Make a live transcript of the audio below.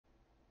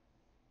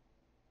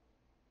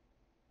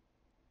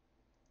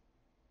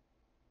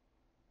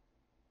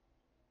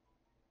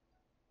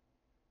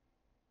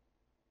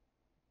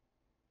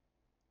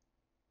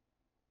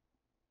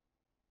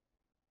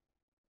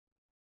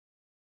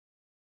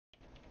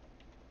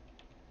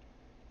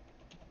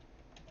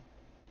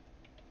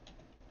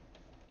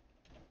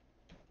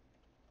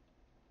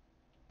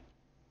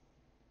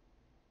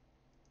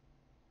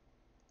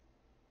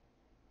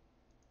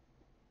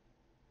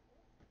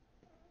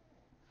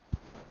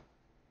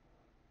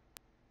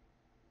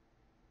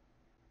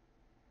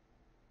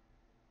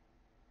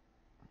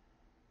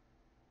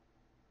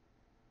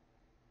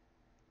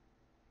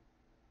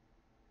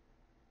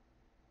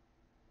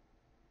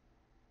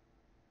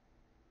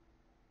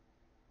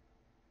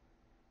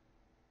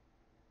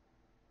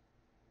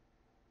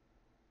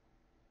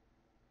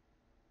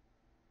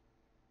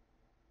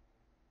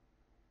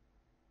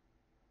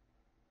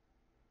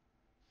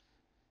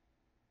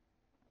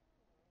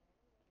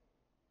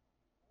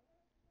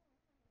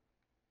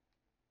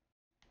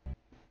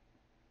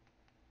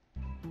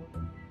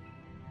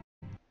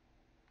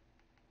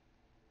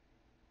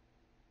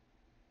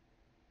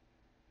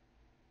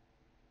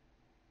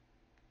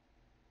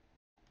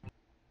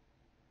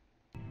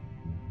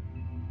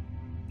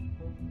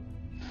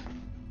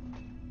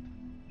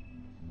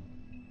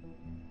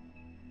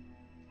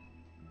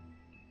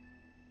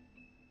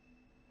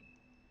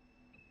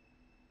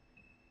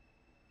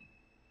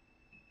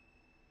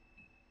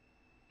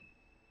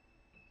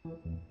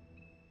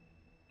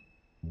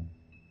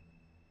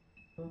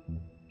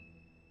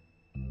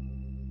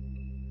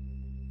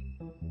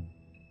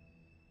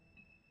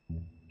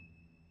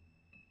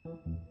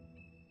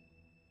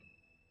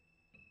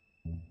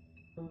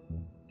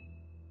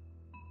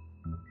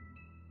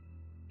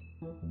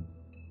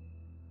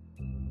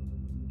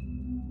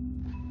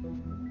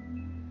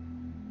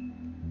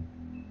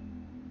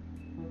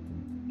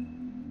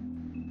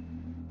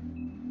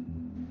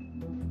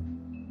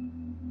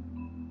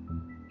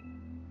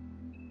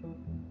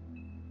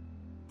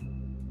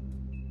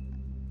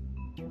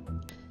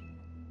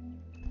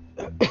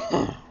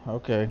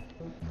Okay.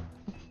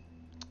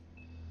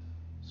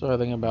 So I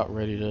think about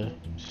ready to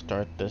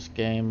start this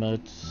game.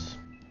 It's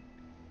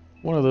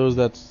one of those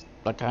that's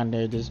I kind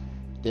of just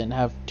didn't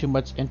have too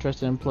much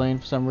interest in playing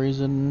for some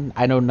reason.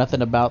 I know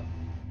nothing about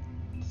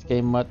this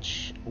game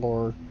much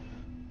or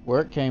where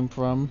it came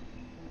from.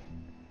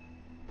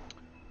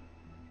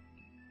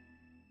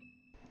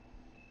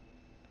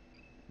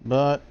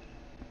 But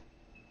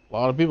a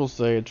lot of people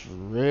say it's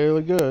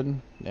really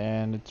good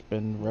and it's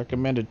been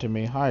recommended to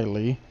me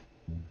highly.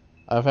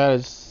 I've had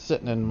it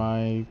sitting in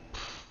my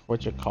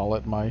what you call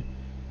it, my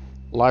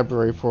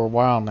library for a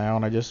while now,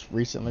 and I just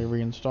recently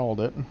reinstalled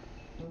it.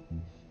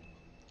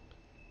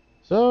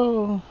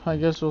 So I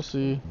guess we'll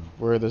see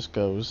where this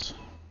goes.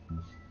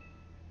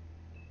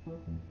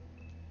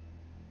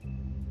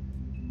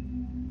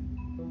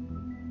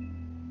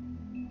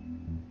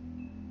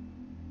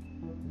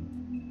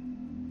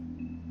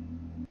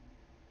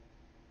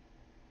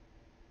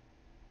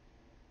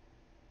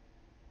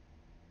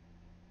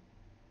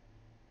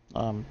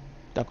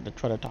 Not gonna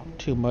try to talk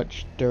too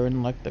much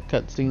during like the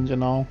cutscenes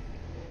and all.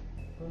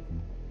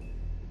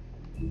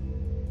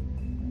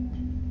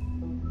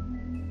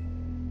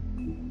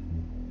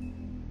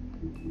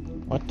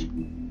 What? See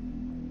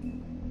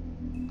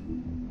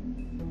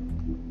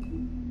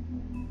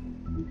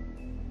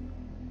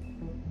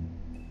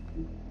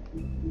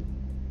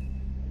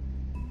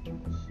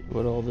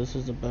what all this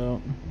is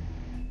about.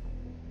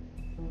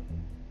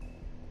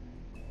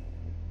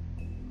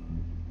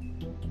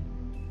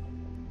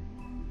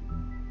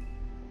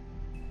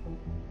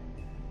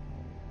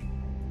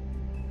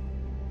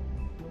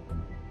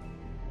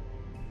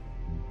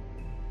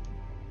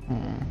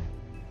 Hmm.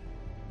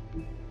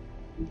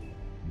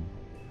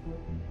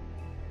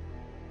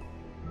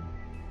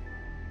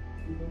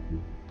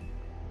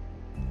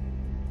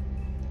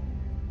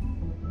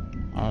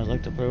 I always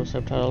like to put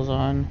subtitles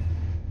on.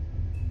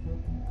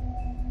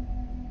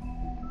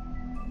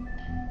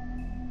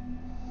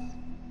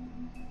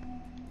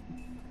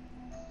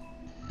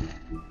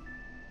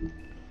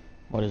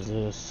 What is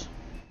this?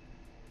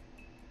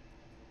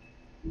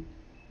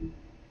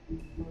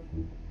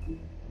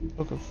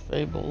 Book of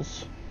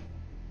Fables.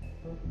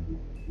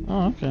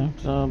 Oh, okay.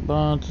 So a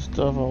bunch of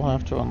stuff I'll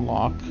have to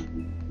unlock.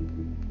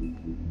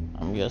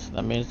 I'm guessing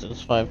that means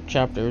there's 5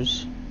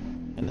 chapters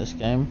in this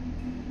game.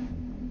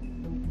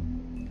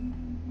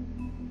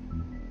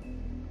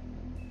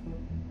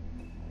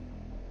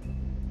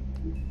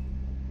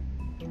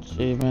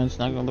 Achievements,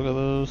 not gonna look at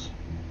those.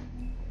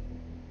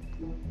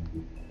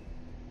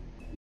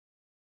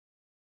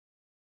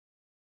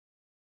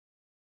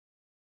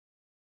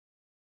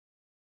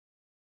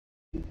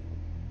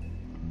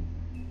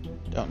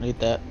 Don't need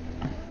that.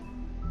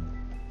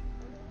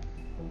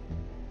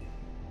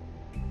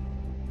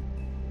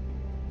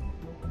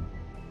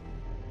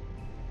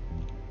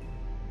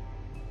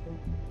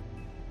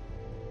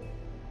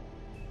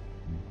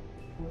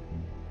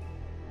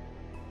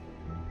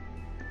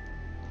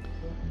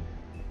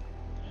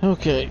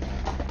 Okay.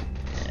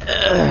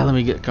 Let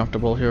me get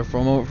comfortable here for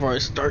a moment before I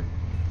start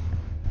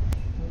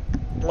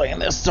playing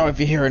this. Sorry if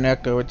you hear an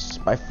echo,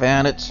 it's my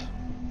fan. It's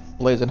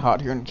blazing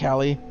hot here in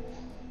Cali.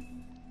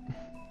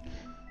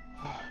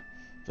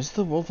 Visit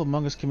the Wolf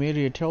Among Us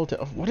community at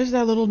Telltale. What is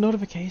that little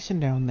notification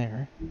down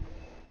there?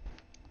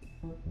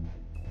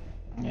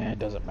 Yeah, it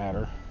doesn't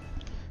matter.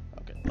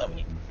 Okay, let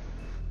me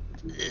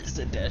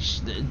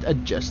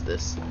adjust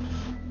this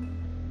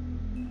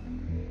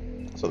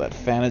so that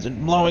fan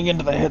isn't blowing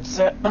into the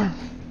headset.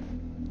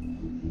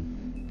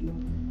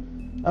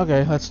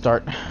 Okay, let's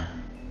start.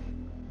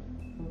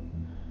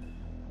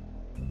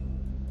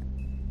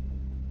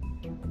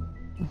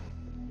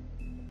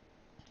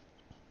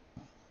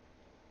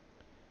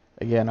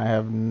 Again, I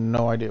have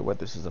no idea what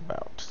this is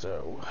about,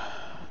 so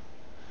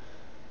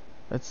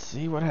let's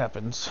see what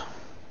happens.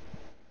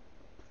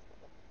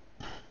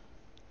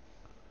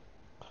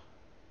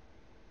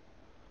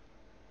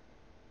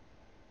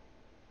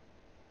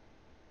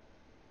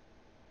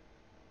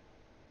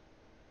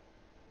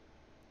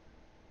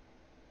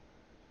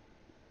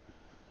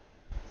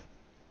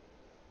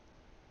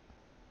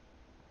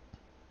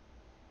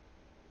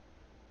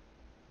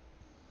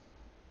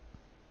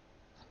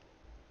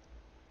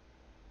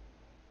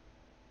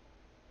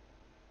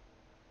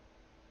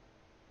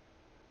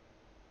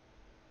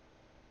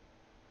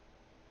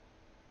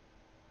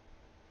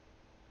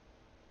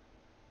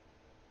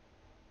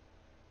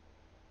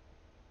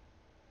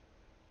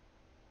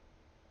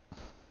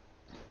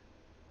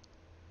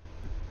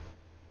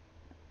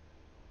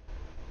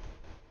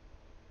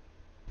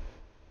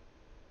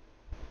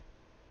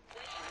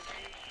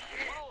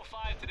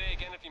 Today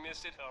again, if you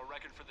missed it, a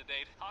record for the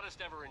date.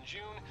 Hottest ever in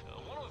June.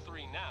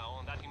 103 now,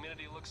 and that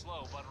humidity looks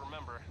low, but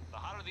remember, the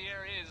hotter the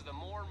air is, the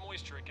more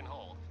moisture it can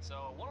hold.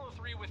 So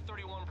 103 with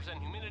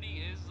 31%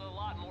 humidity is a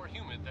lot more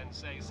humid than,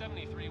 say,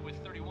 73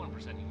 with 31%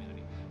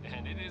 humidity.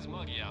 And it is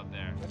muggy out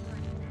there.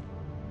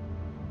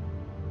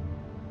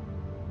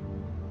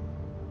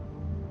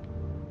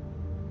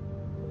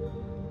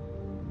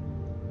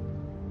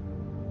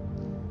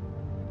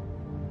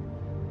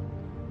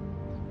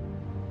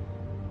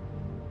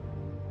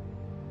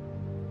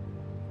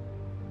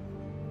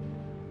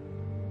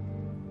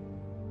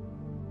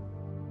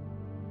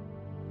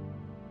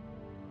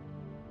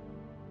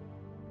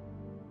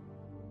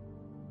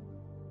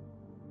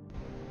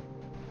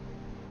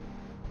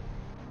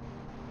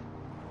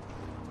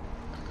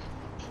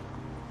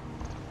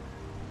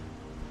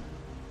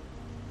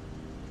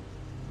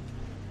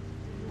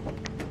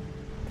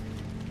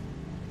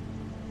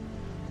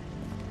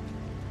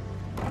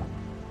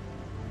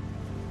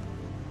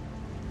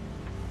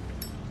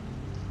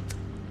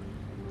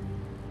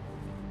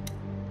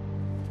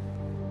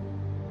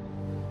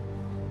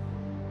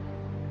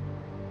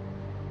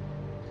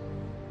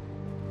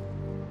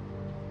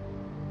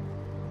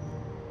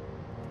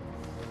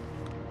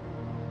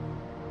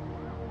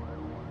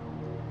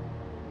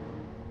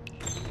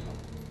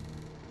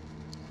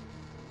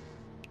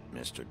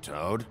 Mr.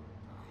 Toad?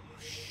 Oh,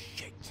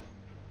 shit.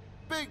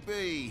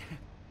 Bigby!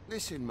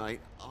 Listen, mate,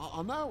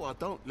 I know I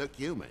don't look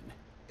human.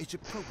 It's a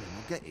problem,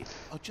 I get it.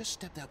 I just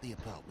stepped out the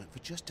apartment for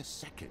just a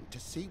second to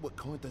see what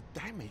kind of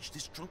damage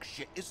this drunk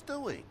shit is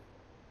doing.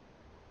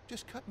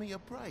 Just cut me a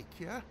break,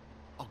 yeah?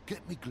 I'll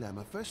get me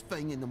glamour first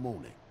thing in the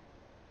morning.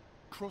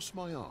 Cross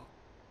my heart.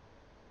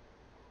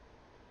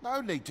 No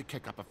need to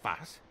kick up a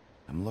fuss.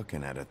 I'm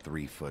looking at a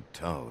 3-foot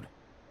toad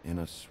in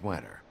a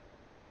sweater.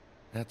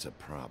 That's a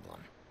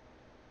problem.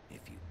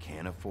 If you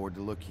can't afford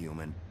to look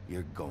human,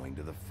 you're going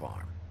to the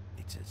farm.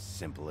 It's as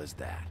simple as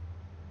that.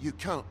 You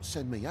can't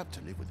send me up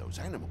to live with those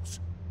animals.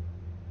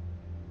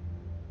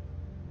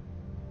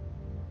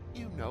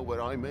 You know what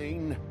I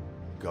mean.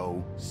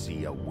 Go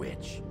see a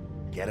witch.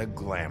 Get a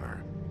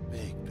glamour.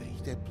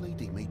 Bigby, they're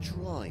bleeding me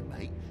dry,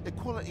 mate. The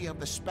quality of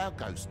the spout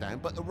goes down,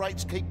 but the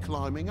rates keep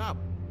climbing up.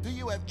 Do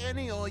you have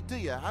any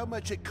idea how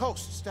much it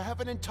costs to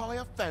have an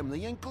entire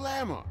family in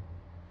glamour?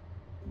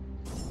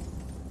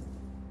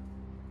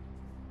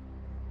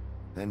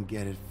 Then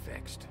get it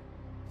fixed.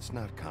 It's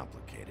not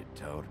complicated,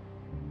 Toad.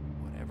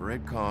 Whatever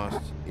it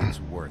costs, it's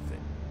worth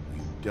it.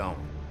 You don't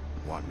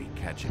want me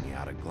catching you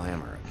out of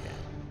glamour again.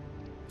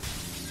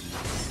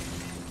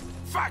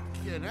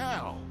 Fucking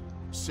hell!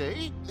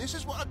 See? This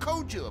is what I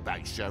told you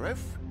about,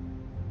 Sheriff.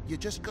 You're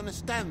just gonna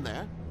stand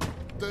there,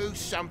 do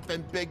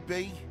something,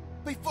 Bigby,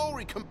 before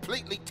he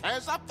completely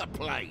tears up the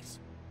place.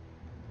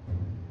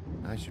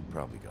 I should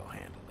probably go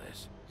handle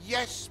this.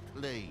 Yes,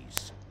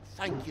 please.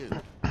 Thank you.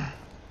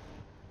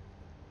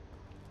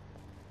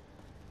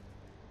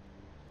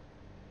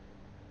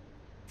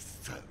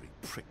 Very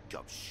pricked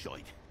up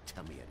shite.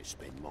 Tell me how to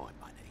spend my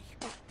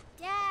money.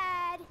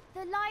 Dad,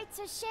 the lights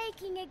are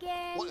shaking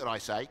again. What did I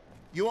say?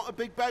 You want a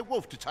big bad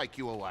wolf to take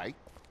you away?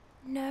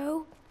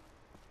 No.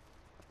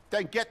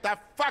 Then get the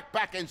fuck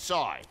back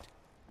inside!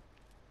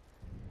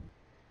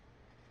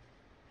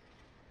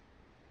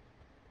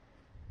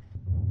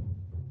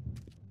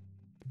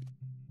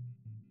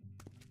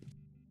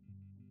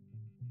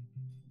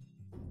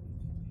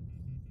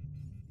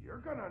 You're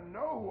gonna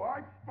know who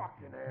I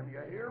fucking am, you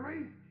hear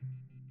me?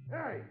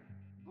 Hey,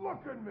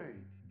 look at me!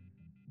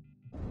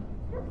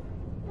 Just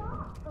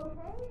stop,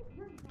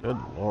 okay? Good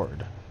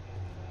lord.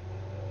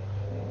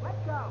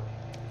 Let's go.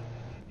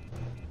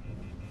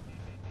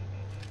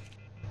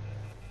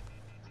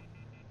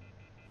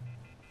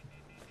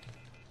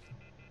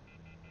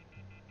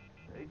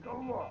 Take a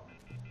look.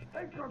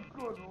 Take a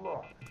good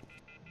look.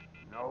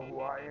 Know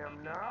who I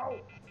am now?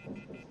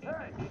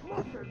 Hey,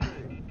 look at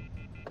me!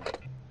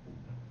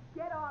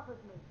 Get off of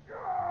me.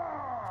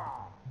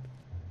 Ah!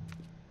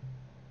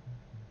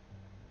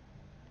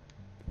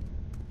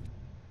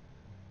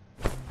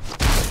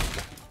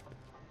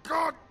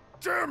 God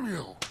damn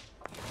you!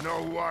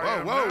 Know who I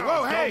am now?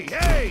 Whoa,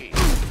 hey!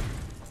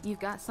 You've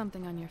got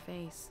something on your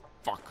face.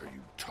 Fuck are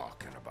you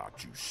talking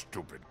about, you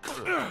stupid?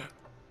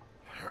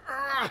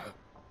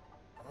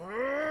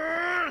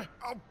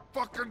 I'll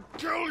fucking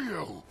kill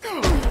you!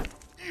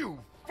 You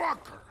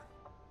fucker!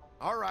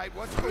 All right,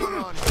 what's going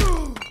on?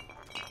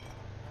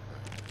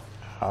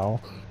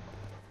 How?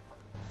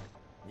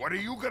 What are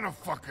you gonna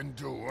fucking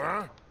do,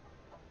 huh?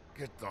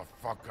 Get the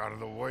fuck out of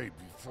the way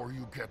before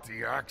you get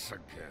the axe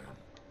again.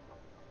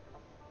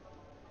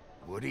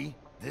 Woody,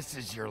 this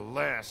is your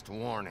last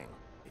warning.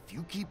 If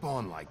you keep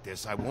on like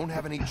this, I won't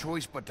have any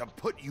choice but to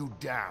put you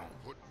down.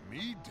 Put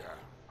me down?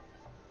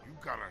 You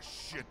got a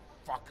shit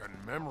fucking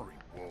memory,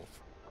 Wolf.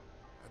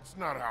 That's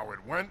not how it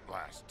went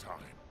last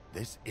time.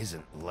 This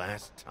isn't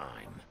last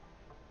time.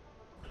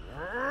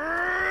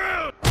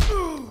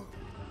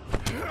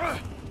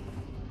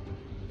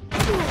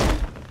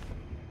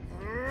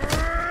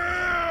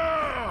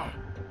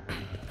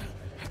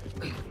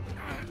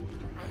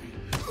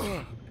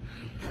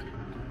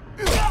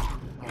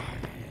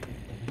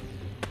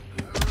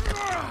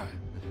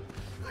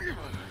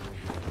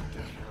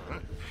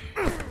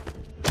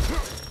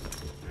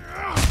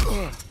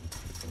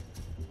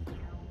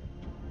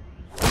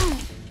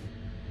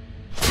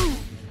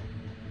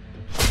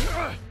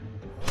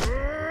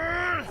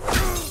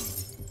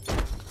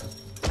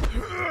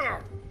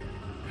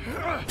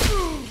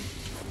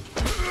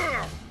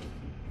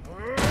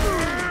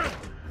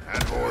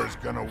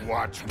 gonna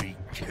watch me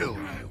kill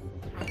you.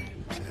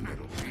 And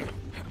it'll be...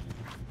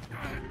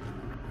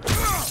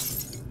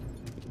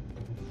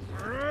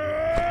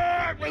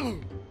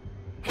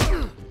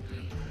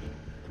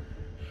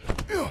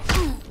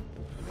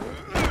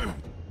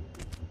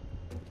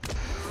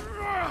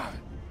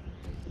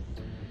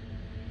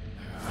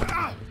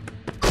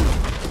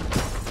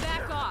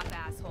 Back off,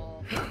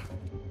 asshole.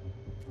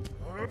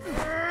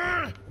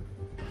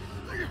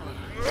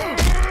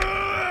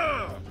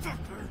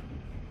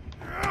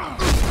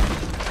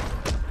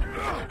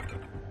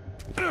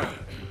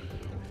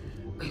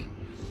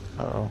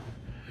 Uh-oh.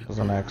 There's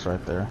an X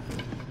right there.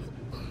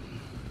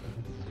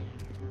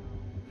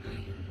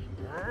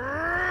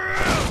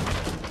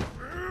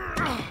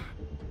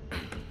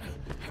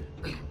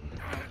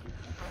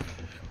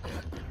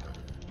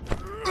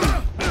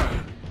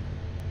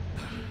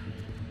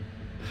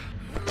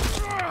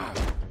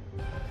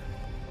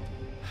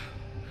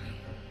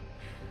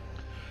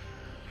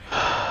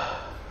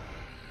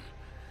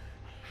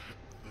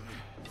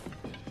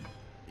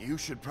 You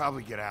should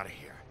probably get out of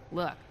here.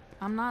 Look,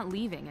 I'm not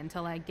leaving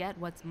until I get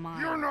what's mine.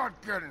 You're not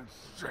getting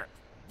shit,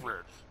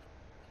 bitch.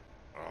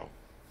 I'll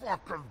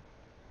fucking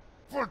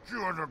put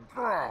you on the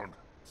ground.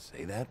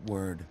 Say that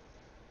word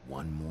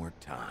one more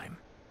time.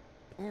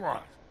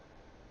 What?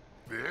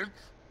 Bitch?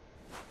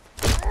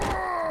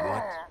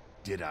 What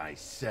did I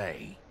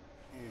say?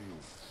 You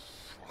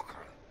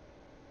fucker.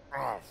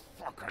 Oh,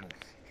 fucking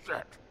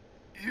shit.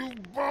 You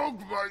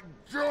bugged my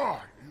jaw,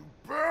 you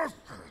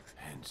bastard.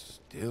 And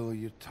still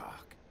you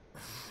talk.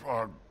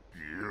 Fuck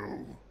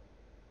you.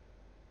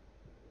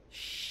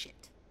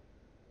 Shit.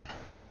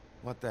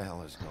 What the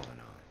hell is going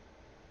on?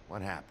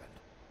 What happened?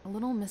 A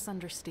little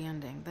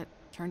misunderstanding that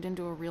turned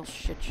into a real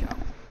shit show.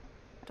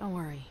 Don't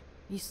worry,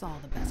 you saw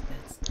the best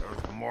bits.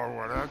 There's more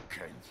where that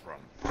came from,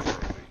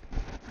 Curly.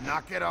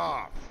 Knock it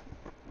off!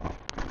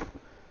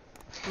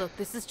 Look,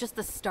 this is just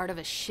the start of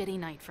a shitty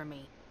night for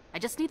me. I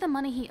just need the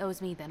money he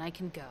owes me, then I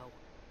can go.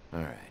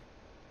 Alright.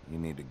 You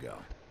need to go.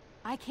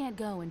 I can't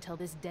go until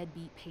this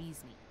deadbeat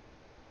pays me.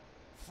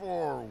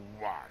 For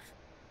what?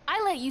 I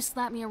let you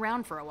slap me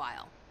around for a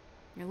while.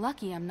 You're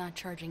lucky I'm not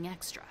charging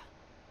extra.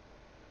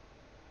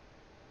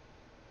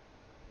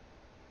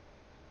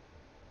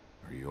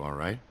 Are you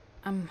alright?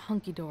 I'm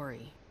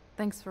hunky-dory.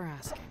 Thanks for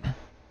asking.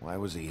 Why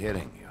was he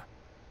hitting you?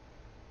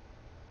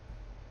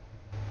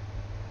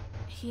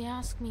 He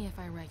asked me if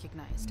I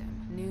recognized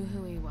him, knew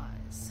who he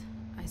was.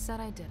 I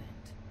said I didn't.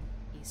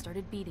 He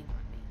started beating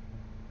on me.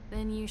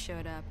 Then you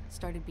showed up,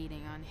 started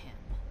beating on him.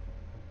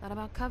 That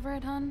about cover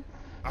it, hun?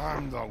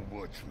 I'm the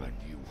woodsman,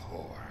 you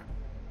whore.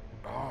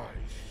 I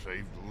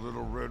saved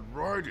Little Red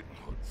Riding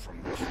Hood from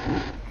this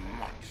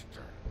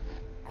monster.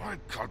 I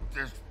cut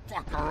this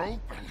fucker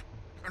open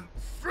and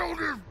filled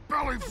his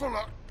belly full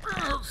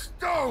of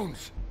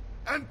stones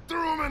and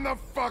threw him in the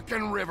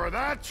fucking river.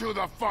 That's who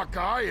the fuck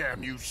I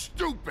am, you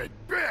stupid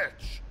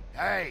bitch!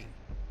 Hey!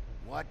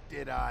 What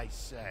did I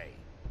say?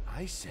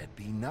 I said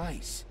be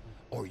nice,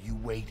 or you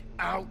wait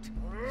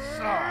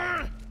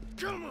outside.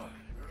 Come on!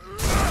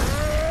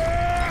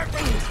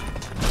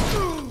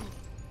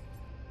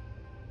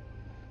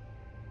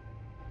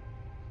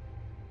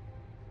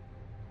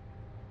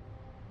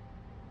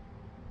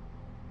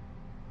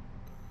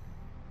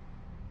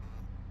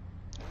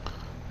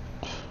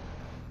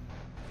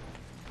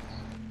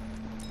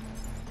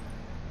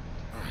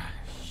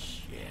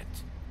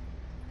 Shit.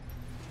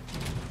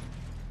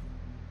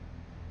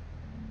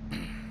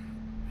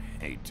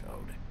 Hey,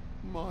 Toad.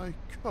 My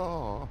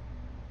car.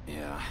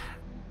 Yeah.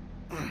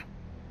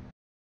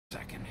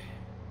 Second.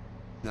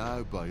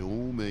 No, by all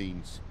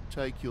means.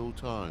 Take your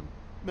time.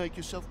 Make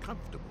yourself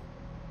comfortable.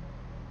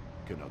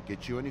 Can I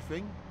get you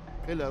anything?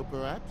 Pillow,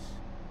 perhaps?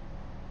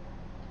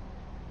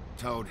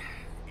 Toad,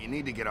 you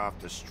need to get off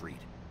the street.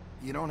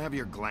 You don't have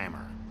your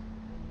glamour.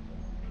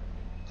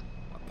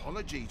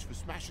 Apologies for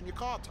smashing your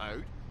car,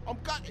 Toad. I'm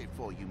gutted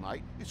for you,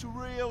 mate. It's a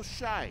real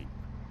shame.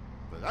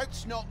 But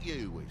that's not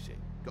you, is it?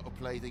 Got to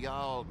play the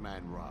old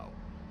man role.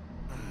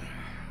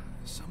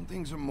 Some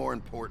things are more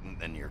important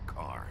than your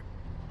car.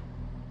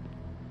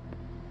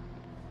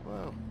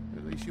 Well,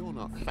 at least you're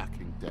not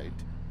fucking dead.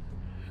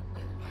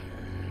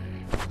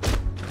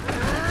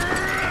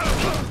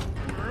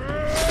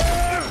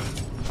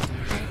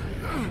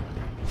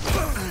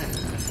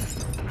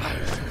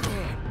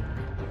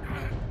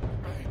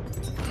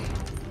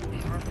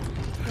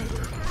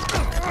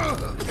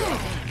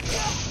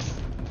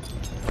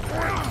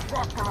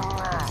 Fucking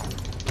around!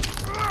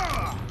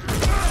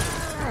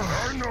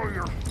 I know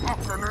you're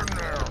fucking in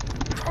there.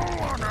 Come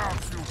on out,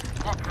 you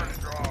fucking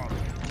dog.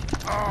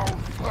 I'll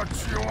put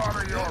you out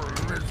of your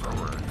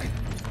misery.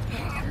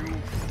 You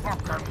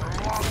fucking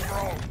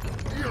mongrel.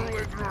 You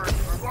ignorant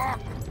fuck.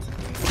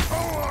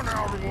 Come on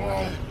out,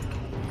 Wolf.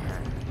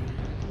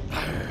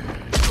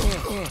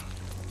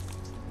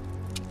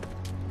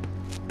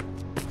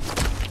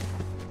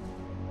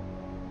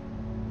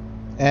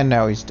 And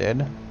now he's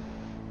dead.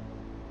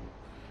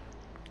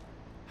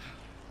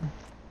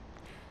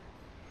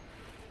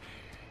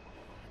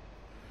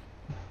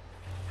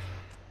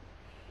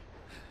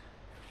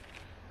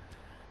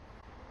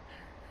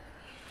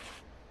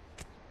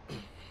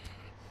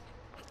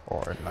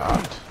 Or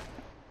not.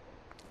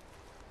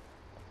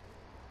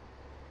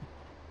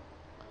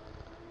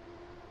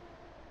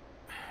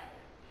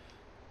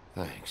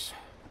 Thanks.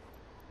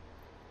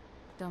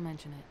 Don't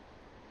mention it.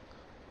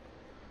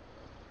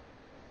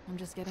 I'm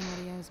just getting what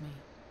he owes me.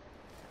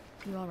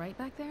 You alright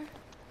back there?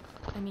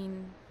 I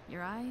mean,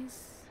 your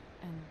eyes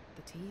and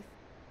the teeth?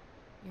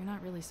 You're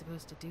not really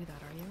supposed to do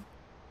that, are you?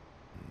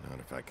 Not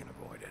if I can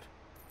avoid it.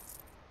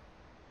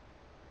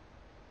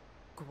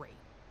 Great.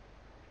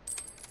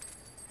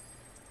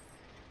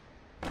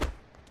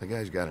 The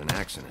guy's got an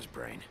axe in his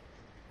brain.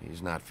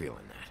 He's not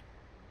feeling that.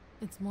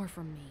 It's more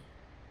from me.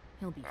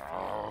 He'll be fine.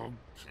 I'll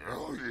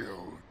kill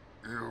you,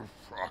 you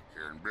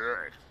fucking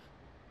bitch.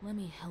 Let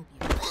me help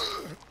you.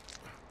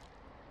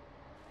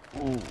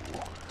 Ooh.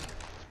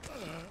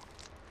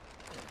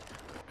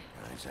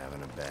 Guy's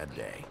having a bad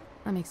day.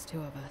 That makes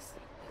two of us.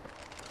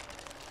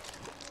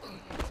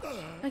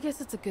 I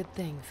guess it's a good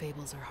thing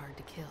fables are hard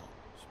to kill.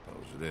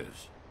 Suppose it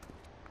is.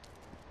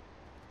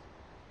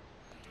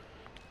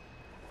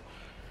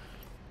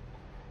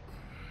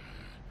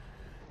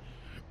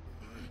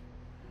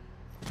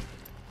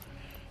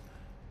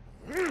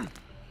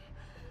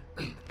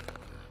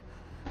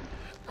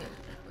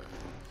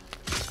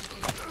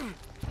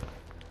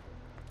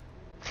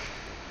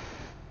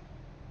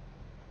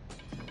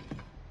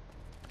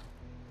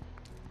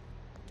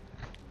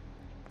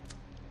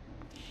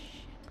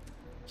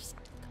 Just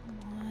come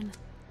on.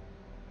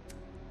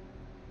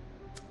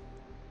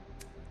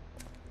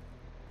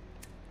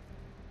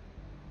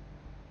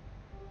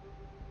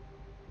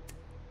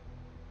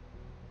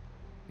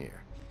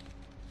 Here.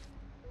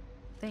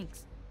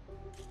 Thanks.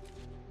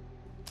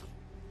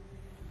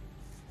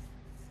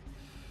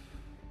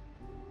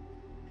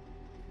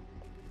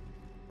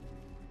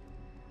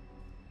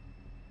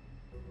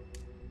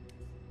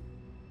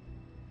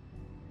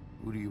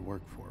 Who do you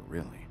work for,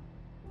 really?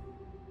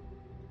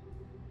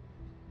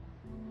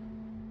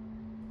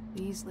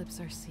 These lips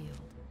are sealed.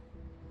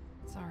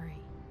 Sorry.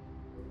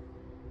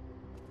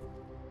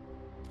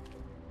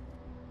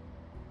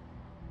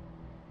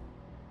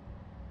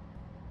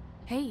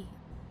 Hey,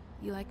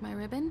 you like my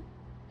ribbon?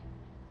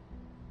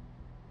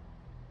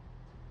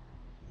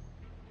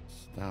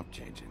 Stop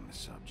changing the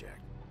subject.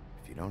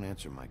 If you don't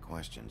answer my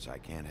questions, I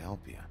can't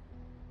help you.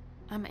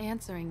 I'm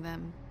answering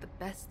them the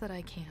best that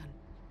I can.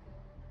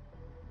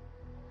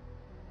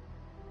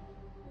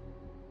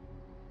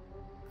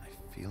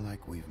 I feel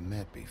like we've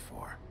met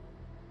before.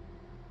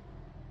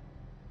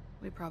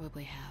 We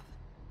probably have.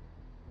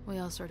 We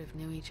all sort of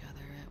knew each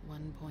other at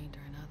one point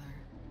or another.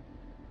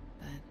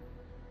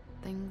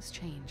 But things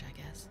change, I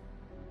guess.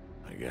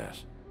 I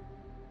guess.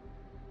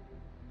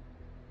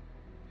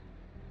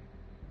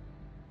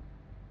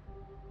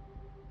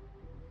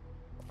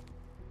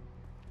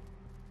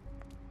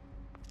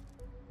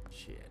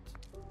 Shit.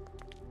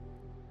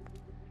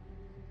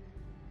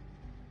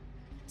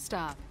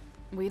 Stop.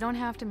 We don't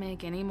have to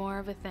make any more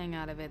of a thing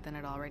out of it than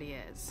it already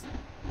is.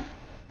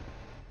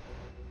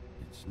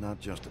 It's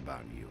not just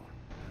about you.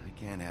 I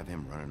can't have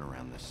him running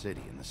around the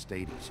city in the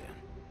state he's in.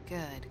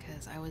 Good,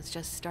 because I was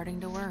just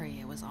starting to worry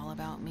it was all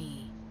about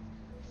me.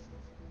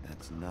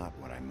 That's not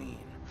what I mean.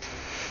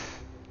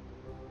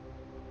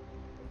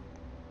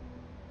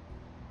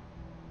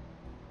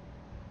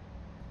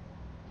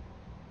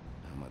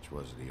 How much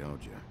was it he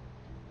owed you?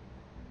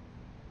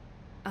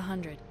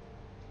 100.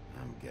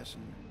 I'm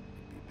guessing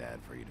it'd be bad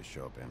for you to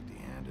show up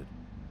empty-handed.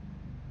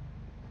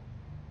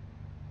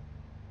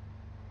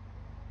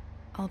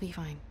 I'll be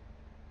fine.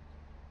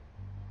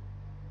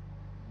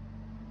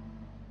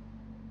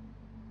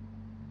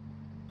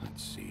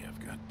 Let's see, I've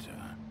got,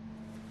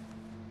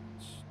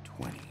 it's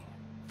 20, 40,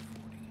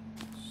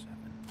 7,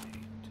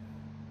 8,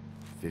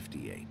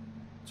 58.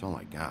 That's all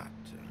I got.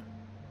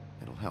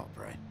 It'll help,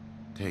 right?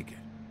 Take it.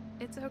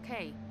 It's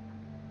okay.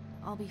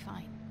 I'll be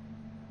fine.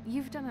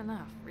 You've done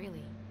enough,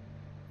 really.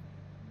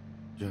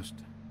 Just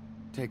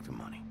take the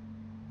money,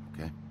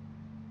 okay?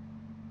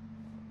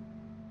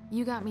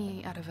 You got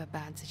me out of a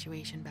bad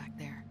situation back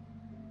there.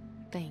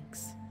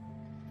 Thanks.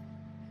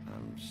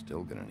 I'm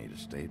still gonna need a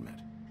statement.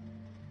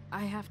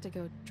 I have to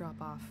go drop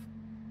off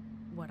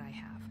what I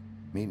have.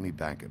 Meet me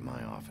back at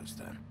my office,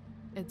 then.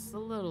 It's a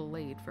little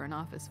late for an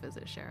office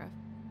visit, Sheriff.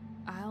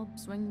 I'll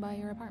swing by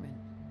your apartment.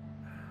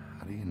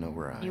 How do you know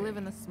where I... You live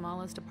in the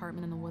smallest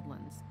apartment in the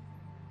Woodlands.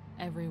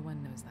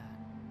 Everyone knows that.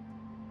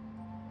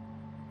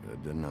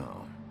 Good to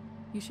know.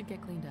 You should get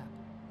cleaned up.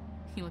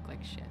 You look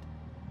like shit.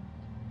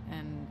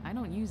 And I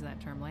don't use that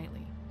term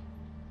lightly.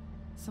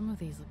 Some of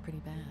these look pretty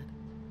bad.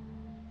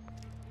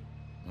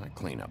 I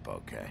clean up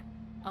okay.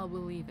 I'll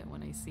believe it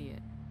when I see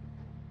it.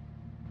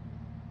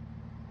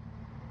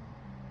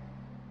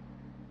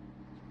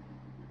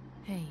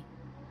 Hey.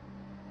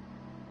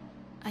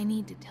 I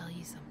need to tell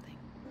you something.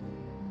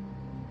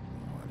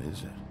 What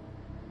is it?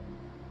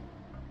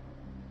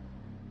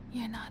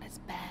 You're not as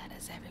bad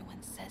as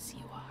everyone says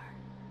you are.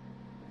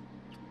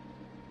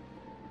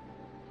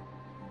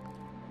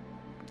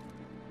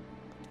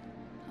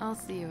 I'll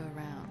see you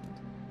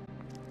around,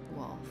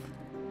 Wolf.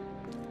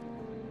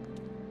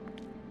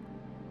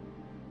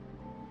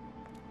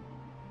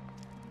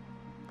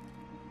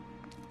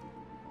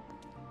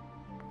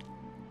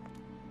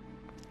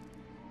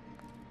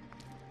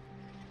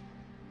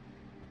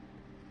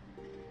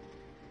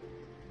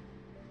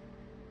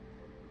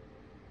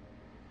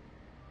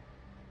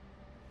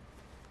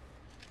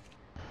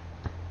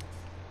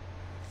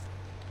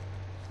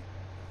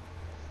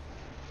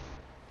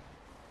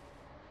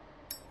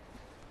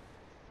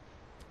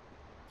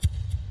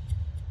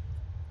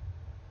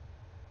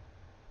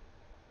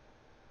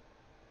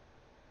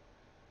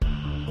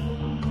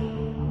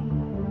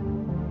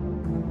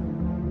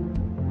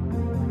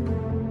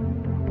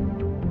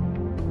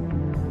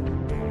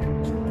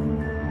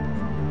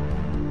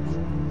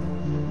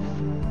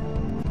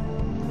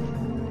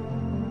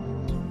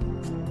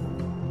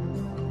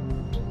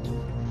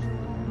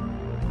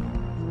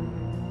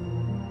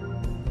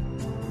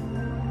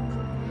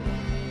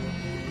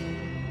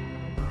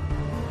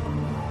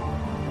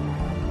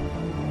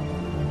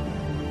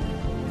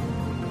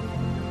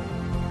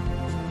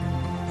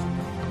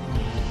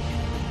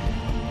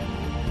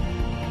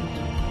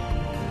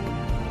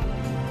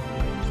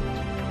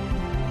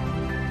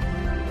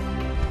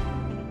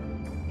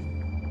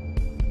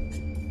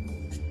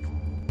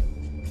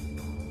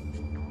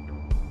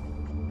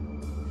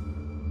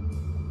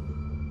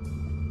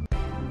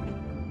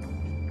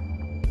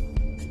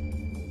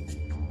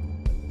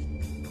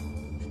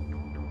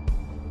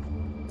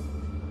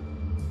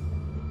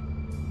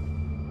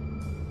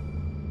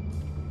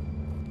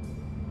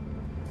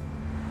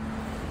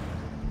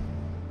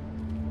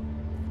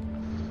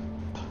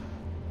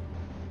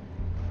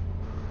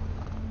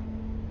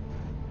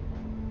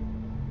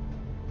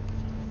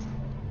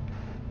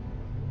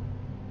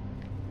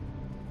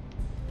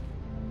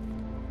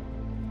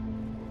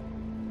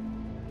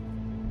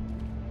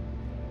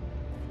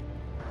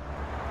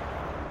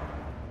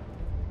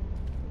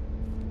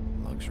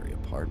 luxury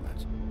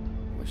apartments.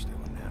 Wish they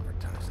wouldn't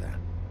advertise that.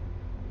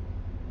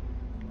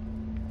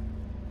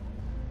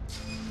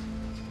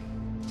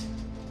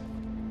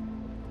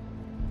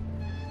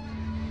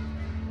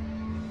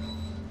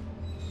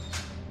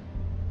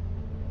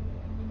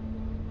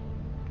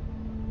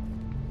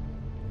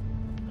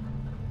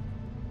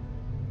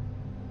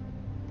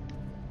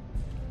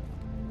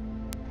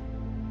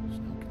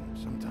 Snow can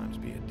sometimes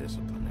be a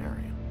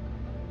disciplinarian.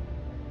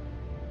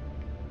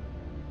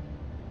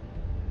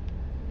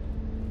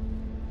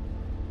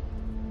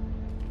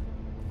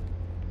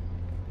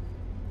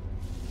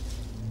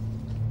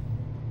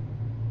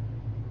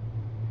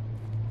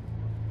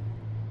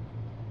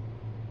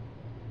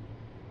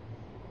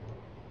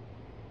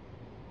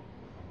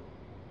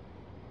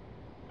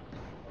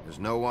 There's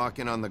no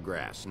walking on the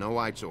grass, Snow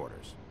White's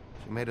orders.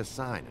 She made a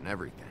sign and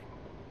everything.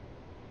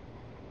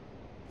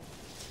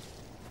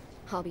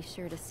 I'll be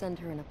sure to send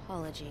her an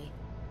apology.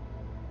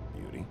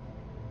 Beauty?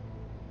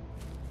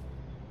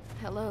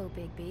 Hello,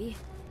 Bigby.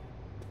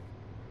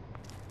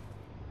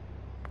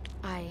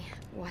 I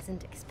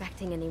wasn't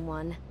expecting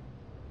anyone.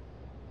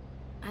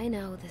 I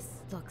know this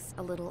looks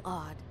a little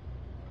odd.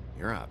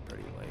 You're out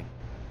pretty late.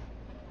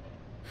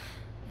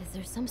 Is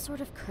there some sort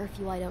of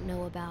curfew I don't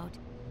know about?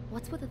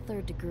 What's with a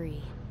third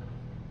degree?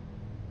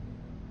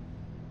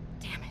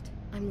 Damn it,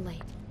 I'm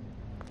late.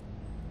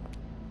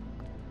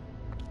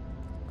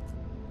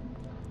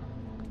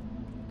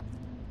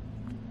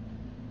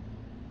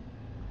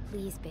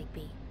 Please,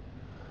 Bigby.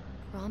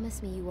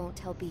 Promise me you won't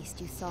tell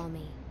Beast you saw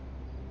me.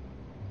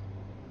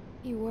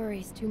 He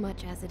worries too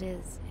much as it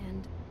is,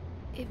 and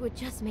it would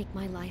just make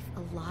my life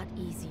a lot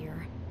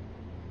easier.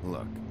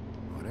 Look,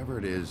 whatever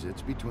it is,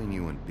 it's between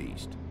you and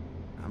Beast.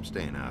 I'm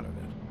staying out of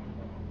it.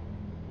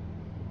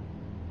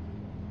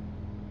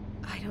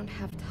 I don't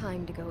have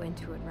time to go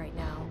into it right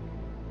now.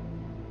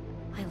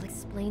 I'll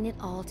explain it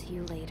all to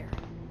you later.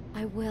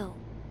 I will,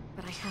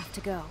 but I have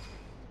to go.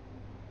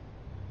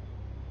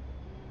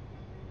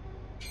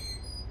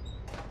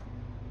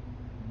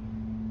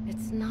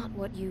 It's not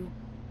what you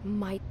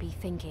might be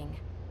thinking.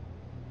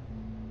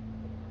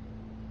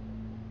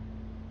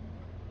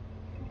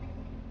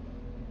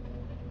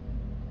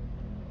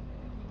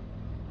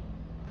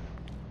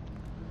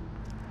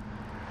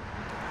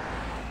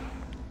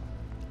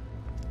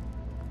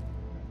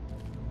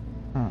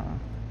 Huh.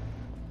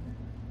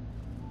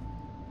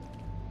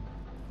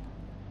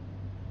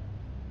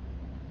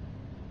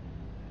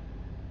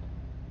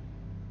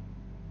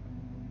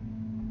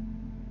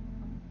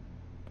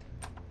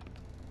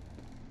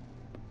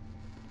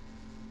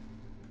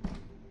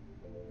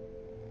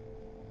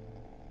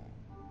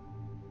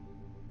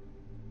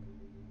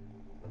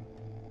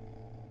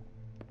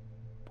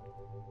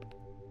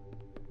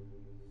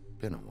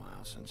 Been a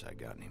while since I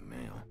got any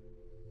mail.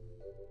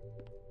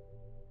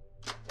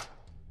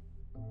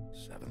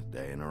 7th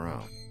day in a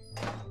row.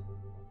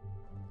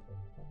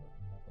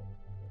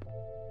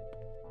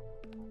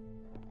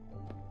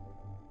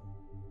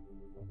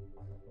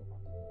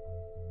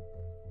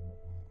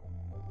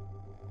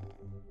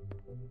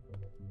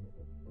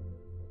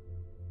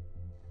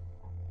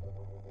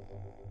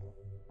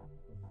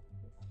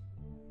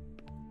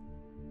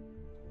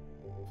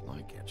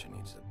 Flycatcher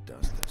needs to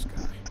dust this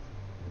guy.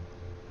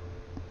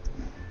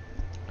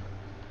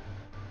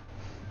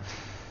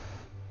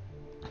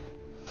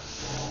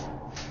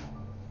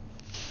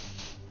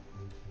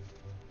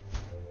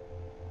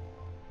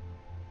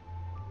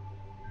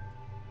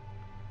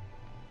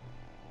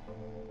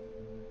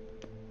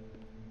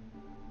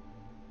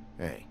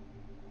 Hey,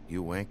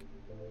 you wink?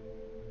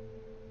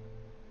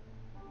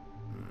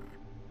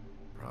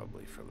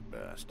 Probably for the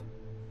best.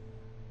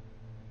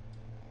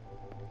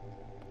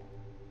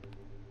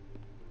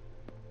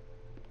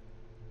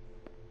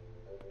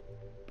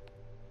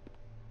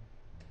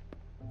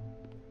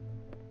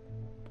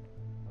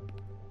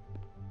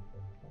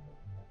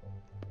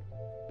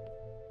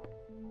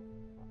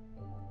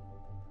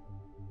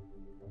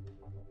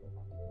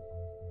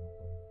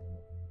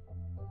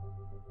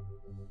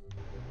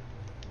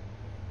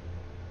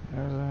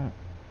 There's that.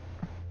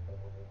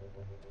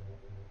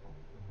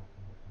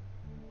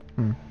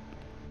 Hmm.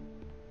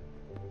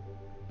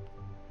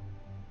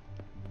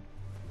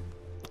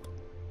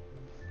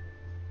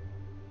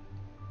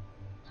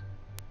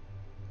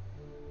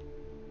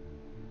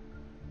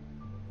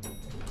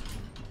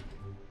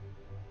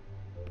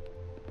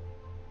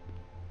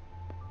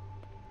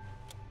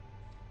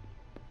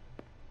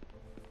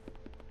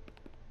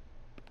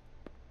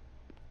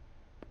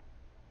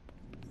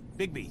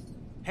 Bigby,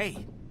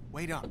 hey,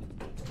 wait up.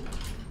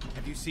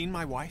 Have you seen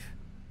my wife?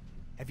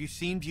 Have you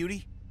seen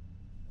Beauty?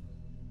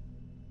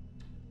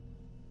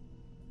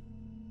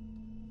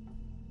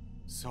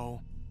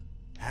 So,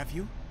 have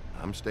you?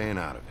 I'm staying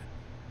out of it.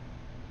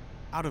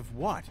 Out of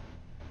what?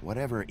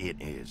 Whatever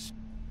it is,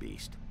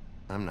 Beast.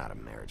 I'm not a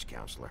marriage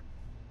counselor.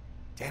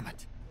 Damn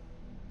it.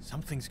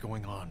 Something's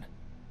going on.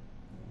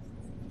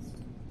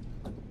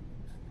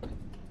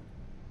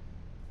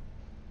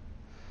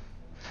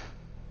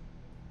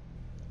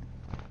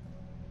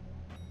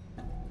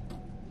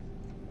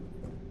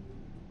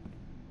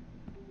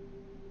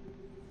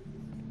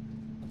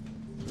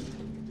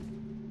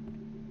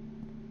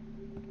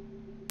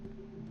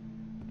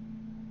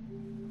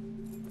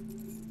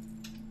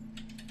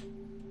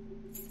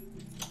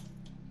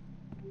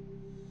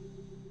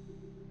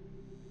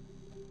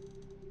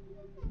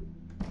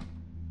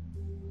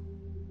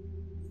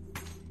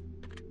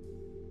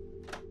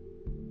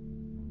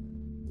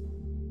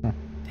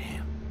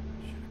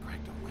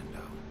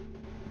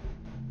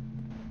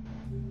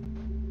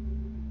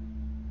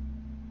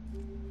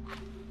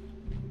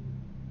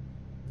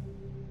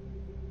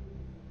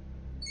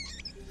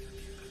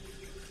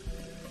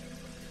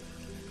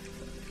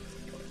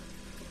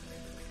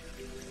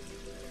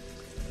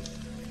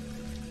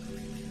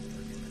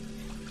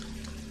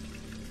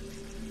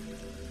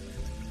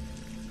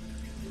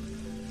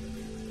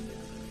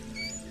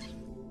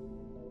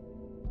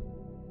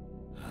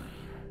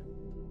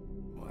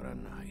 a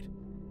night.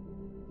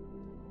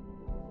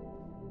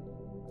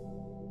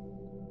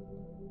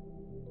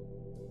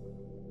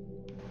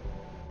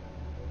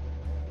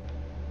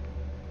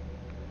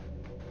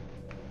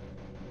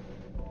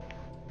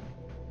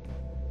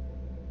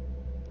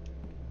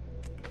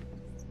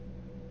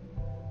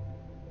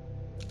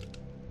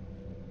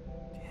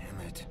 Damn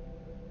it.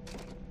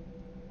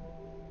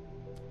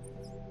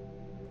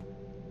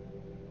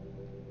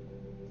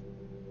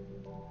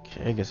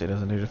 Okay, I guess he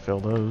doesn't need to fill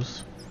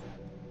those.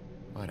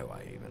 Why do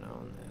I even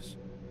own this?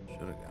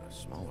 Should have got a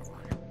smaller one.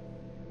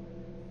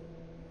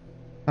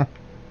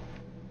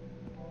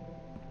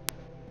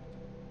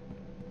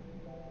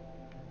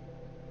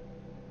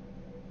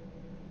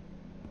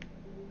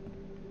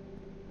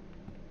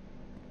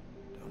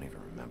 Don't even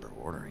remember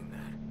ordering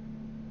that.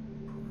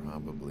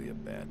 Probably a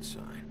bad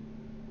sign.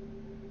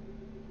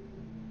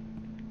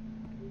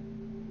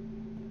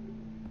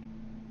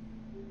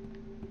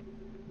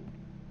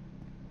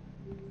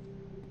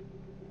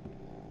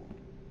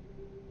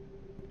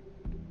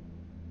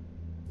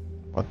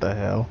 What the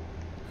hell?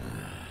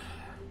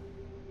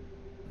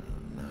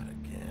 Not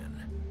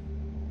again.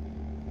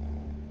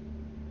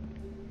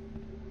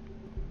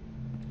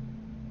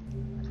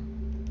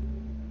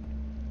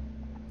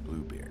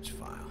 Bluebeard's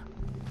file.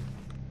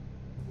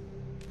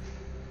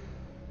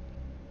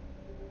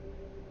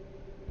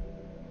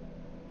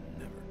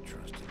 Never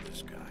trusted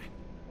this guy.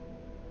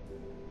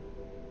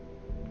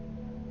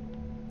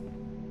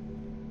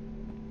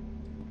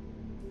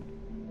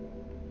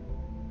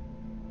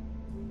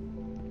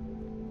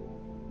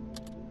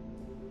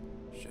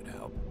 Should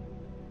help.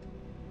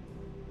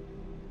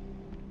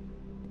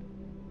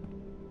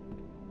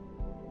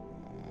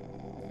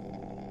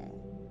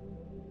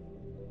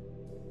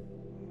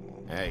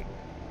 Hey,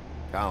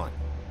 Colin,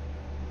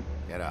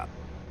 get up.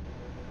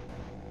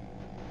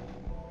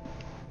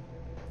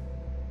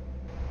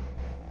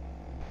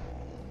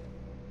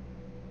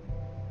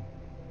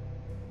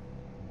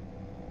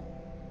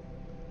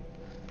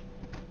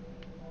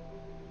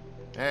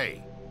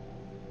 Hey.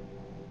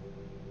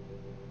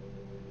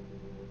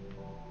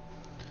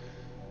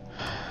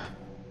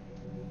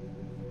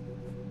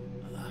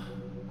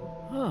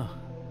 Oh,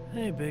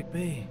 hey, Big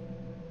B.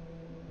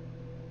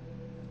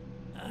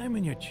 I'm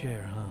in your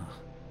chair, huh?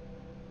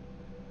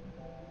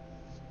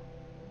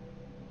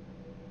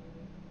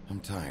 I'm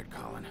tired,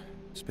 Colin.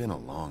 It's been a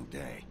long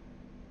day.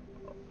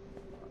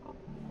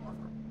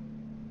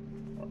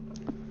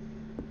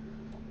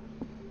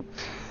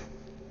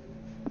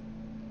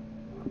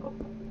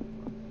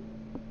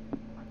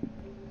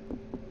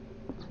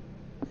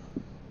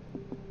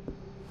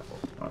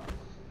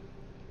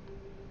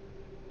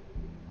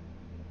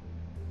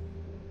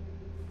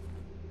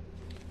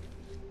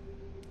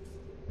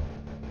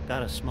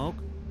 Got a smoke?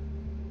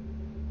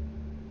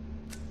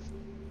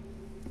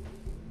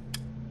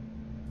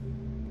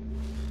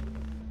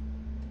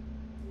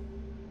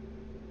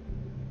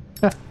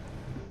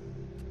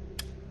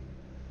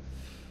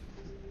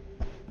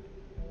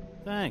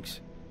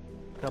 Thanks.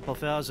 Couple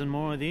thousand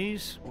more of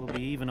these, we'll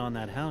be even on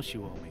that house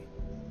you owe me.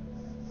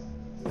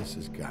 This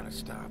has gotta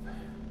stop.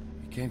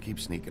 You can't keep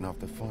sneaking off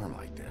the farm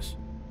like this.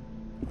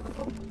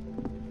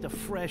 The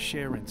fresh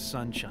air and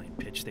sunshine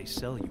pitch they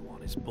sell you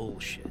on is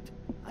bullshit.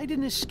 I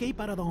didn't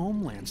escape out of the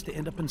homelands to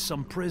end up in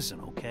some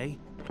prison, okay?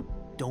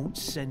 Don't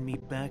send me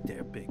back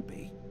there, Big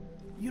B.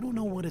 You don't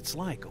know what it's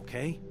like,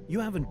 okay? You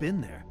haven't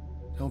been there.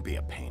 Don't be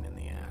a pain in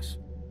the ass.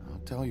 I'll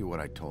tell you what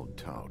I told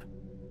Toad.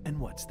 And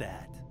what's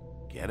that?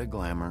 Get a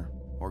glamour,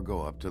 or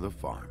go up to the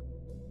farm.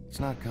 It's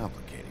not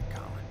complicated,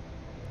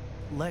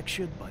 Colin.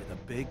 Lectured by the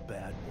big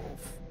bad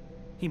wolf.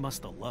 He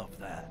must have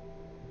loved that.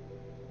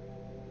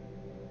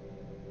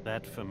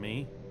 That for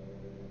me?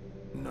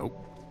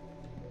 Nope.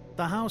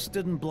 The house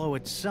didn't blow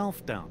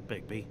itself down,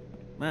 Bigby.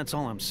 That's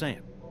all I'm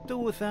saying. Do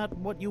with that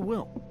what you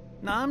will.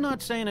 Now, I'm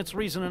not saying it's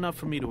reason enough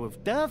for me to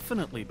have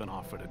definitely been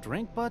offered a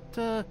drink,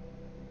 but,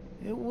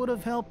 it would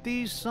have helped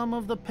ease some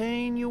of the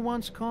pain you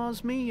once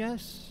caused me,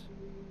 yes?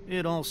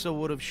 It also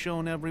would have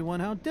shown everyone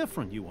how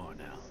different you are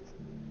now.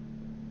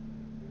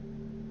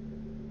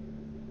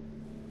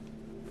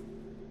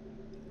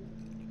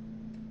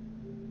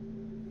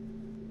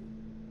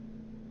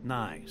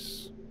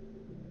 Nice.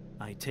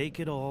 I take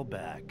it all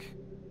back.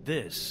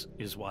 This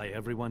is why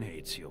everyone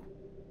hates you.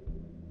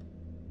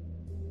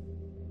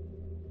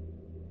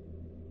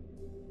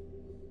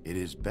 It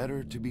is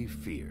better to be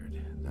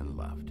feared than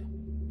loved.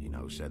 You know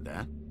who said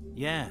that?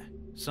 Yeah,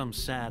 some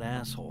sad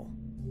asshole.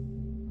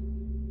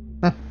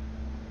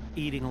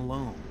 Eating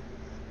alone.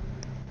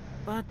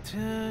 But,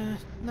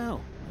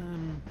 no.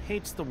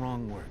 Hate's the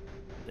wrong word.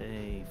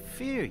 They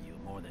fear you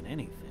more than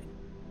anything.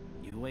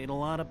 You ate a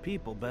lot of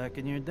people back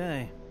in your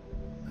day.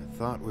 I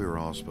thought we were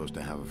all supposed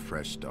to have a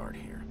fresh start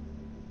here.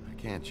 I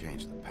can't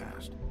change the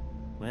past.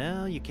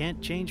 Well, you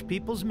can't change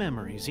people's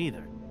memories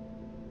either.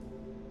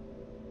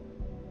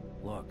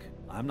 Look,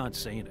 I'm not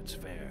saying it's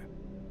fair,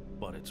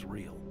 but it's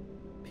real.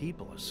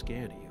 People are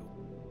scared of you.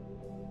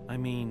 I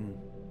mean,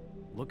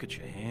 look at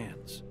your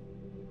hands.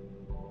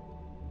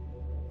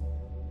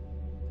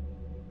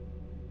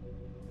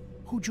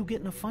 Who'd you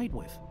get in a fight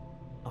with?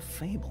 A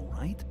fable,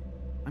 right?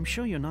 I'm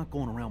sure you're not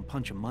going around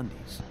punching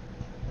Mondays.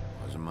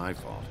 Wasn't my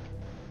fault.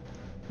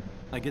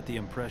 I get the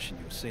impression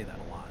you say that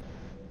a lot.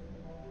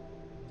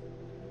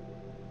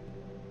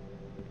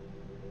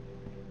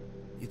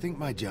 You think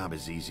my job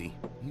is easy?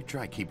 You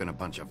try keeping a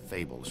bunch of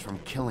fables from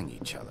killing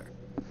each other.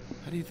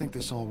 How do you think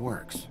this all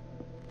works?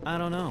 I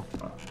don't know.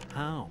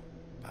 How?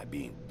 By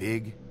being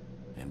big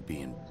and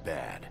being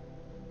bad.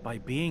 By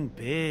being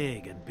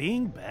big and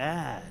being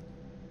bad.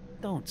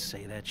 Don't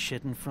say that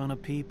shit in front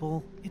of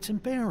people. It's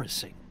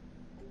embarrassing.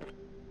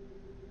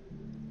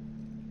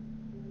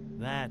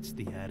 That's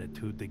the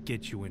attitude that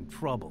gets you in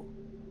trouble.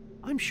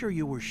 I'm sure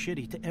you were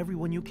shitty to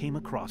everyone you came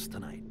across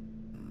tonight.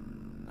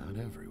 Not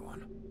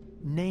everyone.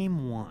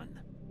 Name one.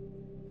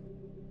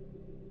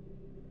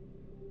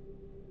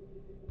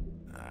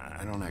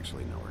 I don't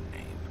actually know her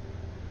name.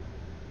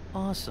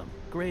 Awesome.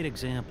 Great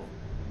example.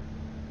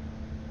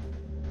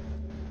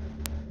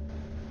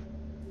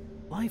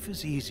 Life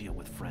is easier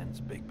with friends,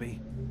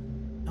 Bigby.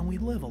 And we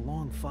live a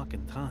long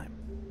fucking time.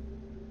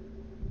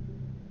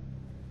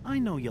 I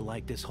know you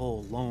like this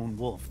whole lone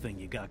wolf thing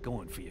you got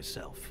going for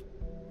yourself.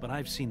 But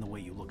I've seen the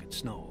way you look at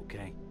Snow,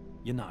 okay?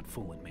 You're not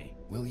fooling me.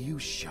 Will you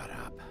shut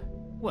up?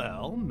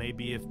 Well,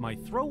 maybe if my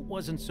throat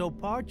wasn't so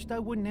parched, I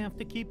wouldn't have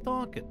to keep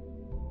talking.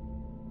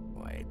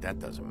 Wait, that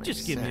doesn't make sense.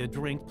 Just give me a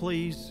drink,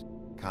 please.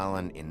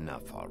 Colin,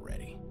 enough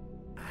already.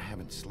 I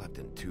haven't slept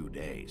in 2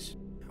 days.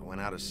 I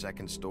went out a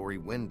second-story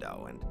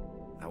window, and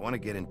I want to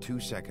get in 2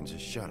 seconds of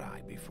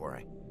shut-eye before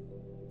I...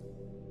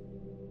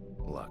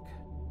 Look,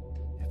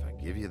 if I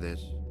give you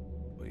this,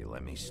 will you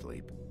let me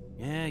sleep?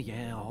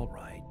 Yeah, all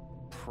right.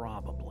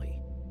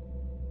 Probably.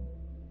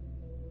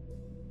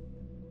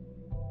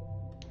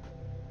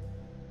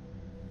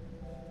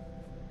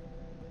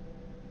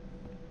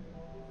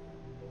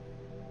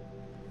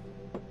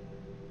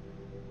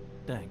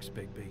 Thanks,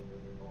 Bigby.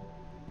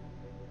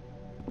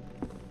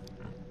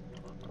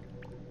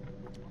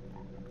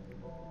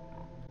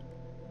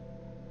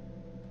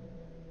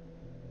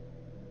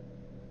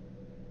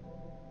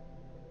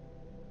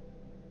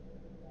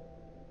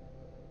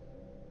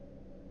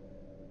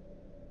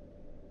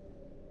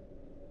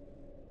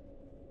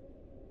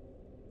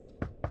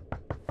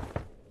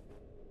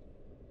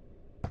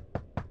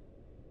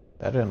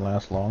 That didn't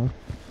last long.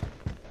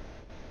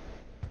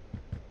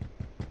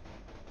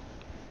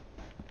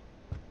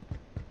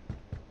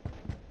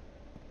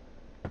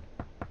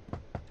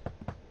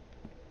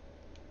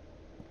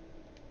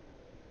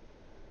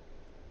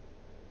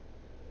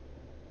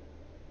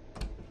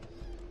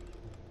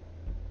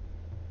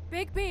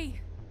 Bigby!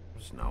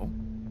 Snow?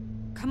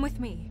 Come with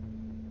me.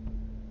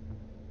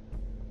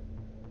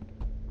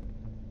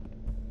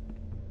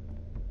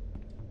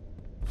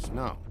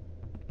 Snow?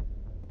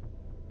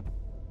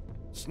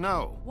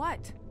 Snow!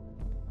 What?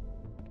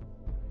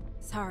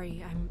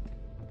 Sorry,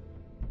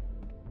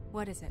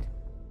 What is it?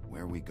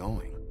 Where are we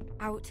going?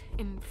 Out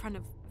in front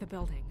of the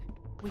building.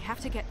 We have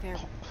to get there.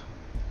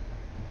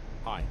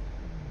 Hi.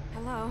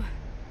 Hello.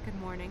 Good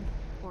morning.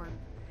 Or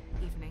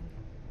evening.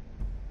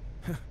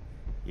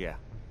 Yeah.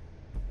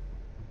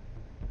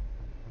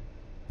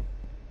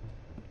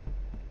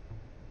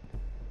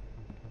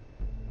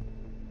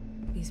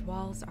 These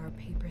walls are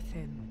paper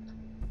thin.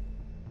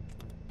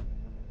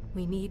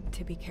 We need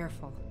to be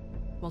careful.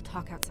 We'll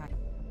talk outside.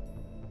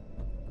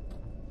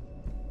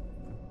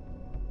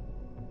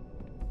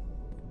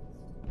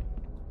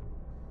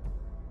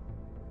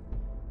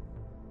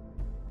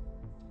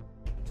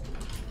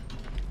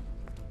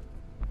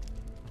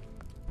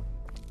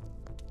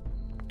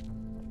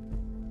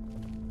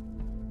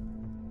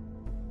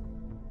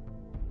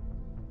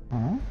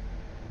 Huh?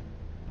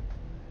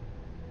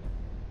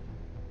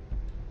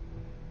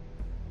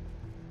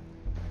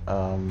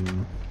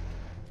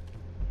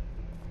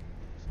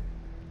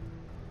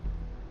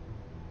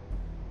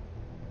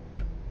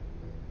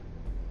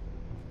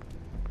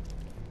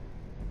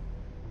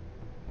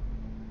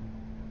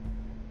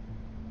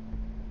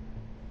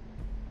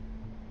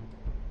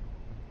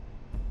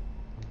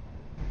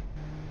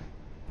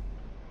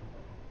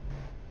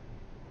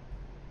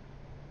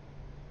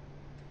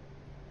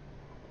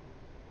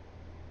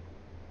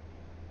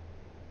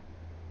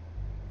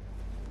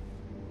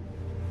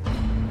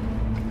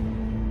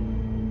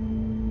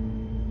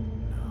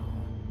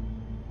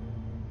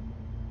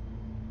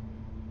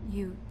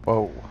 You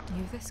Whoa.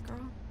 knew this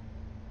girl?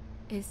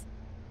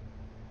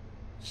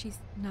 She's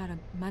not a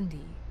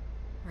Mundy,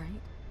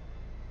 right?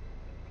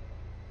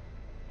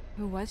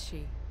 Who was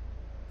she?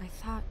 I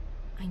thought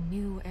I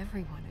knew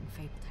everyone in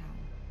Fabletown.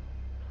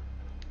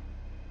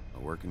 A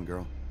working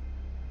girl?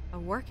 A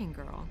working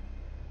girl?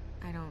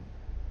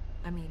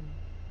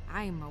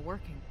 I'm a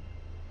working...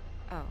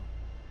 Oh.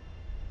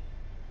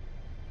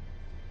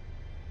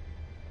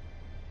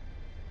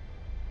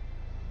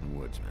 A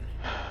woodsman.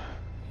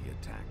 He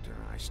attacked her,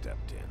 I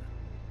stepped in.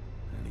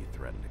 And he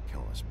threatened to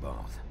kill us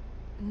both.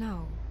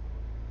 No.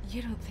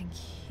 You don't think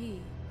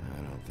he...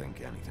 I don't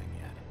think anything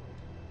yet.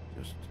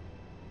 Just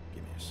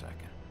give me a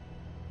second.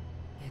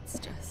 It's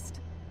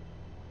just...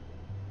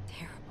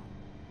 terrible.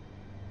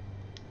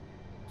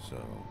 So,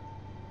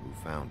 who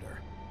found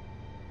her?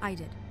 I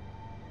did.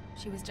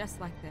 She was just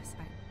like this.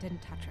 I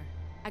didn't touch her.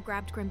 I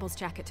grabbed Grimble's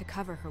jacket to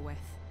cover her with.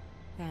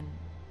 Then,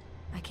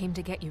 I came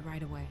to get you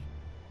right away.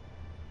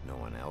 No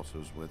one else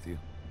was with you?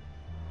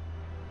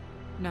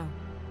 No.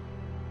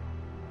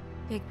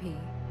 Big P,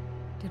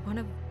 did one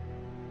of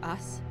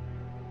us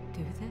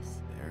do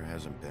this? There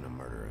hasn't been a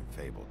murder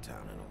in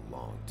Fabletown in a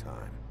long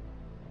time.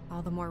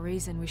 All the more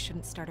reason we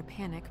shouldn't start a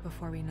panic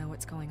before we know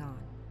what's going on.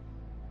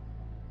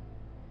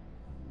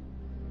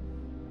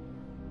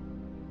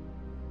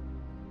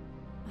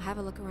 I'll have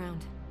a look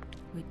around.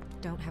 We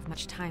don't have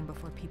much time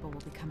before people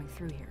will be coming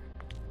through here.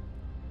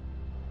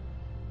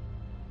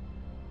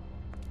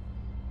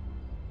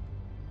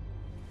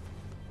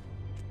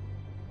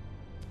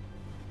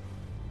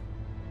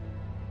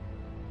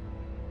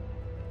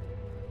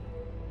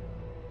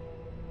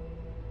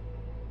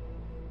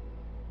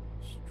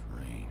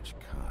 Strange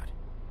cut.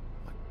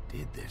 What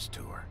did this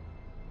to her?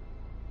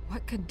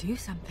 What could do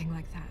something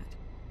like that?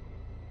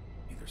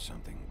 Either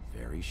something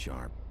very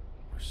sharp,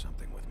 or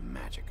something with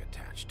magic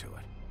attached to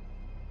it.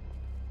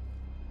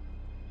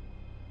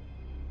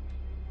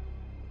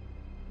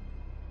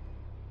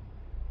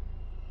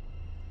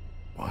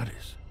 What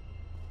is?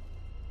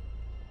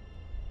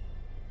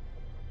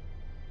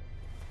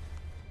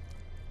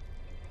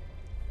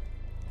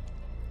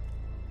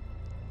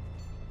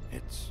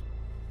 It's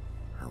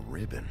her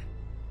ribbon.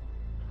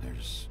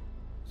 There's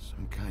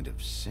some kind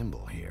of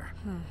symbol here.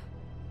 Huh.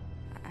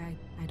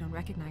 I don't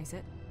recognize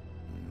it.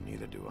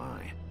 Neither do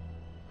I.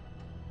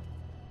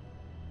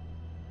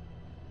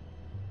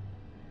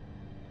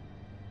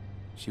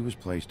 She was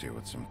placed here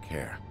with some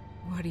care.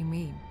 What do you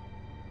mean?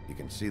 You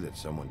can see that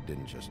someone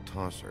didn't just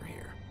toss her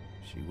here.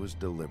 She was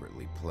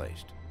deliberately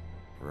placed.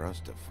 For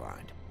us to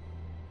find.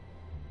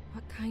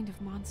 What kind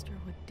of monster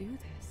would do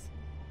this?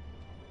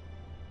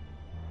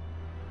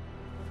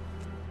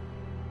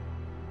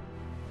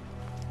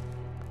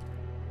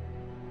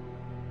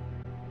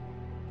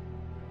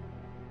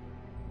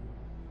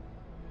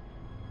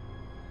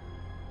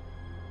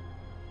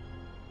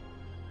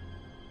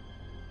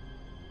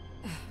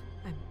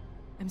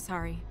 I'm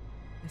sorry.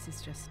 This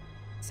is just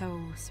so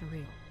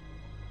surreal.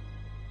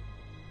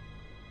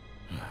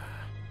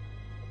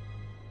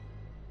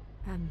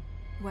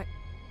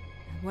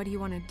 What do you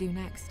want to do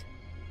next?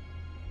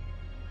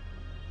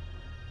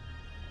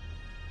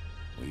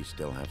 We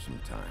still have some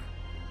time.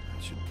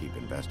 I should keep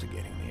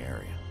investigating the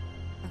area.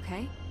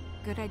 Okay,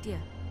 good idea.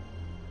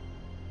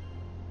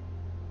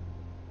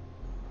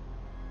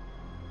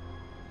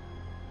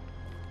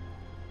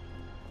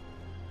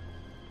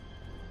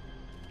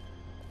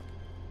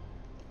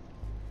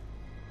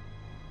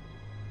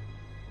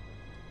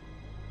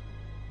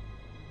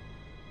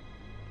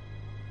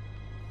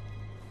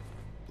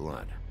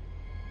 Blood.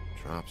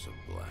 Drops of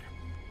blood.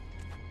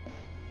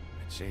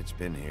 I'd say it's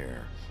been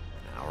here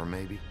an hour,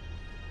 maybe?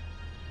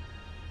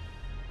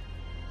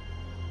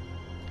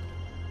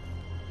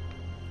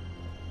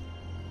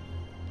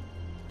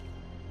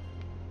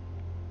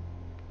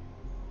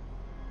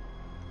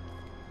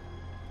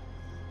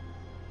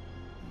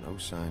 No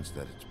signs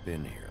that it's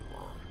been here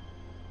long.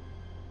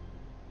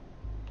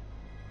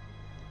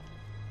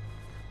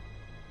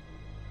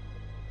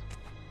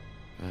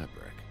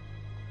 Fabric.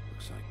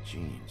 Looks like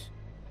jeans.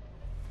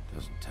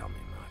 Doesn't tell me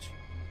much.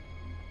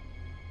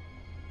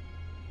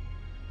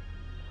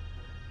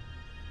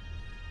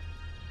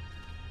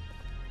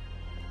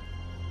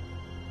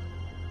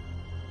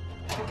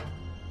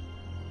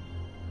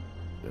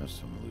 Just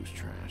some loose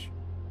trash.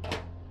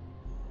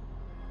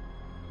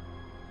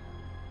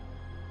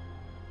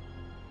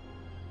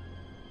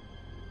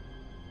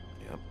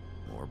 Yep,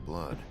 more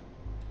blood.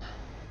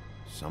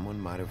 Someone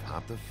might have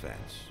hopped the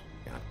fence,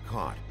 got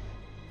caught,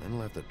 then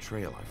left the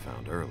trail I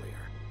found earlier.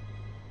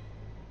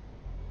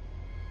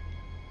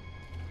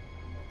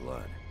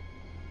 Blood.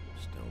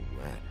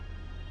 Still red.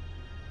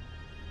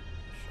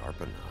 Sharp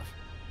enough.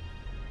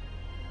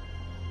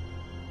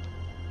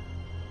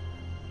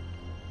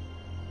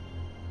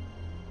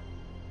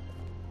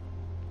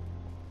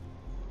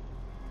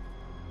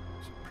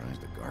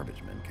 Surprised the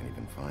garbage men can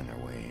even find their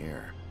way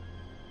here.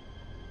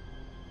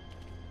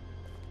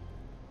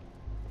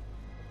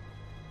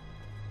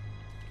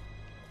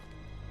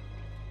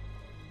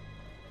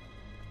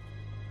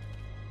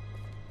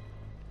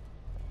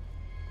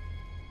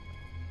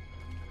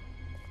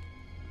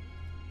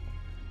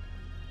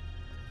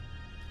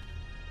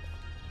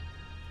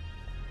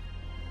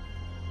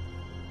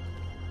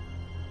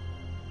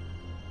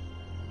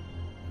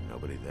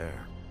 Nobody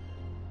there.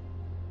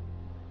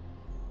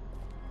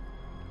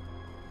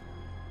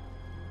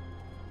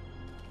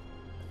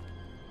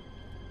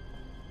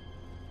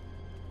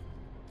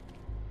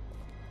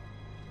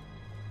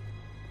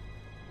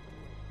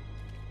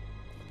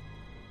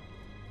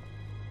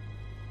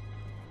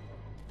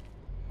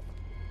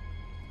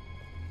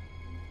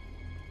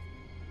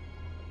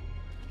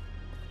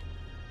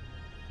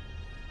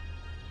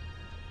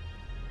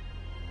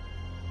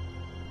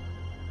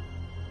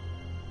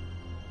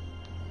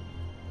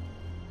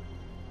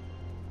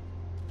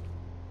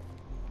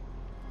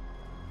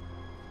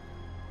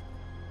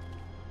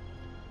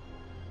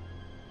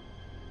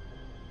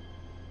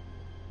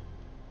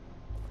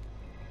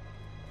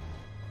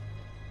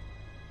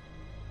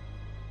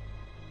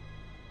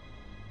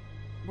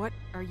 What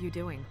are you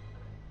doing?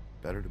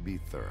 Better to be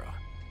thorough.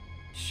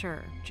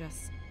 Sure,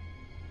 just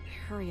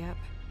hurry up.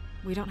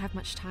 We don't have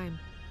much time.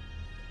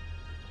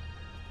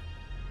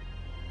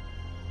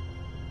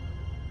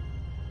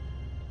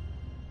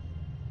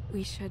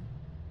 We should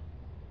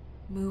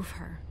move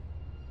her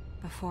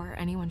before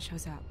anyone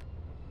shows up.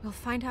 We'll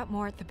find out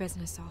more at the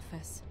business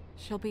office.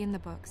 She'll be in the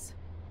books.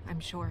 I'm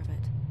sure of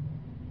it.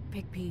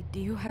 Bigby, do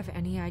you have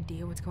any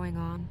idea what's going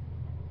on?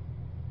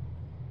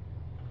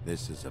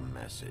 This is a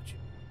message.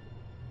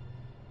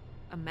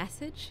 A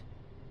message?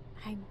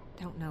 I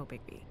don't know,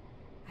 Bigby.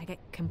 I get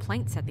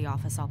complaints at the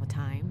office all the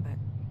time, but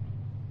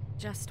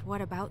just what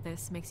about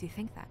this makes you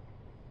think that?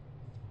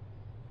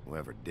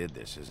 Whoever did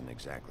this isn't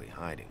exactly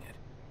hiding it.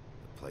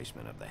 The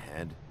placement of the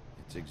head,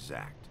 it's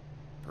exact,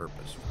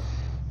 purposeful.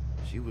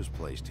 She was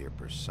placed here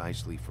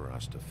precisely for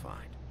us to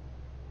find.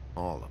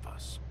 All of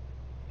us.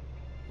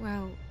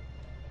 Well,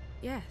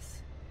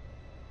 yes.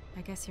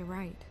 I guess you're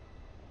right.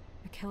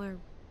 The killer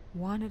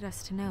wanted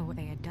us to know what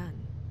they had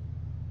done.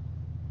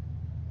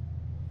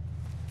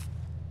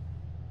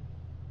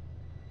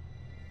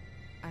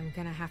 I'm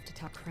gonna have to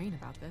tell Crane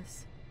about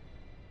this.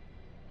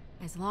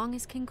 As long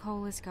as King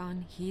Cole is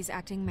gone, he's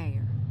acting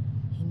mayor.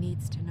 He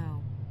needs to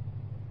know.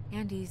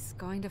 And he's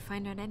going to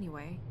find out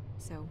anyway,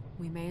 so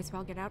we may as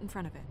well get out in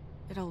front of it.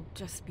 It'll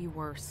just be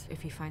worse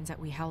if he finds out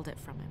we held it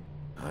from him.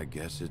 I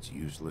guess it's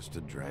useless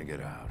to drag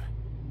it out.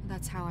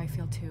 That's how I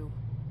feel too.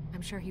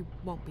 I'm sure he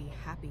won't be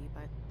happy,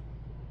 but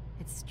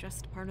it's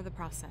just part of the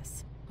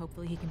process.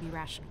 Hopefully he can be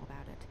rational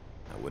about it.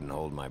 I wouldn't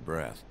hold my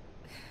breath.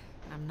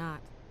 I'm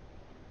not.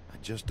 I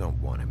just don't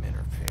want him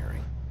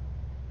interfering.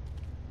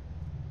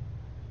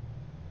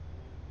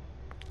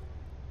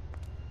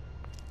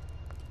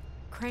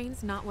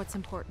 Crane's not what's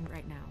important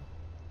right now.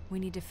 We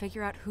need to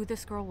figure out who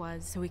this girl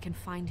was so we can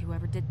find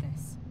whoever did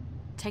this.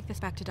 Take this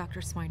back to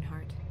Dr.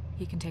 Swinehart.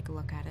 He can take a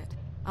look at it.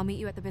 I'll meet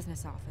you at the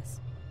business office.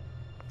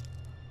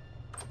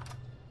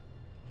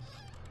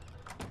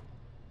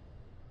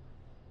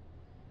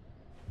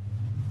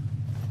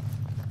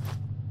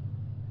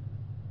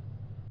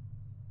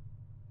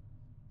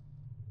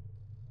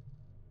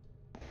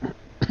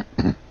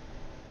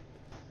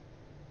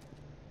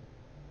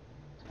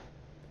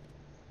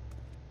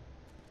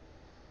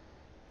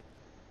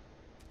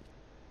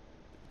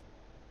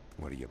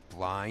 What are you,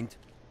 blind?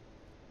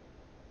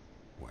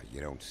 What,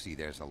 you don't see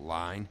there's a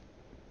line?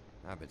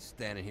 I've been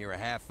standing here a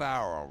half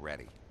hour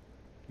already.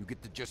 You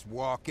get to just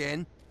walk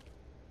in?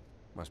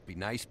 Must be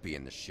nice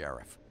being the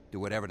sheriff. Do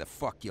whatever the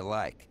fuck you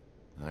like.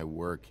 I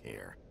work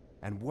here.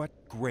 And what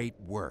great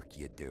work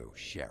you do,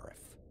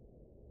 Sheriff.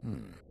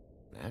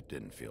 That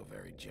didn't feel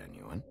very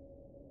genuine.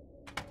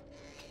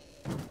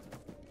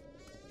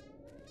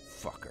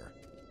 Fucker.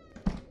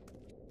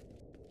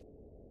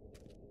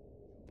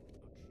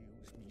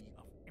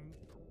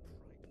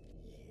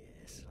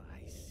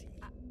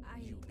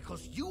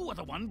 Because you are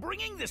the one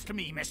bringing this to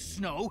me, Miss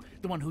Snow.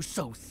 The one who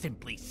so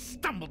simply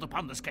stumbled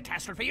upon this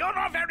catastrophe on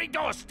our very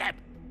doorstep.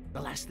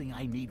 The last thing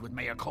I need with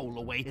Mayor Cole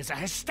away is a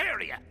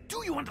hysteria.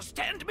 Do you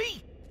understand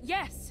me?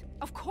 Yes,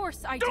 of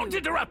course I do. Don't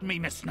interrupt me,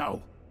 Miss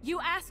Snow. You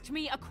asked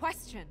me a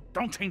question.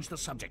 Don't change the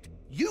subject.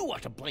 You are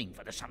to blame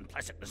for this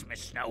unpleasantness,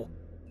 Miss Snow.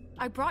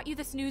 I brought you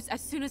this news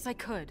as soon as I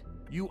could.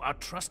 You are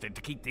trusted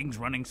to keep things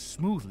running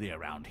smoothly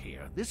around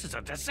here. This is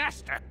a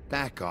disaster.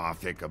 Back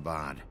off,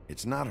 Ichabod.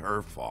 It's not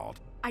her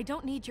fault. I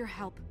don't need your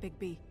help,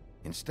 Bigby.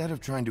 Instead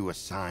of trying to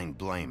assign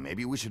blame,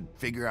 maybe we should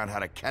figure out how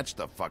to catch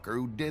the fucker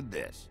who did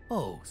this.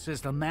 Oh, says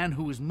the man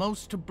who is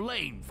most to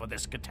blame for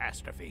this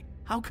catastrophe.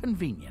 How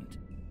convenient.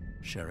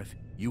 Sheriff,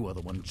 you are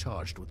the one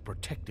charged with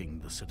protecting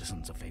the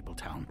citizens of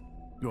Fabletown.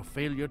 Your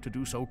failure to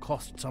do so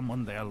cost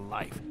someone their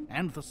life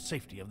and the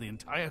safety of the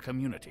entire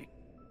community.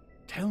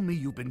 Tell me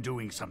you've been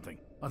doing something.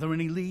 Are there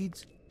any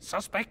leads?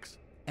 Suspects?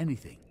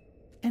 Anything.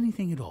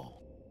 Anything at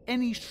all.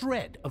 Any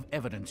shred of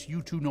evidence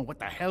you two know what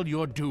the hell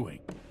you're doing.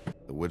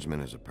 The woodsman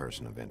is a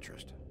person of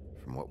interest.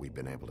 From what we've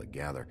been able to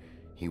gather,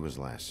 he was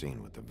last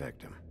seen with the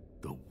victim.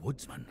 The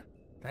woodsman?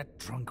 That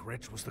drunk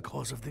wretch was the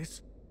cause of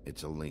this?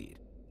 It's a lead.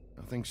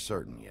 Nothing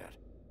certain yet.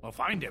 Well,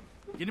 find him.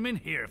 Get him in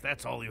here if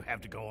that's all you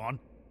have to go on.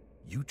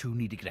 You two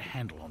need to get a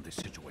handle on this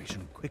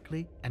situation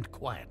quickly and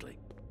quietly.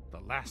 The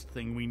last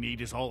thing we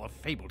need is all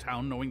of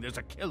Fabletown knowing there's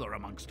a killer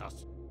amongst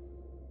us.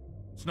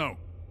 Snow.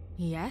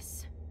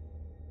 Yes?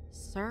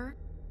 Sir?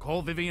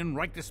 Call Vivian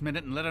right this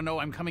minute and let her know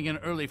I'm coming in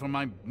early for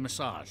my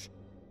massage.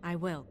 I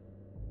will.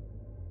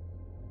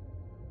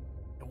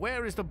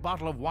 Where is the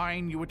bottle of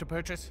wine you were to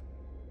purchase?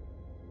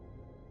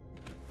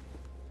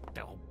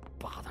 Oh,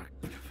 bother.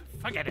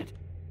 Forget it.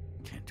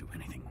 Can't do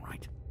anything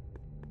right.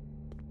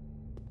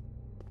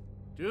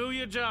 Do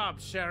your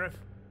job, Sheriff.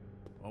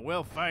 Or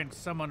we'll find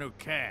someone who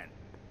can.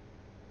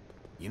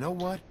 You know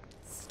what?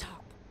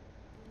 Stop.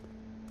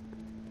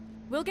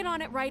 We'll get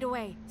on it right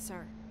away,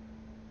 sir.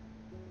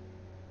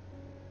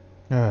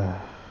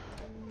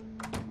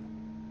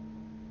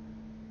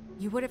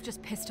 You would have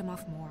just pissed him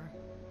off more.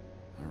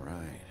 All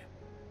right.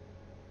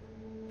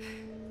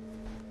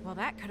 Well,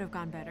 that could have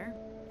gone better.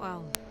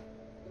 Well,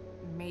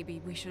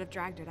 maybe we should have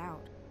dragged it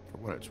out. For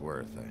what it's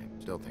worth,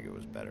 I still think it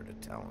was better to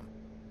tell him.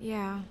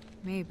 Yeah,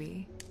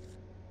 maybe.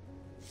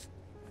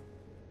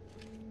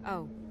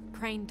 Oh,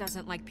 Crane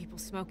doesn't like people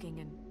smoking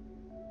and...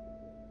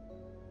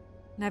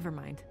 Never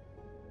mind.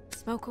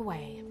 Smoke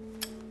away.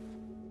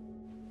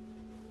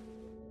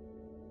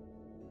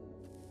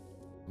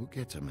 Who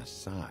gets a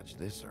massage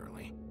this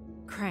early?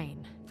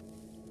 Crane.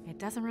 It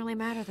doesn't really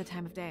matter the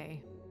time of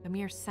day. A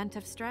mere scent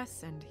of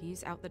stress and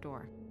he's out the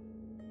door.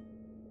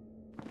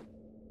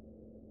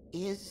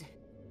 Is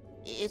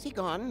he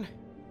gone?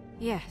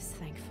 Yes,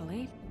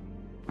 thankfully.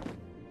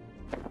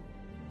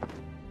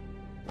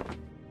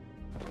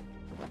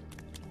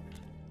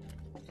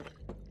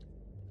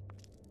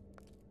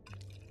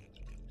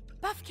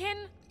 Buffkin!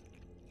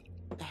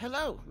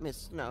 Hello, Miss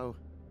Snow.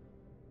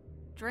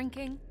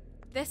 Drinking?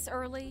 This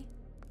early?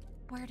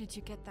 Where did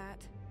you get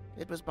that?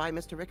 It was by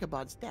Mr.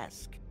 Ichabod's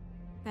desk.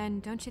 Then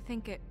don't you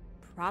think it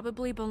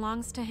probably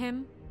belongs to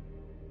him?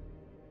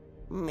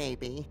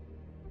 Maybe.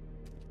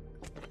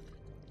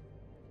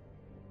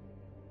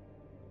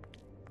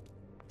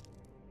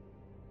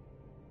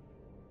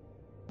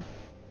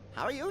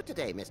 How are you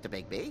today, Mr.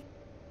 Bigby?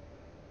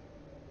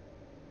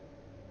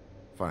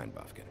 Fine,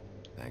 Buffkin.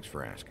 Thanks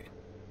for asking.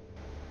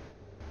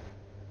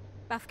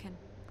 Buffkin,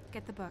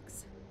 get the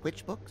books.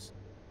 Which books?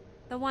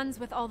 The ones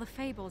with all the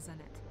fables in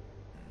it.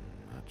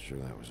 Not sure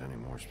that was any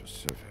more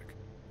specific.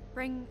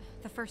 Bring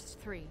the first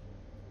 3.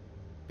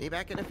 Be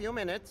back in a few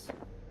minutes.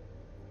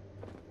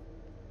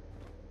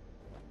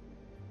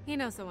 He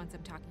knows the ones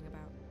I'm talking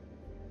about.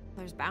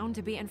 There's bound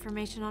to be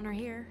information on her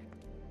here.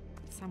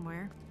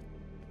 Somewhere.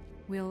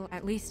 We'll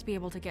at least be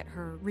able to get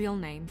her real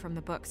name from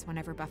the books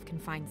whenever Buffkin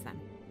finds them.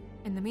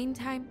 In the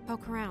meantime,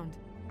 poke around.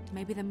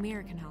 Maybe the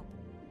mirror can help.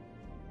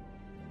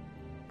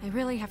 I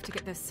really have to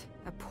get this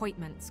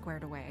appointment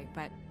squared away,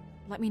 but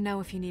let me know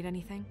if you need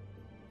anything.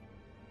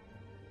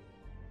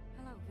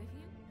 Hello,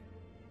 Vivian?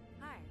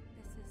 Hi,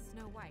 this is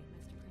Snow White,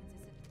 Mr. Crane's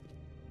assistant.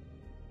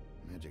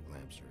 Magic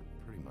lamps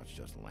are pretty much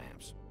just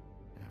lamps,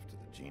 after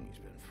the genie's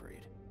been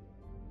freed.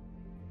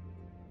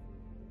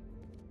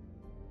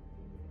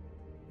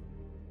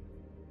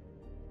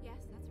 Yes,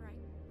 that's right.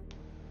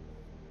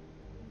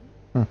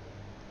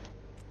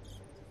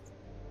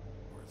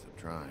 Worth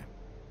a try.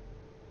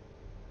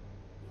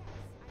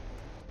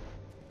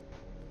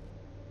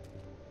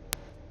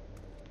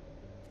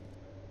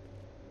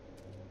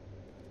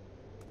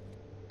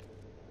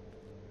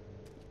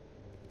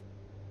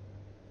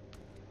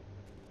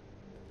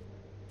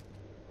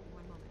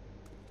 One moment.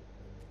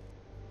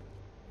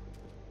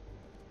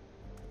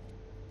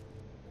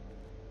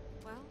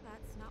 Well,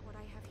 that's not what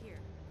I have here.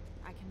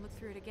 I can look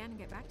through it again and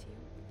get back to you.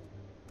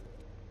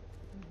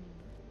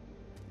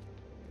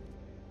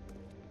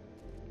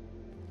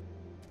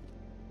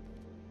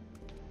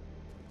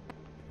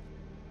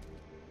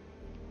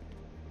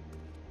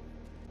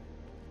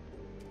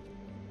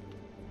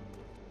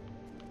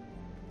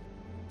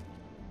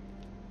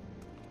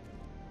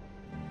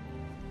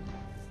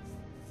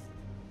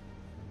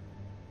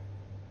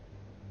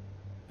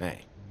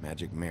 Hey,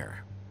 Magic Mirror.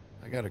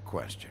 I got a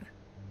question.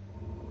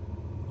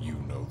 You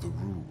know the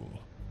rule.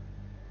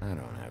 I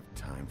don't have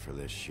time for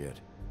this shit.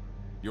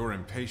 Your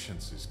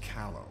impatience is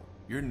callow.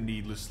 You're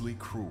needlessly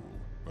cruel,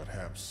 but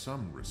have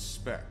some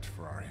respect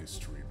for our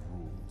history of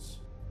rules.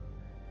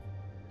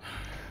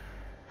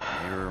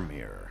 Mirror,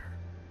 mirror.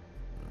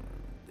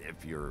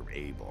 If you're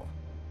able,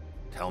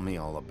 tell me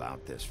all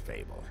about this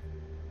fable.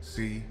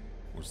 See?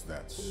 Was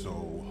that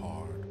so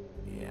hard?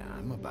 Yeah,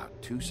 I'm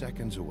about 2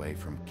 seconds away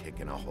from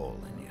kicking a hole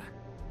in you.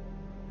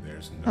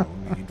 There's no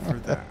need for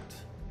that.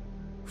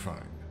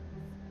 Fine.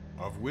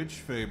 Of which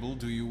fable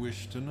do you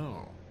wish to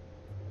know?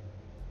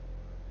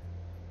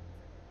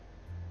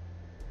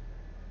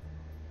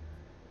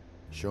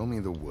 Show me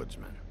the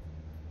woodsman.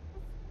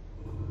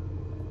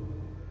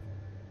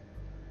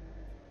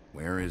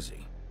 Where is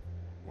he?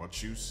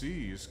 What you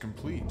see is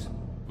complete.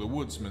 The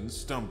woodsman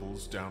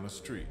stumbles down a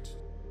street.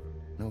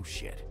 No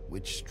shit.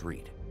 Which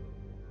street?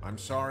 I'm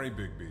sorry,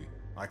 Bigby.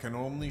 I can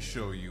only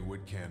show you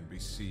what can be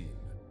seen.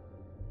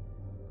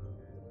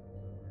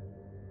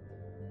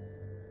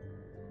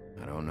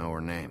 I don't know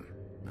her name.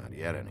 Not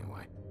yet,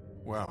 anyway.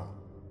 Well,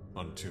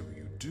 until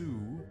you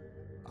do,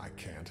 I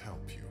can't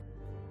help you.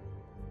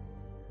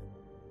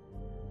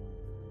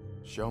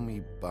 Show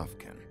me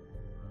Buffkin.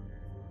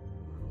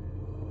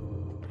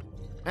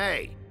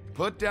 Hey!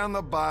 Put down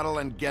the bottle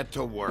and get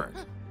to work.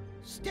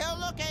 Still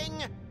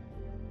looking!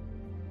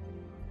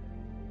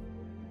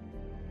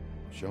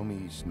 Show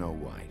me Snow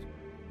White.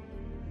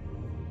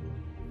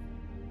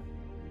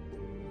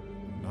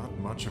 Not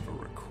much of a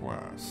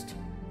request.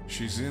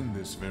 She's in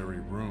this very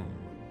room.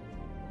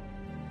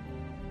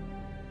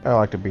 I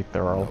like to be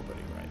thorough.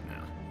 Nobody right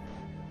now.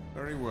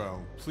 Very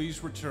well.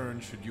 Please return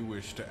should you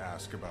wish to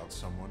ask about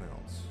someone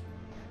else.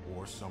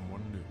 Or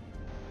someone new.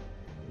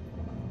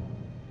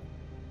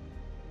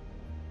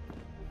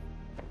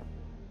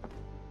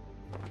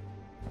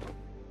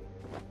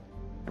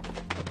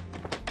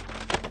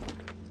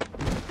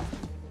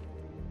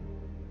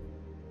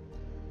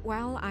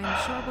 Well,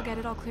 I'm sure we'll get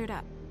it all cleared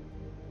up.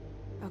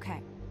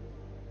 Okay.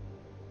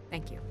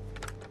 Thank you.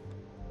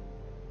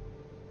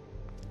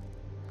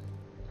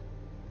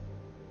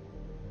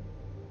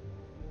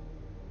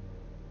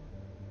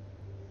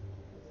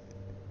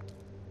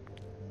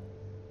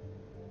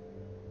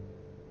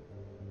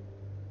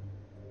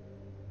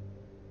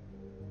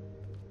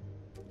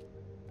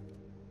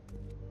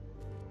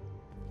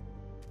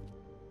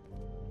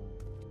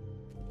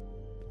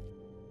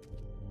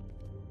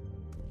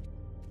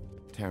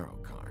 Tarot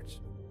cards.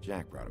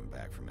 Jack brought them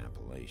back from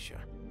Appalachia.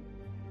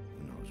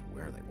 Who knows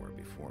where they were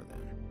before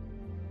then?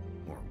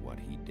 Or what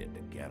he did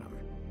to get them.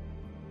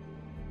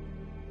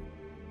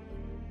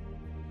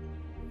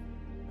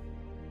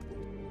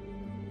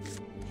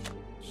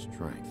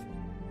 Strength.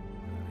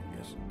 I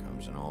guess it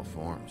comes in all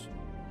forms.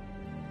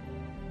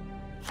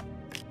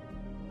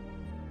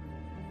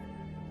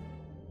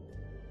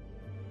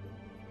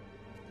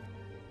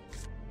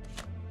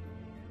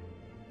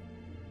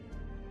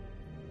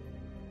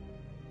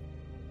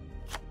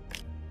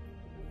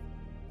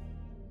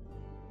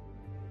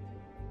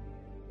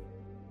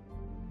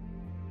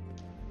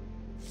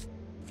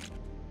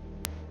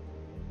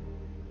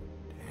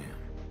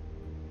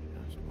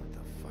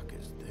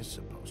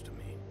 Supposed to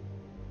mean?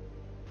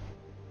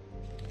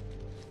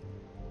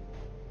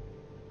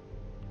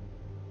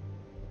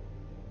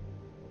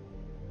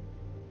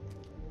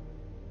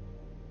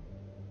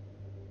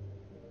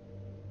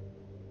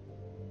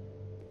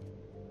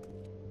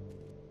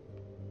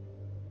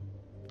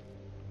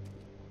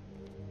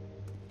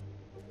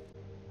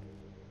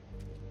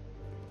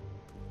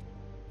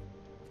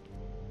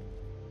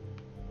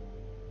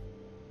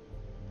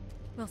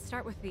 We'll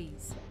start with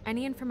these.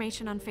 Any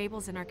information on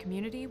fables in our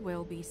community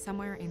will be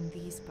somewhere in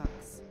these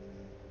books.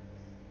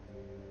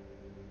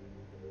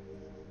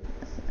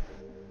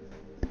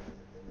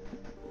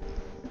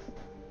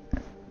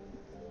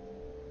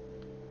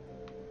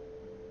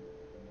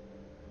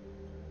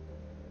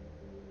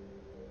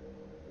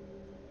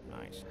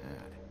 Nice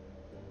hat.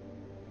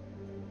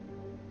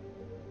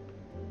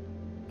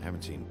 I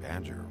haven't seen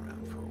Badger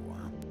around for a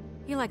while.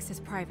 He likes his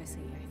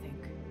privacy, I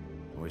think.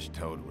 I wish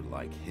Toad would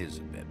like his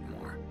a bit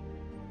more.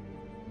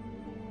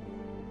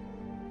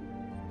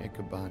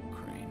 Ichabod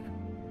Crane.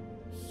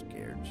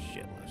 Scared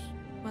shitless.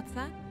 What's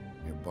that?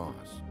 Your boss.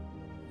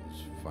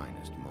 His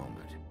finest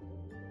moment.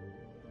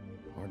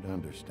 Hard to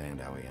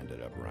understand how he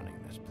ended up running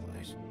this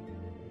place.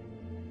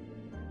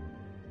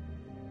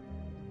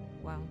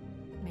 Well,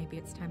 maybe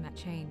it's time that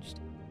changed.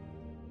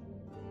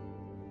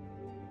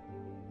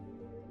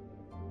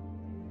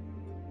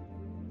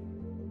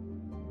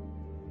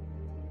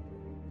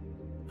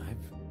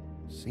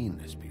 I've seen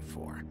this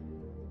before.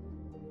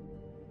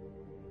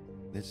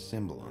 This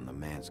symbol on the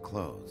man's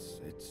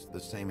clothes, it's the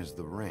same as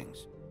the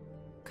rings.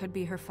 Could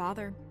be her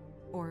father,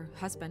 or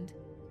husband.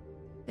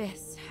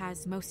 This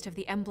has most of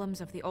the emblems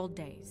of the old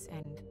days,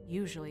 and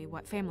usually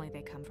what family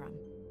they come from.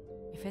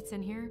 If it's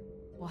in here,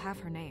 we'll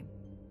have her name.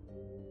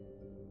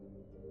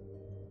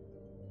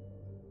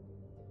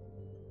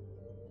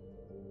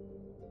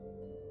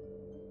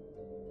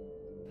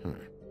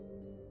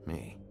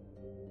 Me.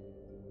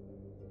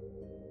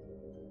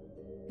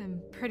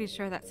 I'm pretty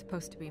sure that's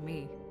supposed to be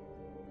me.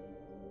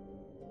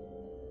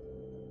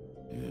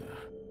 Yeah,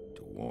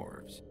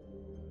 dwarves.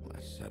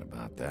 Less said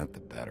about that, the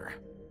better.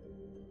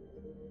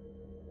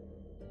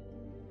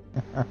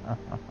 Hi,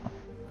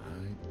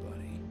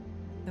 buddy.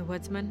 The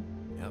woodsman?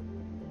 Yep,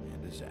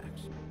 and his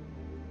axe.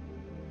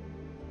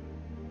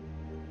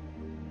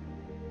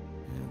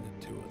 And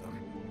the two of them.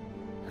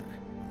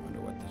 I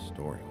wonder what the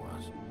story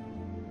was.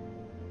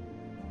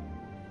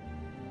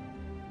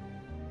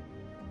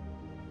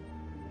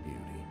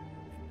 Beauty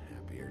and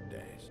happier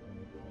days.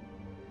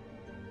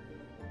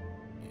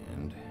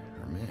 And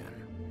her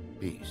man,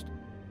 Beast.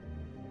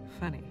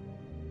 Funny.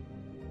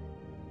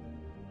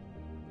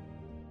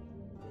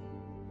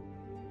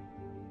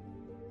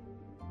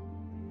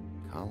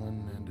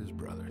 Colin and his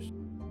brothers.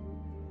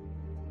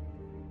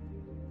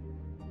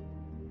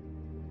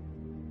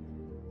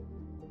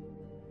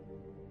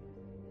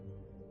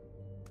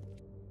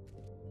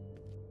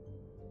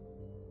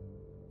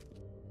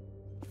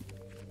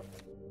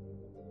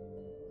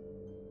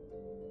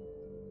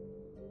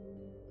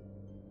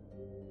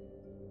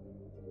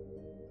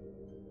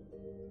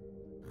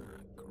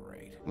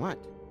 Great. What?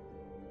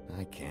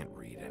 I can't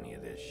read any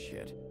of this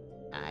shit.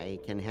 I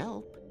can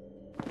help.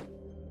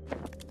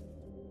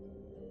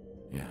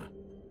 Yeah,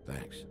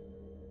 thanks.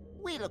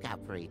 We look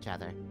out for each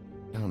other.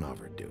 Don't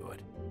overdo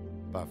it.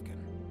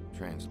 Buffkin,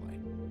 translate.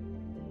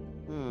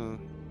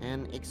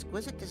 An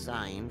exquisite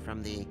design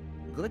from the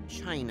good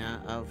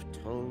china of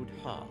Toad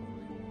Hall.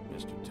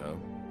 Mr. Toad?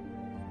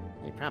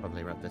 He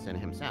probably wrote this in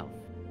himself.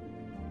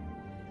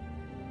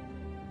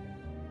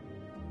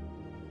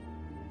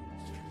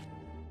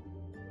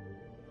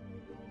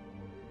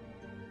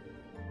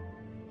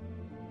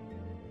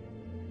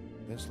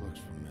 This looks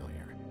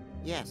familiar.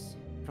 Yes,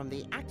 from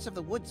the Axe of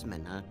the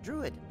Woodsman, a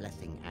druid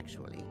blessing,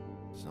 actually.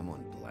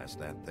 Someone blessed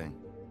that thing?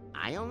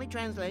 I only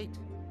translate.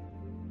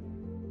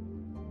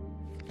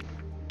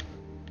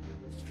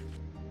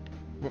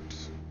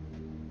 Whoops.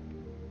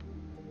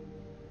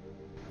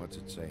 What's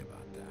it say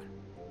about that?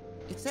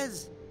 It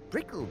says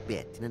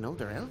Bricklebit in an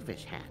older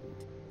elvish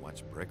hand.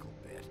 What's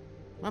Bricklebit?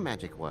 A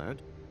magic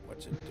word.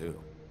 What's it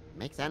do?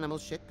 Makes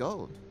animals shit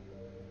gold.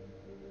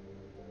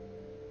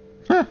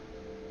 Huh.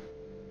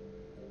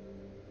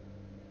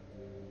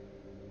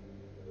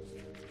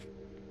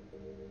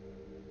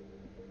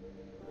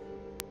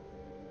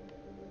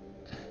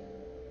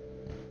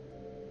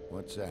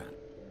 What's that?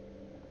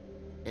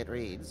 It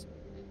reads,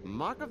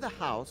 Mark of the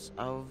House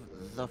of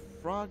the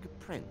Frog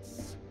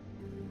Prince.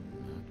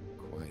 Not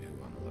quite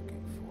who I'm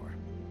looking for.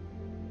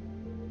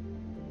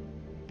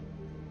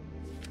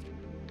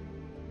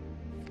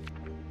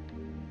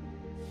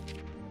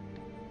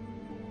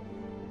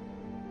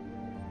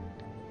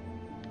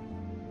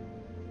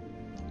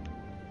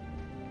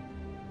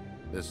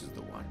 This is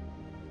the one.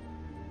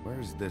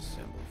 Where's this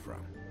symbol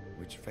from?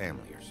 Which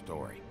family or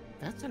story?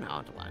 That's an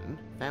odd one.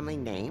 Family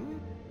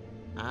name?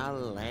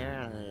 Allerleirau?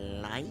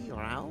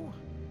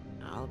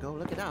 I'll go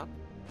look it up.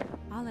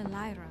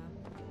 Allerleirau.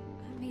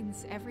 That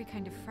means every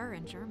kind of fur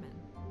in German.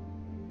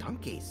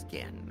 Donkey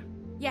skin.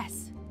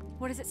 Yes.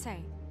 What does it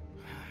say?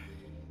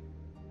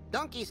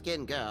 Donkey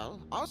skin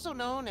girl, also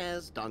known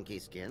as donkey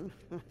skin,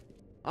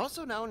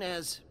 also known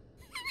as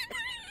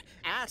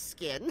ass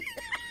skin,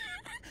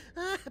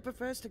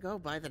 prefers to go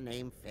by the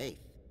name Faith.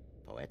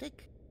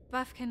 Poetic?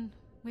 Buffkin,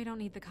 we don't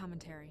need the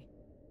commentary.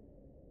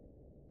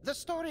 The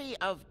story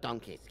of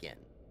Donkey Skin.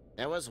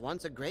 There was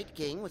once a great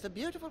king with a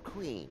beautiful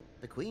queen.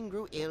 The queen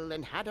grew ill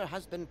and had her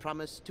husband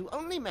promise to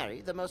only marry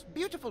the most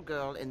beautiful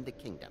girl in the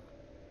kingdom.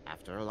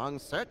 After a long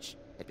search,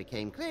 it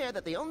became clear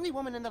that the only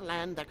woman in the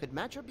land that could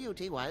match her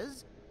beauty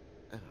was...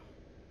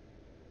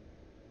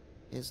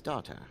 his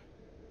daughter,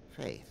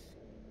 Faith.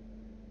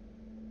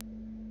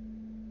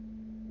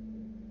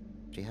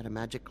 She had a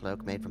magic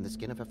cloak made from the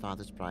skin of her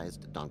father's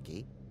prized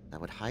donkey that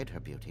would hide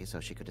her beauty so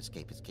she could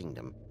escape his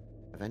kingdom.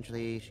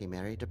 Eventually, she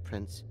married a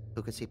prince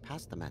who could see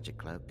past the magic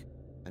cloak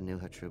and knew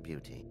her true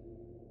beauty.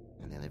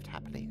 And they lived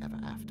happily ever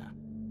after.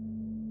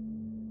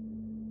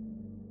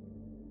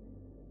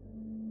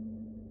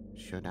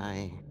 Should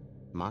I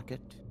mark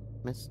it,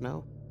 Miss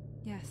Snow?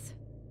 Yes.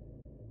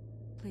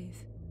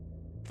 Please.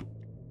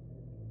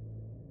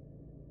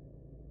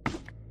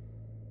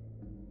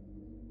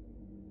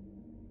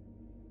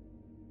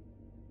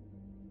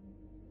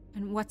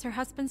 And what's her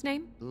husband's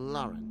name?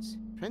 Lawrence.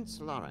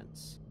 Prince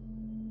Lawrence.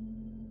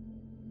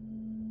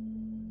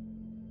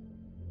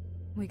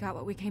 We got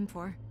what we came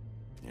for.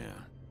 Yeah.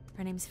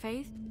 Her name's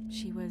Faith.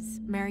 She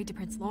was married to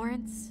Prince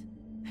Lawrence.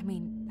 I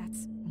mean,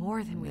 that's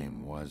more than Her we...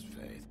 name was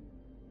Faith.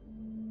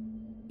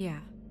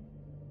 Yeah.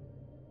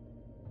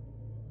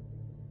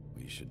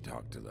 We should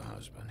talk to the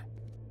husband.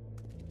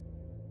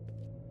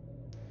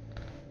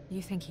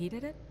 You think he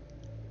did it?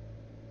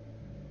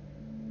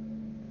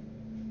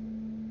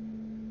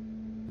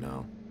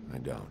 No, I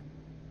don't.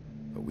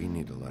 But we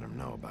need to let him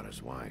know about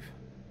his wife.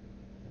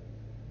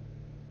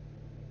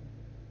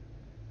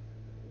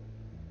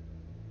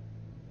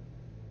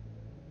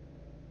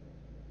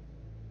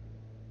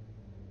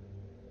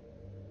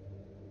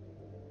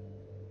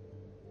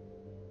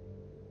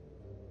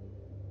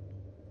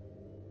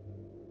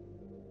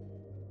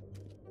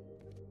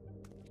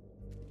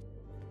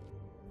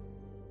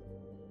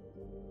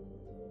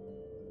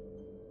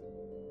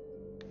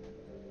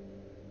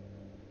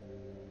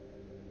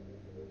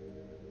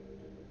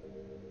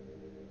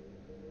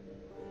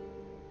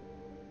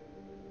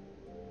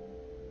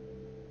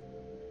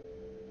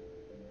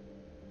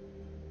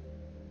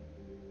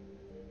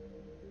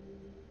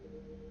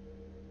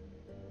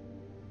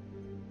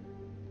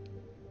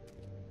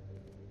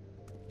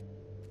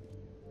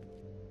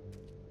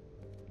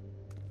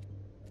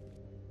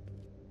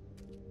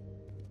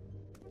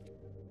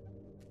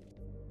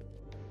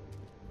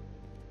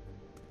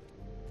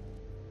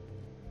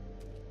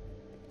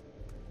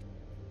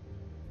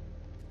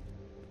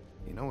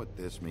 You know what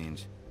this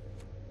means?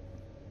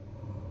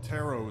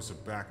 Tarot is a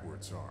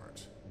backwards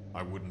art.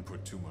 I wouldn't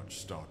put too much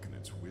stock in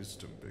its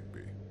wisdom,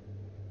 Bigby.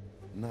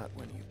 Not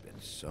when you've been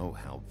so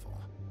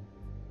helpful.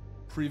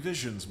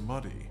 Prevision's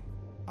muddy.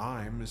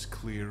 I'm as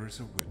clear as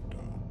a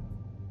window.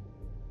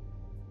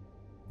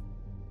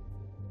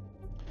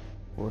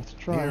 Worth a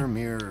try. Mirror,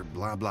 mirror,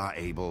 blah blah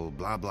able,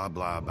 blah blah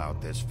blah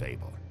about this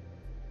fable.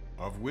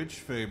 Of which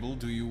fable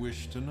do you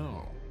wish to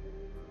know?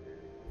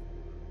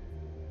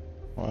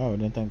 Wow, I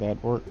didn't think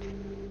that worked.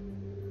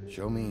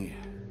 Show me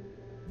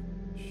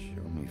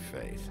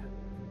Faith.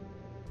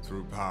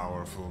 Through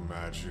powerful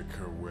magic,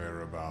 her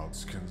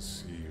whereabouts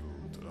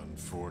concealed.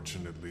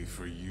 Unfortunately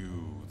for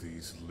you,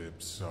 these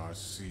lips are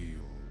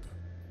sealed.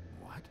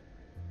 What?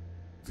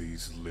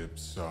 These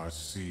lips are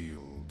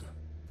sealed.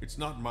 It's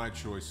not my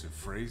choice of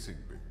phrasing,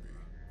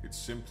 Bigby. It's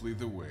simply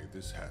the way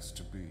this has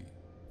to be.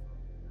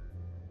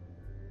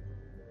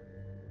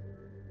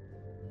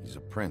 He's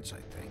a prince,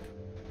 I think.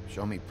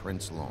 Show me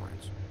Prince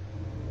Lawrence.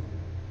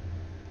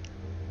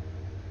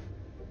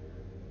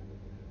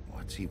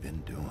 What's he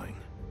been doing?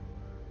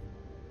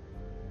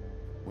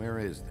 Where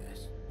is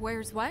this?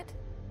 Where's what?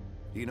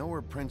 Do you know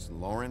where Prince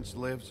Lawrence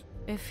lives?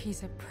 If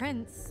he's a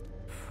prince,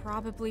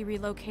 probably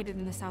relocated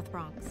in the South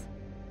Bronx.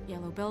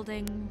 Yellow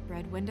building,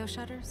 red window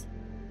shutters?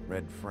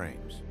 Red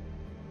frames.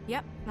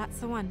 Yep, that's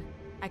the one.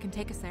 I can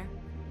take us there.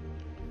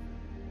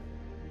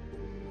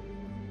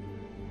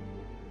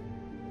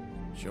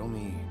 Show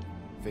me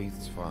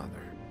Faith's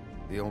father,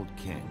 the old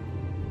king.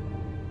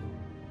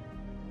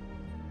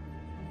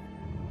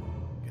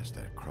 Guess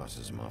that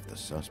crosses him off the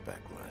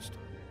suspect list.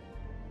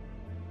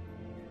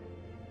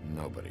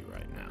 Nobody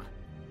right now.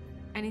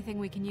 Anything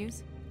we can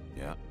use?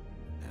 Yeah,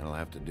 that'll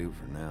have to do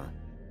for now.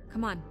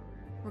 Come on,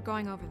 we're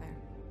going over there.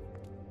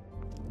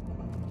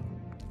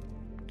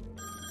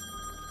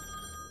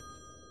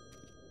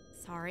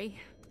 Sorry,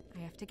 I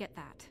have to get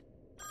that.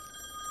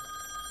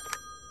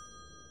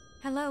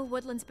 Hello,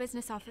 Woodlands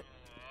business office.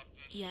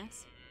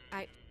 Yes,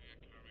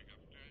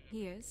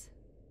 He is.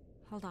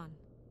 Hold on.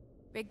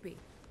 Bigby,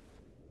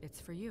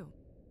 it's for you.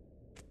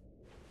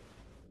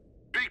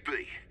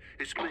 Bigby,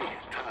 it's me,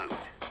 Toad.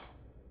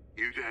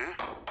 You there?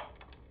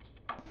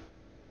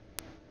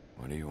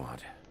 What do you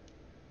want?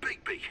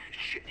 Bigby,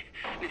 shit.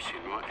 Listen,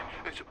 right,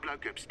 there's a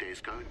bloke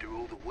upstairs going through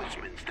all the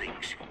woodsman's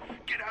things.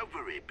 Get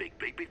over here,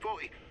 Bigby, before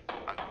he...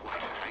 Oh,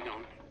 wait, hang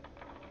on.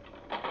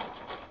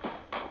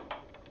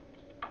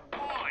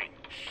 Oi,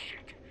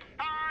 shit.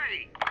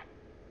 Hey!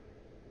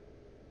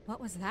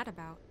 What was that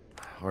about?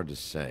 Hard to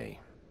say.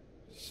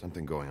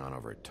 Something going on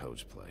over at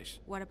Toad's place.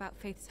 What about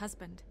Faith's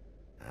husband?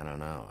 I don't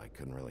know, I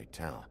couldn't really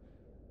tell.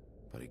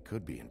 But he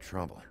could be in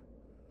trouble.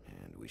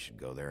 And we should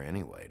go there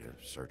anyway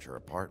to search her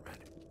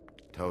apartment.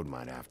 Toad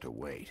might have to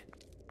wait.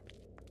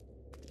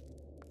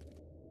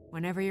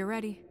 Whenever you're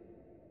ready.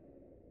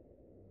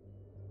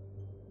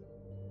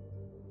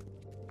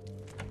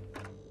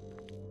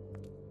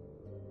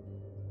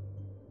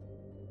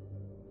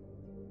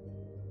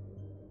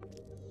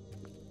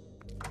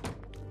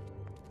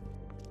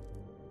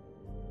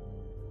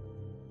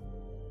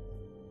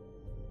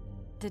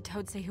 Did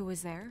Toad say who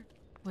was there?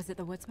 Was it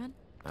the woodsman?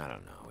 I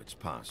don't know, it's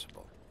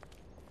possible.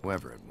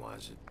 Whoever it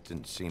was, it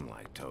didn't seem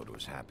like Toad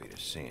was happy to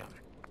see him.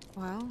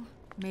 Well,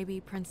 maybe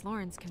Prince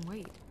Lawrence can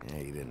wait. Yeah,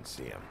 he didn't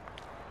see him.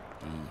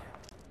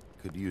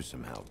 He could use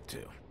some help,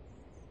 too.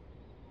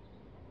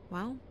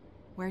 Well,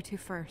 where to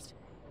first?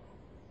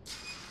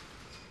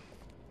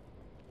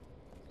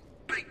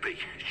 Bigby,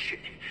 shit.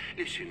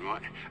 Listen,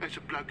 right, there's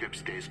a bloke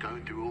upstairs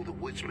going through all the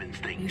woodsman's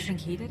things. You think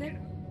he did it?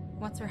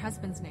 What's her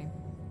husband's name?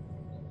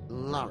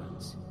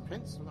 Lawrence.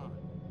 Prince Lawrence.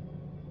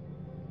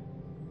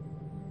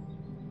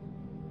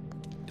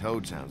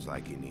 Toad sounds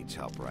like he needs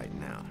help right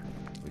now.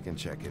 We can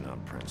check in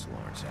on Prince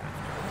Lawrence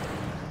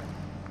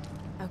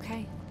after.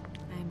 Okay.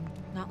 I'm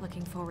not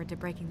looking forward to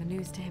breaking the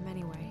news to him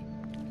anyway.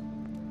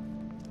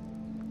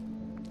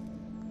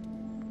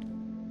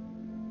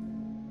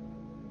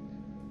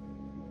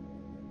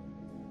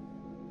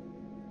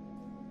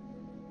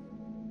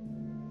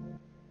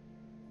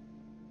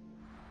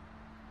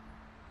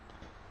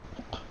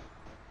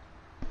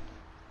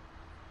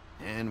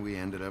 And we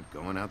ended up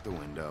going out the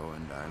window,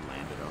 and I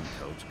landed on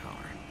Toad's car.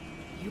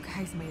 You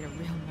guys made a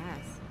real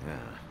mess. Yeah,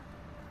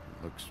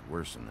 it looks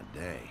worse in the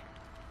day.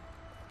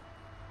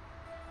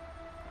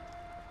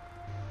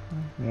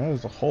 Yeah,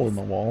 there's a hole in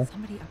the wall.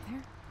 Somebody up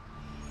there?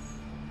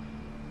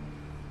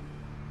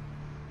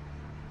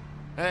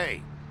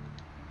 Hey!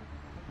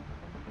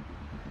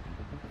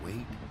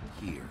 Wait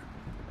here.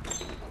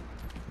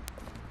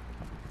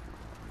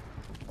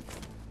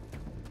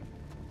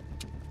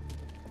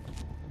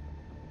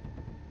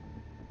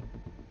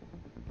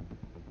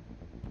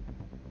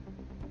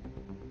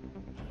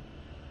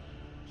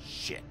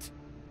 Shit.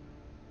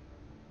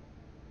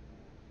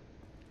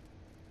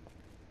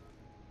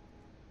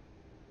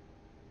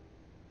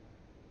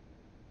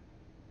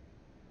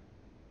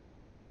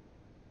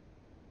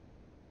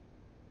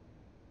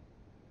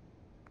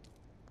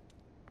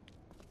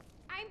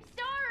 I'm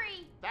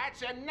sorry!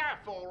 That's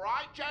enough, all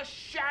right? Just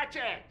shut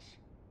it!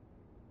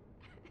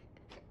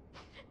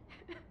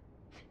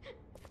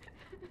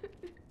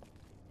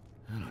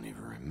 I don't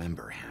even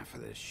remember half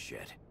of this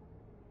shit.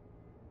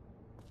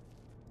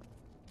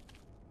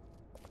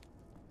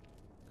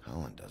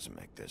 Colin doesn't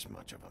make this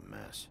much of a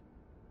mess.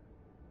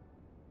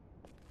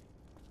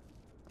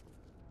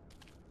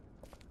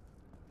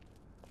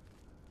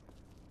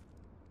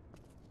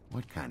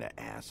 What kind of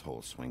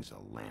asshole swings a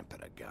lamp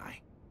at a guy?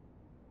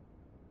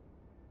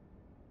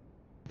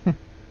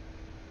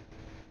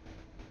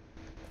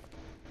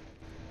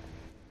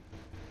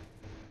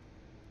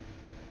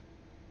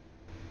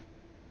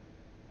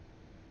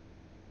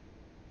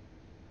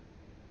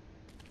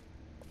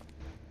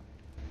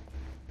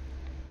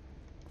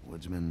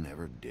 Woodsman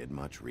never did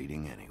much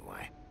reading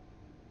anyway.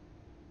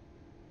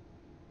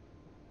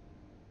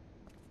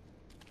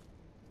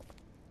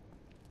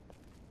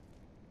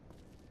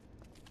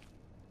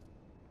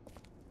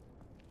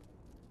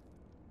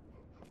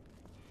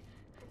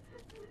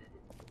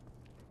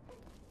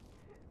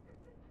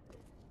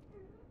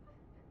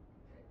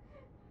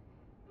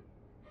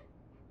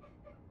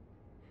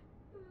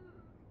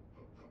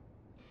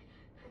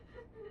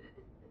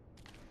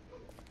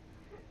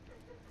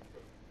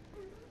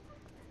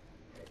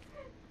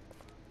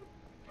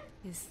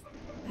 Is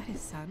that his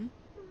son?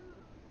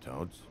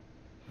 Toad's?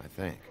 I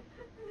think.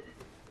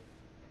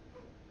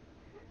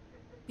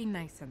 Be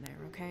nice in there,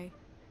 okay?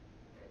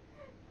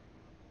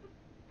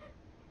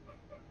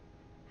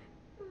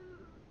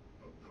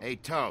 Hey,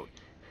 Toad.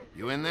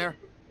 You in there?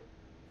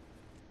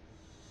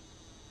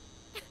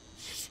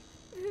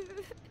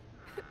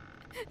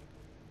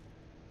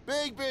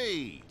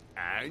 Bigby!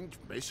 And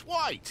Miss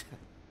White!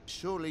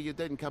 Surely you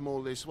didn't come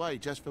all this way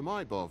just for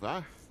my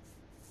bother?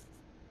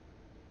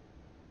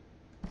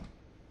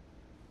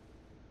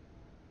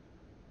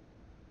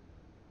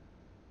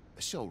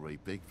 Sorry,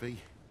 Bigby.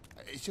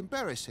 It's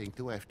embarrassing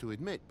to have to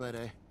admit, but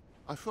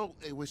I thought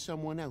there was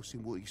someone else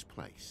in Woody's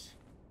place.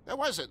 There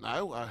wasn't,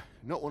 though.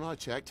 Not when I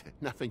checked.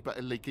 Nothing but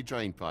a leaky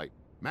drain pipe.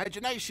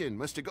 Imagination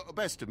must have got the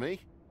best of me.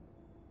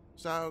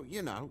 So,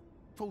 you know,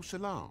 false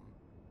alarm.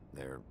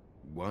 There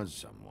was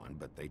someone,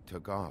 but they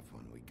took off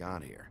when we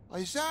got here.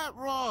 Is that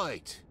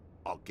right?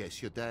 I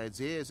guess your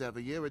dad's ears have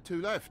a year or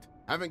two left.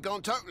 Haven't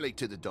gone totally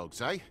to the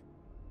dogs, eh?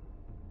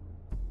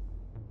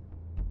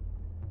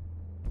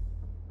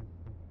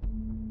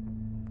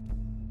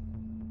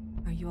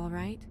 Are you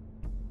alright?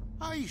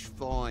 He's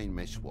fine,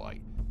 Miss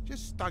White.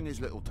 Just stung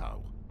his little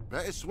toe.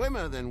 Better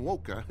swimmer than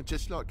walker,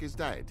 just like his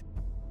dad.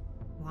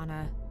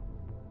 Lana.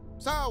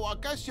 So, I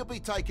guess you'll be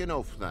taking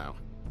off now.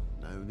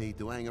 No need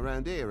to hang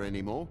around here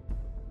anymore.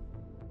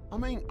 I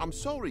mean, I'm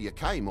sorry you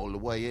came all the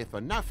way here for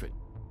nothing.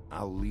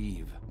 I'll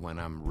leave when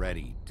I'm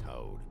ready,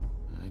 Toad.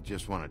 I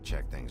just want to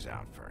check things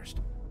out first.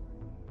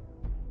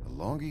 The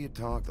longer you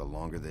talk, the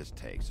longer this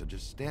takes, so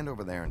just stand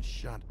over there and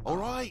shut up. All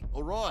right.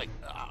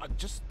 I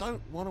just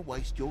don't want to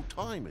waste your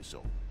time, is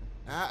all.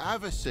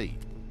 Have a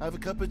seat. Have a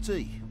cup of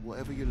tea.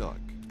 Whatever you like.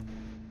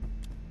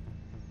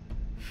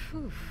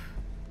 Phew.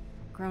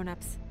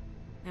 Grown-ups.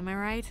 Am I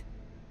right?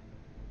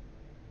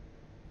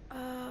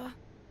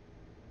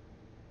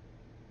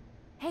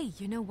 Hey,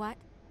 you know what?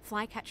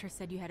 Flycatcher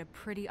said you had a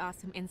pretty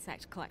awesome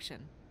insect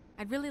collection.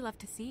 I'd really love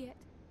to see it.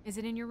 Is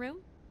it in your room?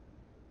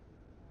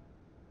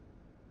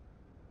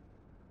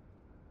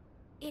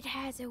 It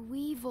has a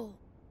weevil.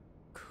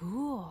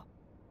 Cool.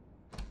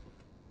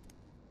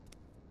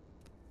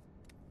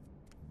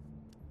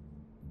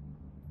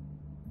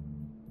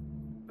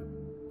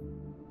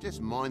 Just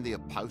mind the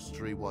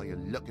upholstery while you're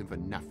looking for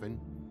nothing.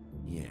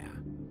 Yeah,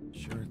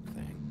 sure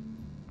thing.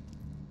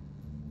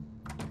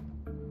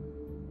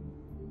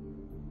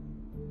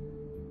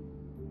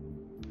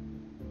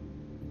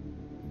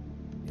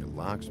 Your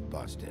lock's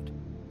busted.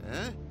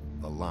 Huh?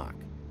 The lock.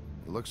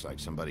 It looks like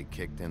somebody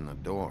kicked in the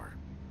door.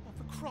 Oh,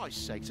 for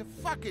Christ's sakes, the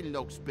fucking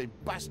lock's been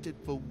busted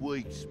for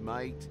weeks,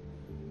 mate.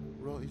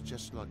 Right, it's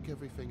just like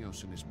everything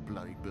else in this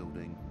bloody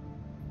building.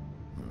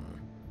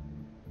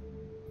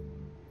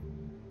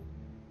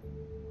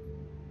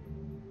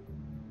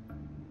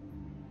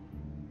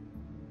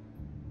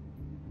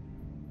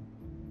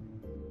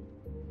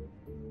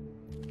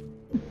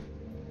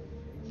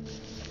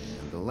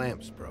 The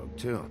lamp's broke,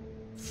 too.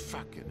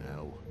 Fucking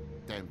hell.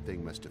 Damn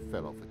thing must have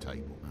fell off the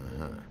table.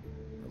 Uh-huh.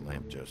 The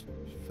lamp just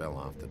fell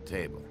off the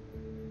table.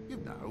 You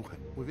know,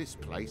 with this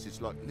place,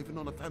 it's like living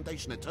on a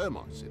foundation of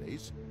termites, it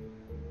is.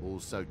 All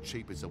so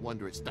cheap it's a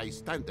wonder it stays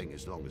standing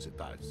as long as it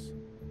does.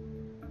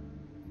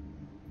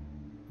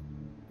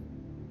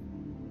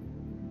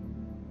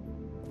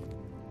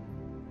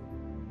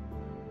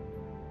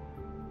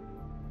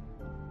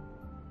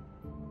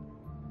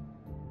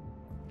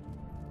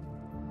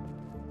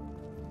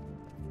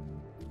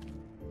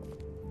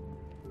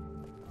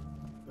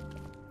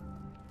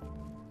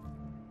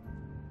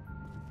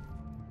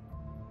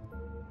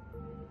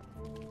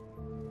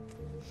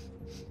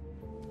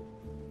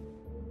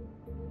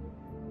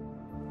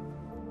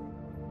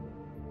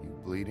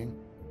 Bleeding?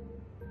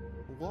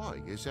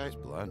 Why? Is that... It's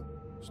blood.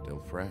 Still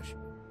fresh.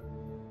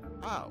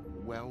 Oh,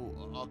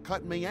 well, I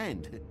cut me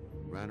hand.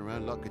 Ran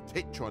around like a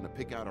tit trying to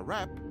pick out a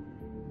wrap.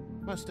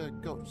 Must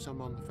have got some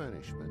on the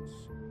furnishments.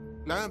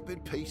 Lamp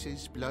in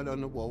pieces, blood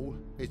on the wall.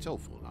 It's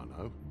awful, I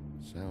know.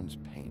 Sounds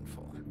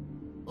painful.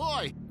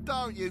 Oi!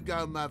 Don't you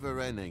go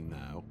mother-henning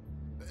now.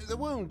 The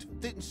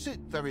wound didn't sit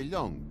very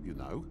long, you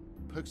know.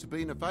 Perks of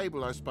being a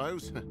fable, I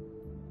suppose.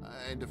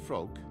 And a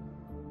frog.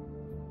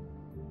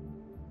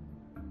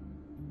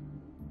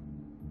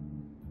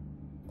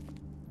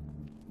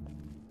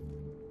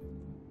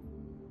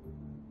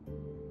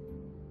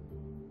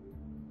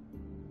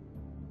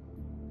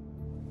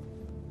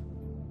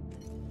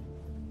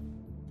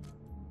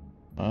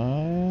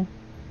 There's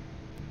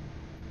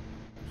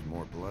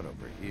more blood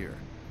over here.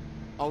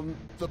 On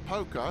the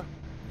poker?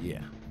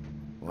 Yeah.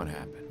 What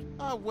happened?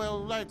 Oh,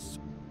 well, that's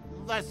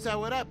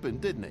how it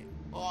happened, didn't it?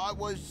 I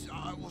was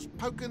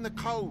poking the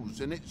coals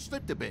and it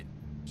slipped a bit.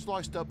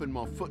 Sliced up in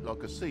my foot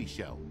like a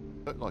seashell.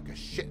 Looked like a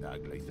shit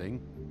ugly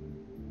thing.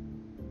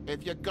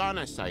 If you're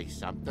gonna say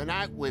something,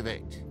 out with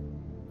it.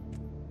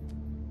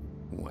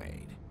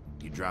 Wait.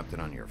 You dropped it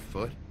on your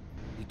foot?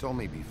 You told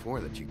me before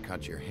that you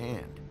cut your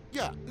hand.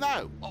 Yeah,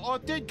 no, I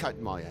did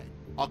cut my hand.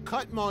 I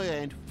cut my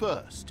hand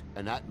first,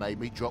 and that made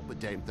me drop the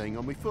damn thing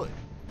on my foot.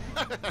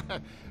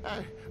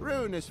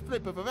 Ruinous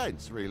flip of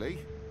events, really.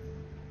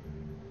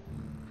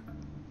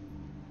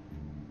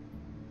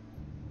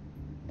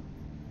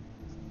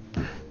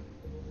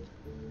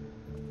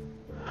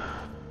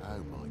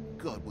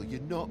 you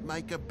not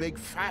make a big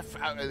faff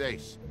out of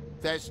this?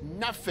 There's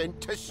nothing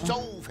to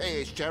solve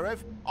here,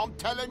 Sheriff. I'm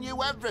telling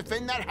you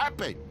everything that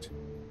happened.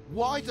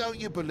 Why don't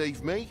you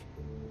believe me?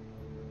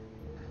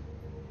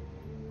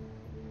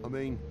 I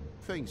mean,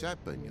 things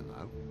happen, you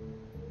know.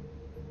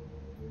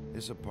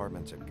 This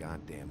apartment's a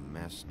goddamn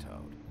mess,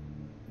 Toad.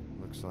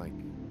 Looks like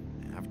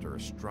after a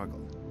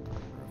struggle,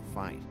 or a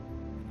fight.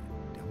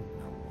 I don't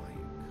know why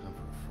you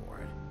cover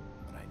for it,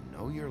 but I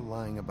know you're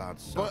lying about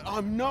something. But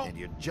I'm not... And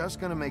you're just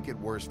gonna make it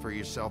worse for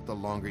yourself the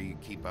longer you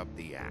keep up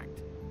the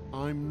act.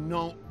 I'm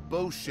not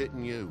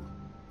bullshitting you.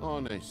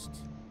 Honest.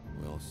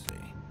 We'll see.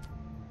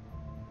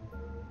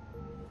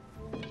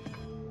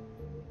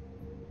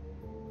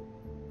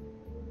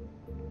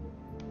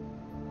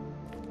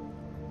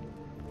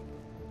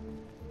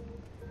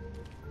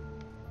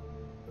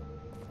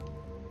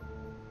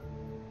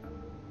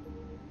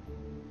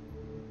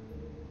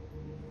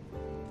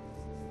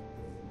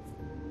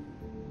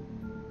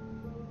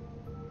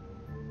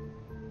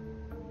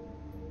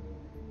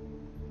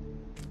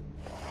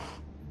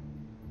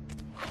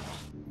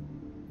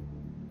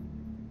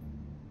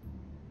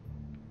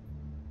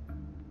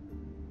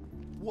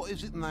 What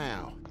is it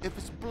now? If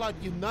it's blood,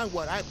 you know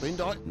what happened.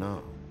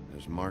 No,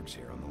 there's marks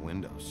here on the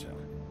windowsill.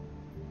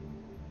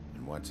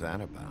 And what's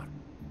that about?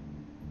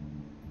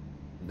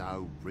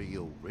 No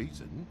real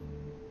reason.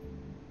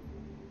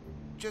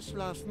 Just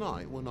last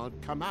night, when I'd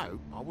come out,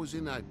 I was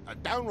in a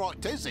downright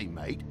dizzy,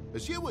 mate,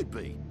 as you would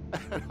be.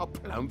 And I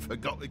plumb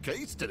forgot the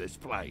keys to this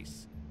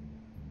place.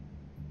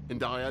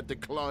 And I had to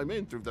climb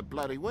in through the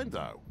bloody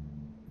window.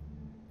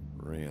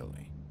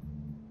 Really?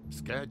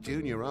 Scared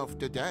Junior off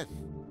to death.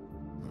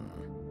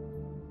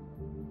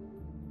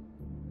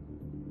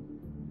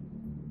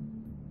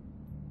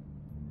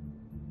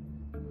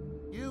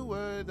 You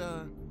heard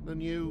the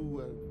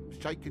new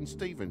Shakin'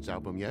 Stevens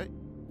album yet?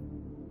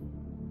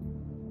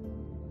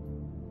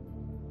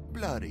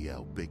 Bloody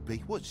hell,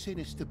 Bigby, what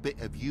sinister bit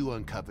have you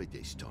uncovered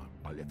this time?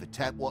 I left the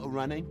tap water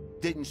running,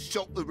 didn't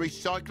stop the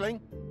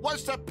recycling?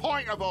 What's the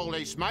point of all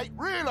this, mate,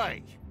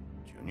 really?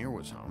 Junior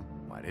was home.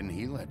 Why didn't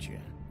he let you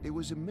in? It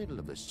was the middle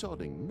of a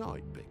sodding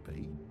night,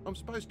 Bigby. I'm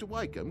supposed to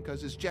wake him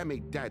because his jammy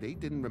daddy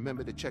didn't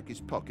remember to check his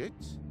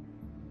pockets.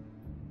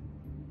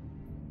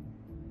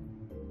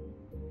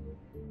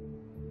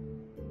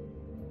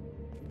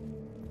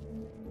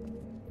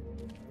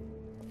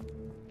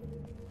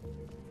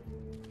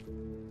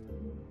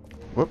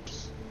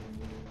 Whoops.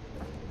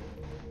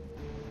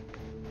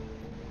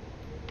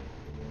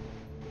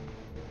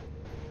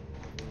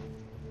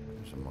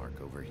 There's a mark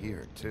over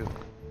here, too.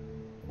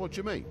 What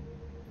you mean?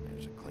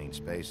 There's a clean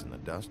space in the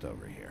dust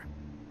over here.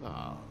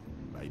 Ah,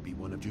 maybe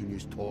one of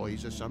Junior's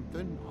toys or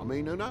something. I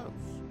mean, who knows?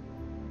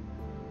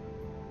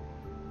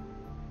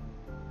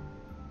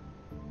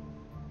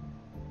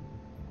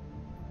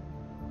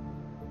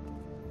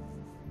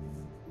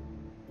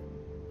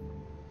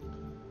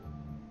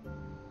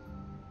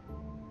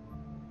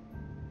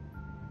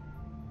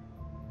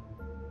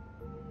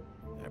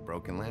 That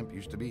broken lamp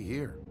used to be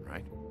here,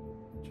 right?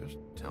 Just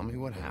tell me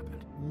what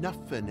happened.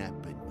 Nothing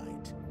happened,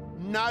 mate.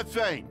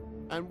 Nothing!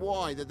 And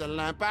why did the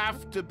lamp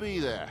have to be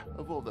there,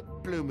 of all the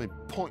bloomin'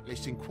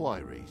 pointless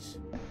inquiries?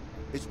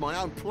 It's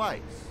my own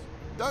place.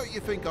 Don't you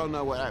think I'll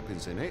know what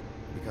happens in it?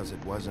 Because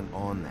it wasn't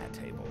on that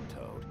table,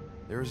 Toad.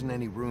 There isn't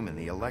any room in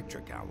the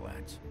electric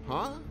outlets.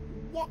 Huh?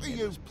 What are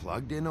you... It was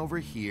plugged in over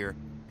here,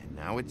 and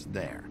now it's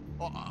there.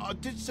 I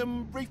did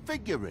some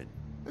refiguring.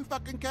 Who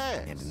fucking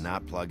cares? And to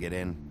not plug it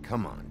in?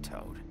 Come on,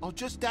 Toad. I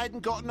just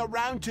hadn't gotten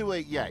around to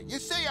it yet. You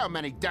see how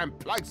many damn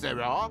plugs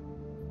there are?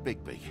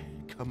 Bigby,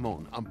 come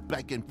on. I'm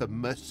begging for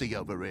mercy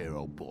over here,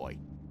 old boy.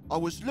 I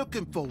was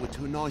looking forward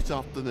to a nice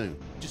afternoon.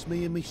 Just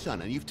me and me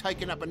son, and you've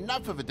taken up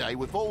enough of a day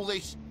with all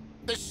this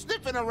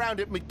sniffing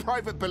around at me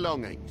private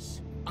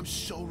belongings. I'm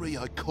sorry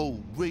I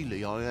called,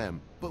 really I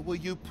am. But will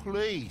you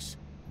please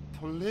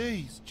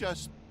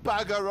just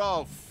bugger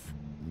off?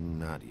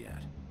 Not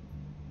yet.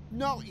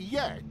 Not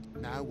yet?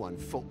 No one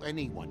fought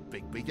anyone,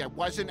 Bigby. There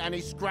wasn't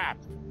any scrap.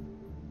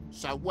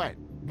 So when?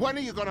 When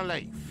are you gonna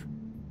leave?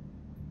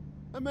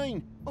 I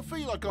mean, I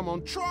feel like I'm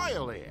on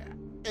trial here.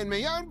 In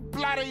my own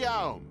bloody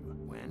home.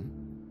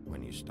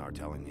 When you start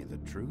telling me the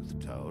truth,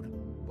 Toad.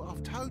 Well,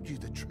 I've told you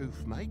the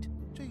truth, mate.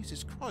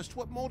 Jesus Christ,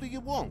 what more do you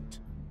want?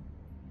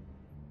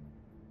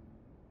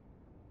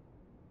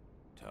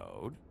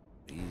 Toad,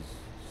 these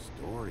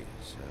stories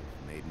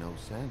have made no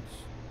sense.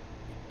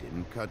 You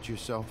didn't cut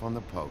yourself on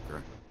the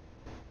poker.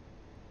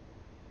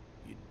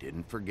 You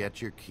didn't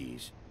forget your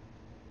keys.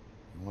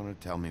 You want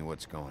to tell me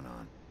what's going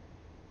on?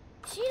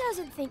 She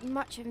doesn't think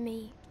much of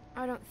me,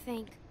 I don't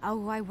think.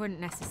 Oh, I wouldn't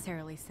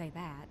necessarily say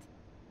that.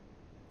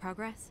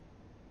 Progress?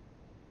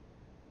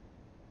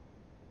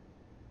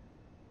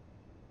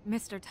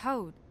 Mr.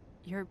 Toad,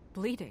 you're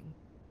bleeding.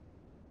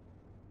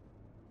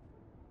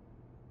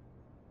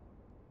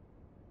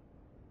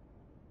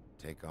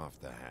 Take off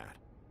the hat.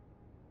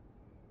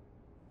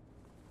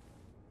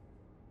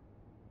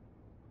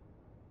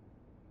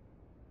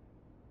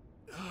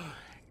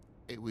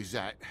 It was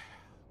that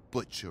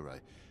butcher,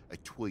 a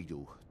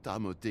Tweedle,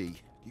 Damodie.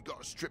 You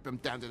gotta strip them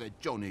down to their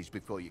johnnies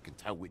before you can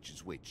tell which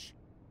is which.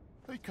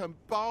 They come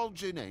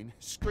bulging in,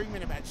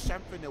 screaming about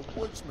something the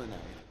woodsman had.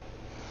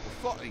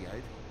 Or Footy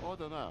had, I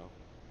don't know.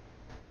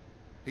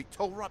 He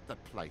tore up the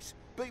place,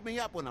 beat me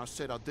up when I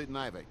said I didn't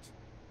have it.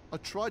 I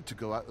tried to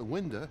go out the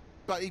window,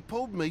 but he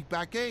pulled me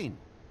back in.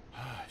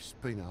 It's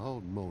been a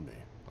hard morning,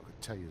 I can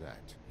tell you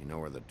that. You know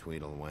where the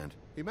Tweedle went?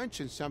 He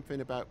mentioned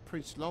something about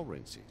Prince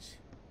Lawrence's.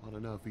 I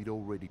don't know if he'd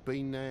already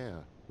been there,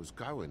 or was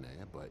going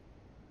there, but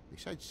he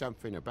said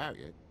something about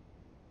it.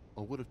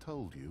 I would have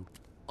told you.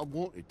 I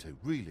wanted to,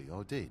 really,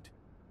 I did.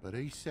 But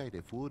he said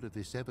if word of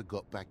this ever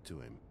got back to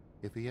him,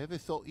 if he ever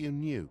thought you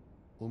knew,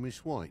 or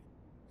Miss White,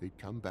 he'd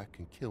come back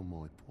and kill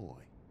my boy.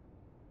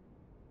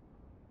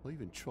 I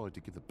even tried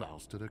to give the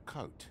bastard a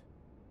coat.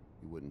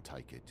 He wouldn't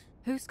take it.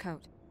 Whose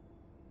coat?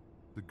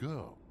 The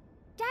girl.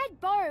 Dad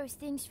borrows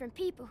things from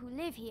people who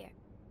live here.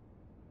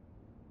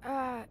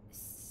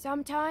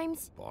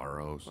 Sometimes.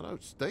 Borrows? I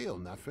don't steal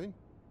nothing.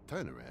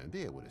 Turn around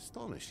here would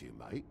astonish you,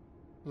 mate.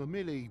 I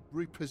merely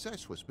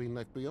repossess what's been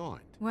left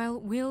behind. Well,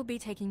 we'll be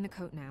taking the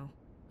coat now.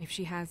 If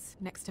she has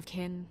next of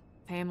kin,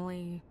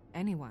 family,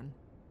 anyone.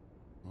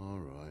 All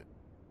right.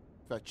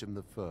 Fetch him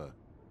the fur.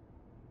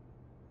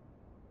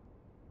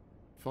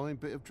 Fine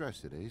bit of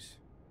dress it is.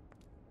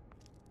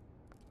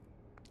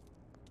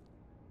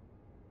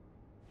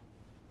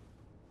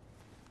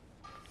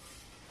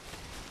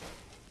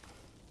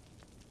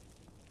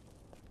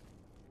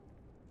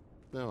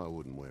 No, I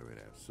wouldn't wear it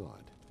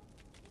outside.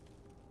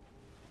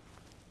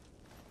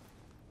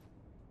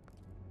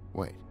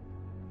 Wait.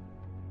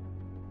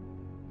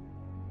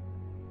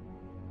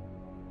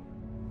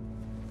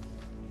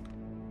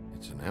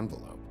 It's an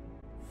envelope.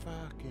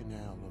 Fucking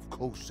hell, of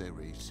course there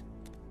is.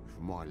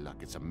 For my luck,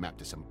 it's a map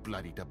to some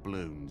bloody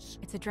doubloons.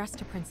 It's addressed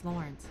to Prince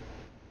Lawrence.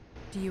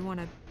 Do you want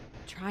to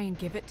try and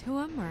give it to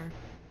him, or...?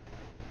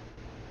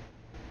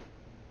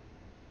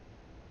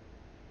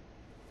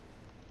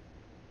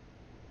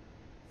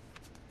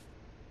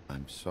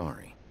 I'm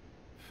sorry.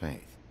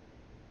 Faith.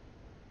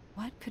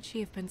 What could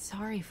she have been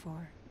sorry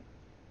for?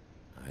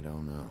 I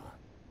don't know.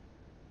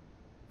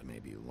 But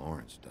maybe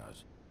Lawrence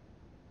does.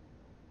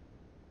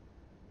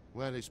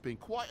 Well, it's been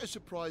quite a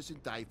surprising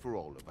day for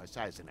all of us,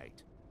 hasn't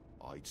it?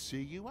 I'd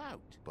see you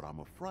out, but I'm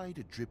afraid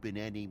of dripping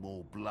any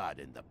more blood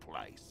in the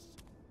place.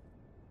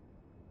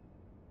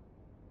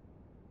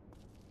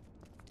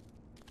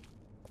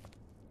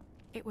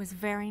 It was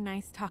very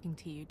nice talking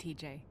to you,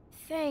 TJ.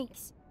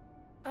 Thanks.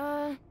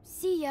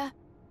 See ya.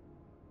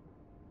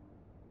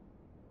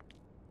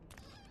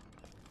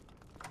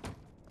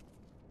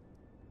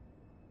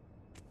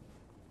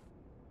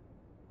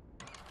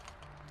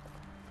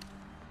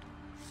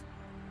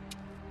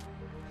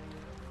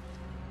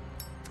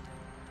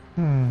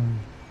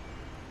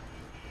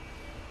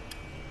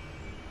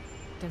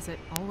 Does it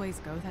always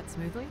go that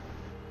smoothly?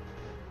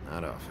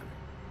 Not often.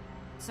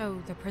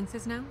 So, the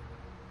prince's now?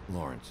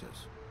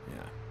 Lawrence's,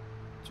 yeah.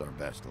 It's our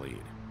best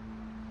lead.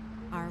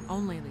 Our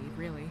only lead,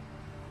 really.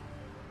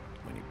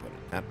 When you put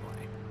it that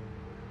way.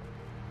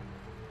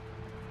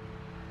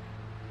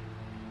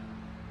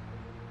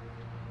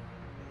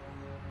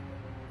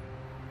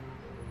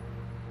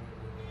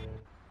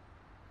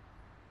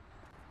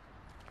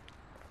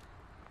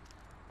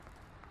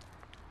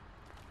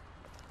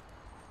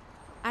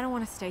 I don't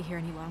want to stay here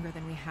any longer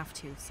than we have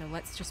to, so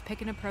let's just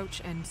pick an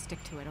approach and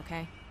stick to it,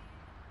 okay?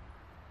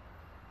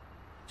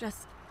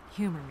 Just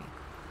humor me.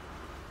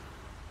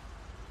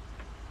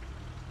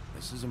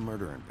 This is a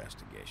murder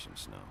investigation,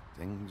 Snow.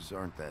 Things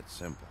aren't that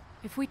simple.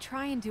 If we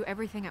try and do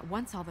everything at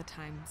once all the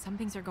time, some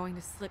things are going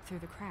to slip through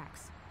the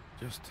cracks.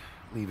 Just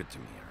leave it to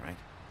me, all right?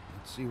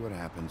 Let's see what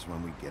happens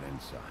when we get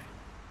inside.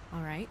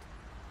 All right?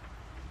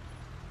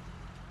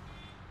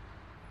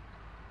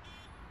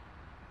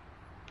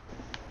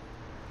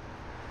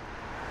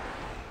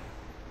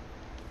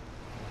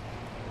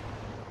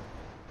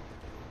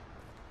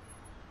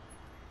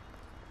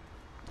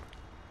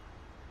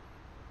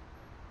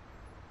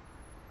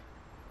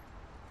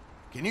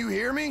 Can you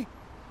hear me?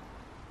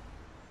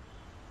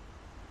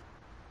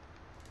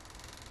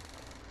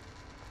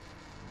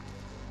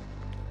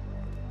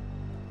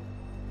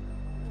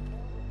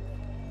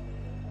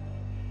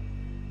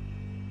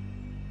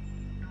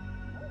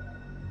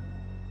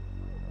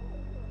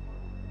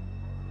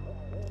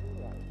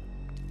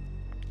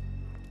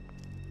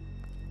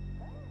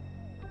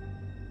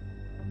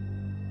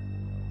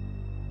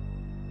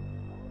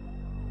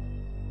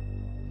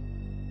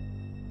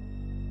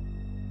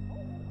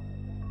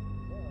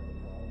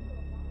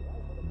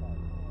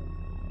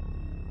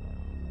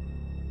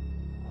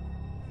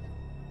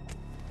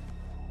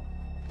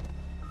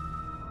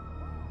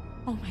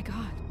 Oh my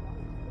god.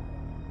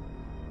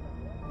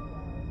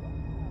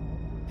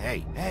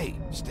 Hey,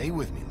 stay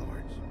with me,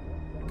 Lawrence.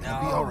 You're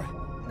gonna be all right.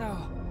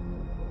 No.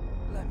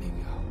 Let me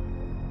go.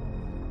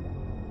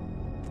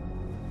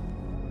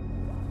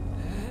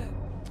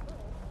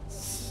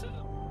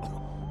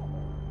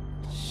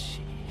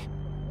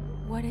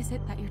 What is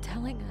it that you're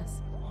telling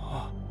us?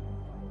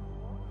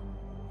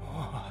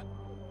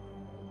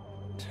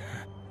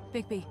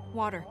 Bigby,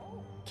 water.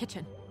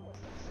 Kitchen.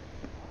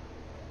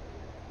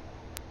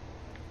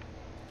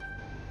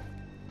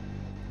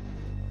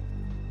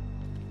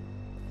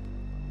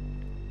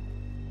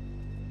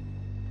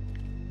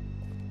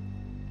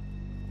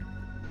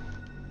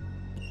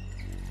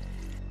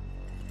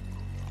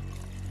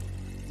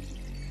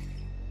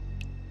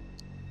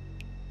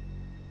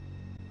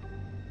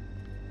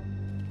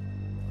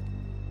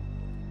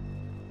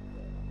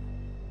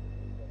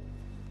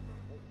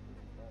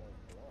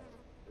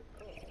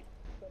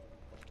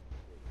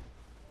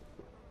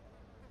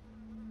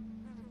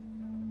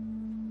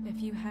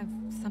 If you have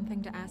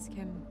something to ask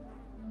him,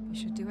 you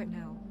should do it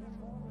now.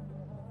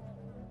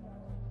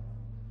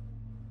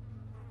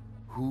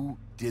 Who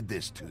did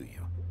this to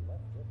you?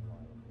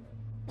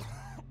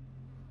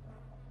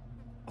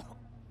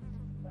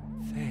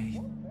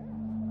 Faith.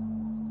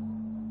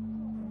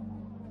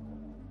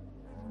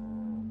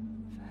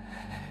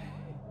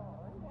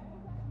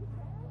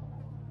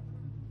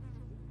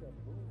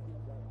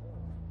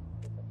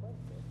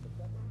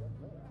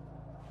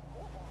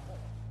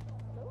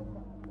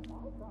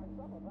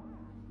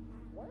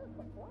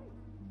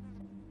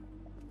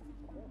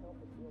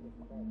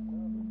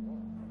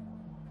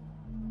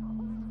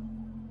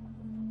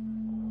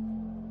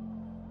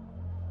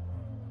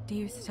 Do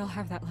you still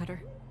have that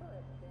letter?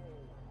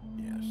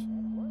 Yes.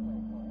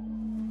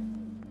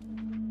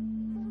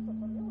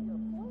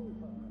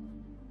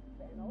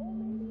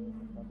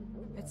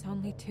 It's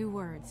only 2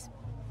 words,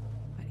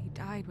 but he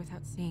died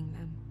without seeing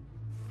them.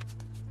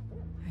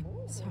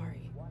 I'm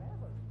sorry.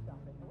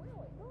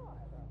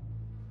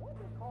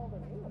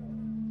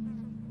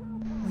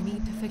 We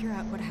need to figure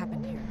out what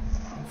happened here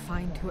and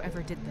find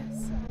whoever did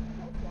this.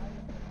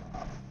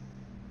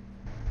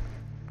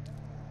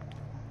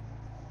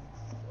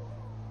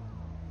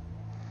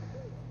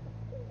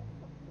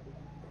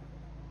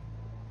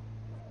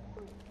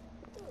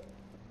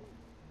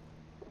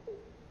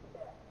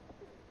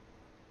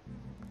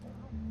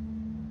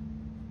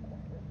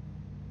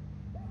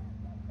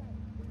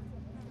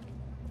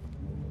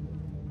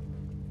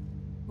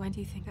 When do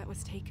you think that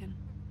was taken?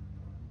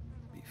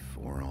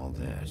 Before all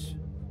this.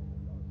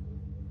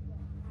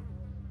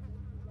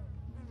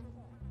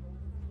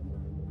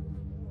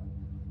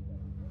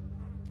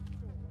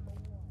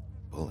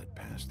 Bullet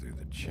passed through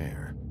the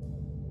chair.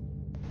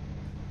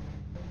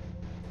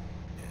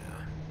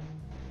 Yeah.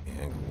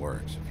 The angle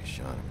works if he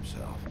shot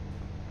himself.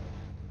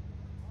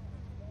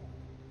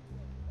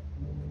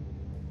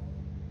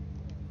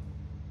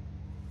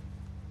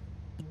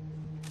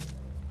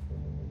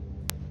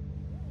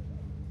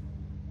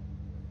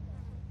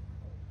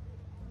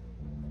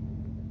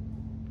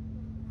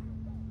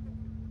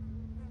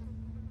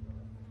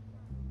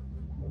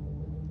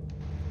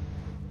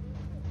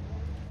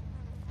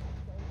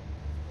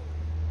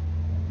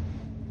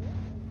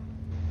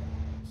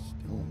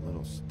 Still a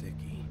little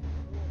sticky.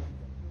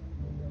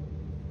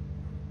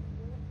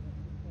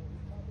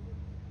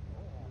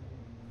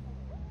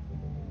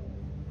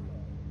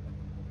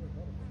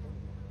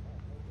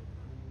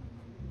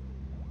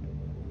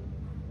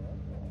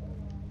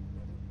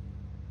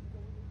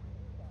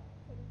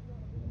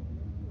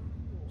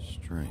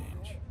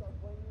 Strange.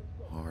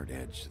 Hard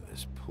edge to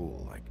this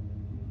pool, like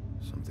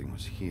something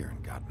was here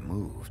and got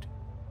moved.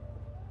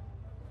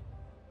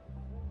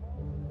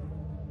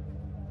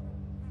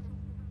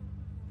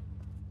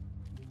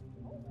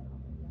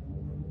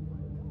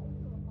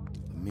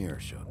 The mirror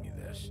showed me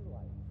this.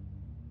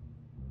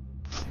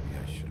 Maybe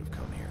I should have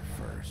come here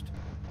first.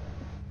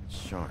 It's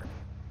sharp.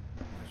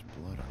 There's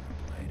blood on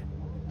the blade.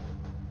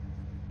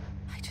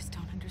 I just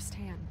don't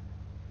understand.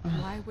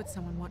 Why would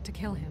someone want to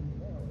kill him?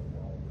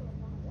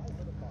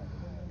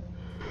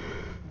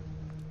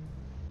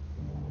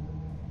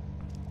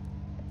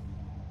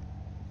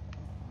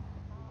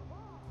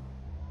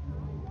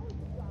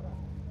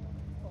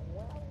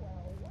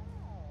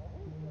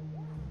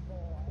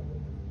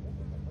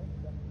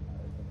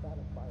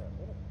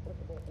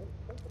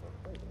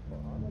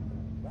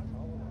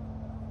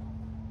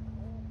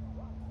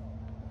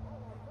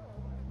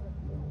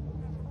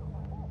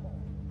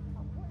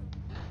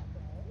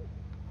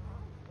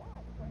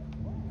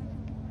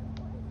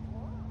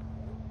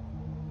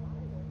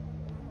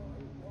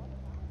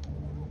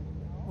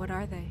 What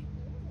are they?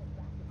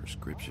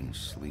 Prescription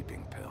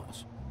sleeping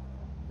pills.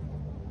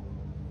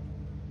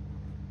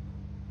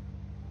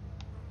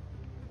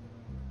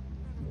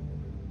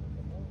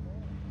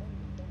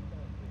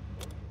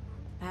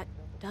 That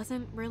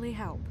doesn't really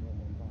help.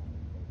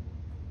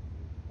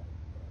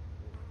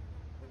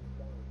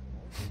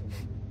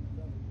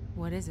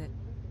 What is it?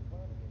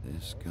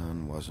 This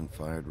gun wasn't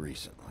fired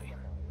recently.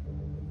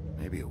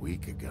 Maybe a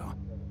week ago.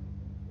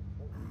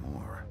 Or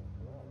more.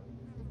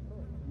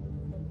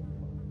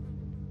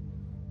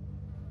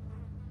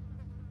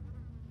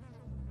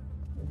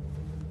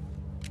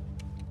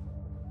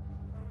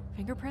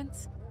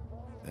 Fingerprints?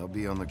 They'll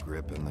be on the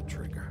grip and the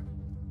trigger.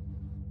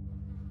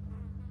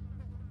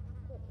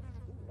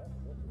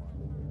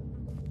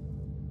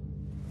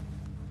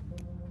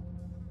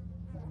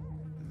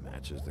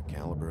 Matches the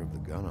caliber of the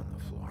gun on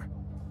the floor.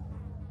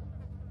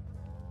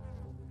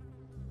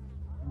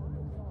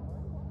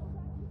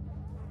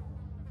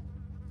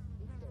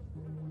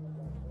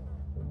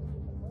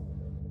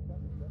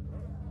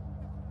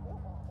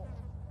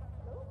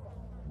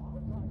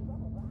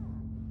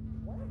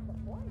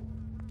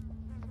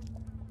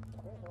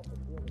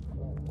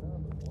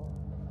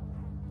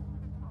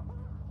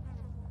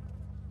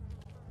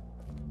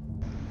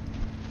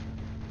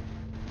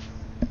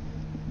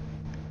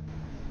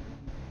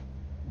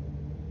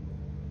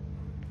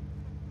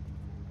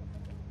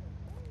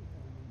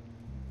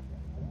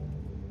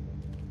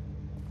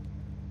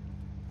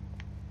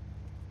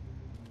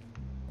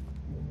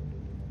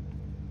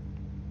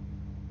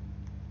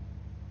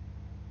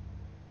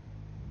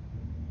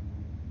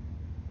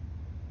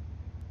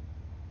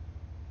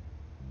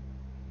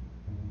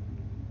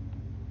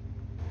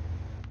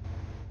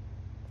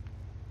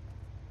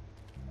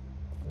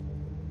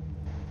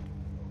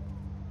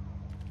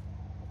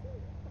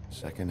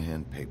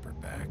 Second-hand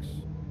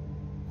paperbacks.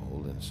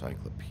 Old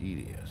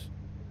encyclopedias.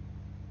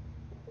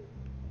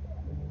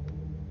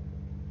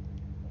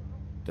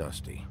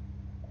 Dusty.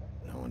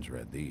 No one's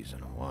read these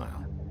in a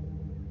while.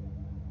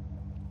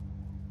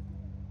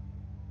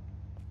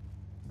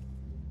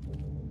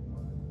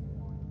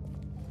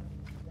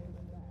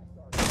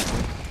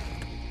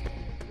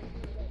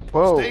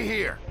 Whoa. Stay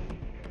here.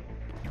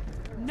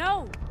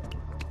 No!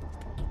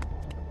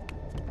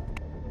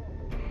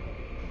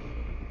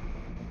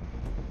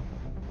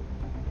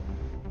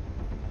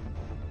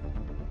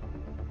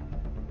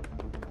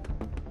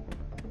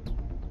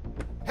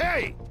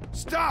 Hey!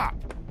 Stop!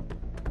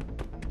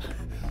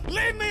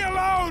 Leave me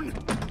alone!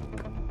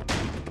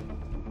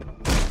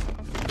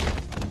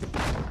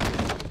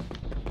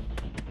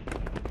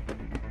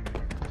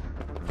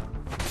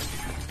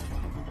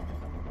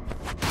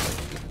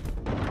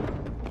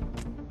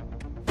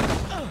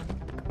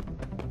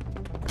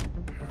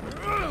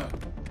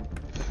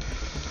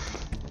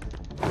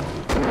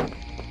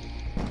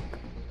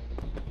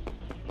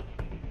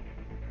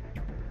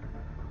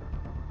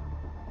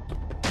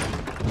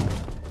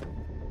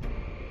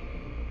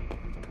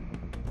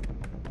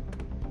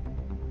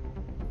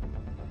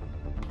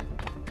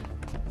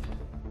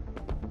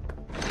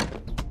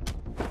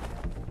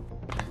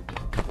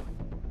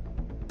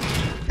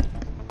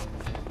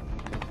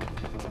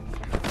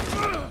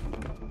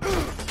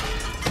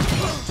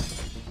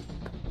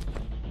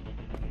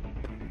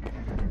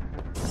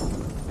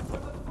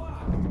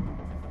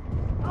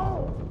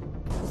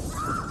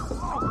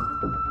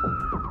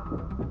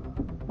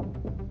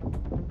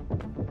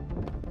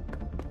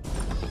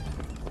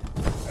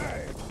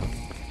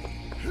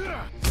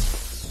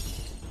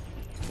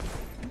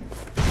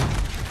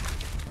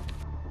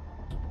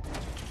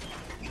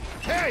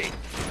 Hey!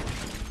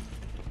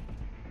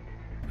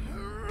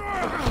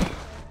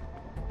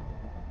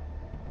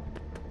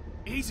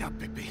 Ease up,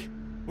 Bigby.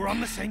 We're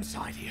on the same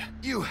side here.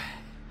 You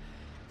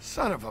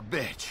son of a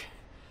bitch.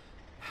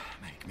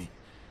 Make me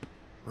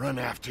run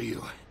after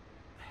you.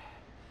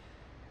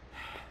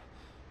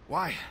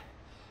 Why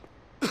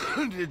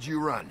did you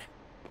run?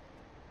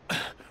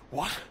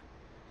 What?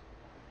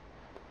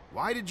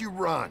 Why did you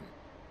run?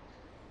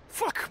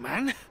 Fuck,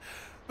 man.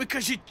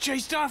 Because you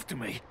chased after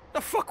me.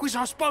 The fuck was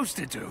I supposed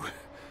to do?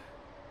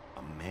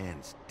 A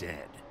man's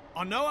dead.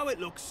 I know how it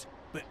looks,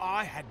 but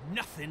I had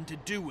nothing to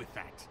do with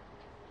that.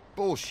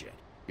 Bullshit.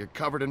 You're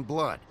covered in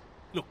blood.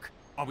 Look,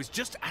 I was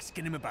just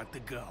asking him about the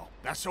girl,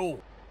 that's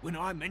all. When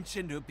I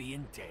mentioned her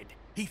being dead,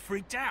 he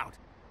freaked out.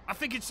 I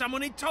figured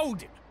someone had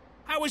told him.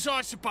 How was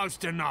I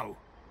supposed to know?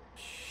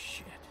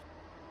 Shit.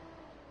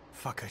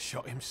 Fucker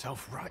shot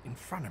himself right in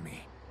front of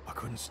me. I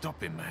couldn't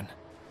stop him, man.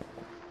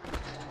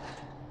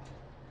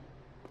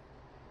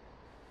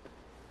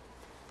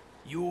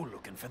 You're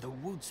looking for the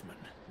woodsman,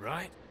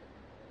 right?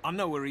 I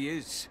know where he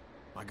is.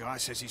 My guy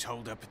says he's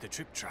holed up at the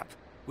trip trap.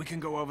 We can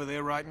go over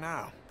there right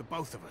now, the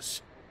both of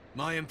us.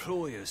 My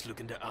employer's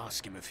looking to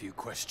ask him a few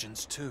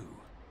questions, too.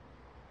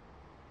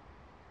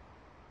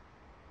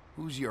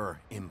 Who's your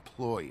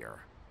employer?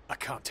 I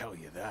can't tell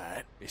you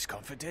that. It's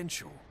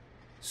confidential.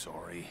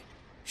 Sorry.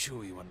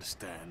 Sure you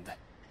understand.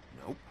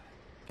 Nope.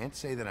 Can't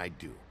say that I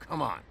do.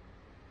 Come on.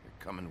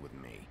 You're coming with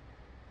me.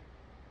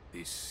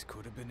 This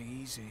could have been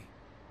easy.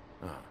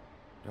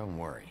 Don't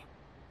worry.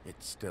 It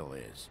still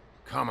is.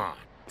 Come on.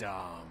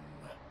 Dumb.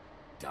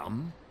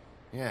 Dumb?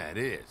 Yeah, it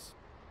is.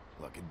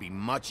 Look, it'd be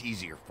much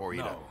easier for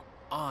you No,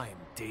 I'm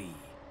D.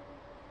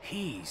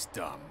 He's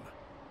dumb.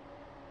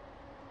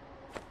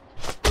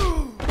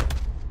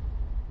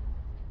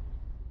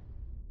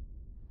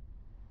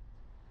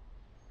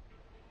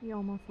 You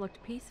almost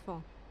looked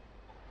peaceful.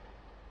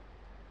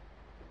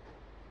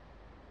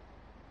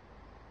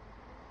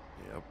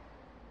 Yep.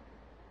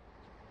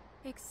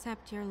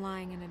 Except you're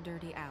lying in a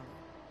dirty alley.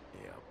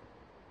 Yep.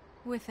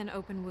 With an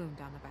open wound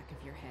on the back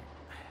of your head.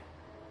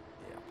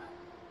 Yep.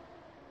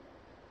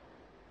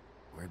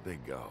 Where'd they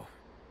go?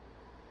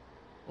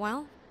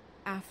 Well,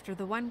 after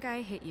the one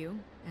guy hit you,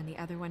 and the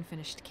other one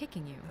finished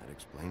kicking you, That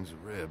explains the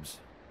ribs.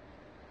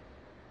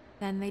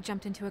 then they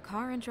jumped into a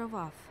car and drove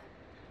off.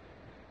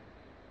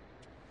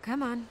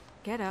 Come on,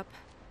 get up.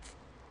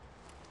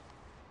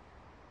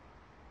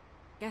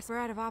 Guess we're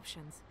out of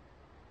options.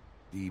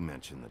 Dee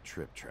mentioned the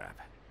trip trap.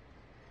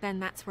 Then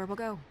that's where we'll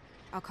go.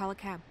 I'll call a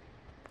cab.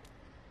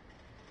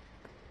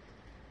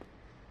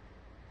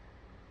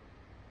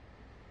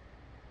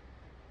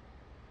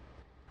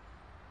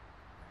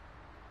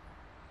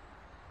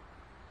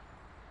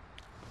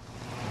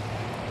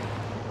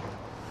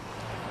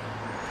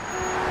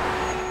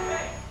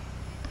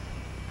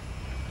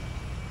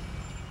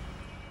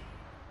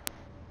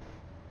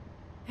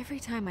 Every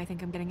time I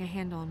think I'm getting a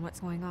handle on what's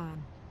going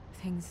on,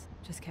 things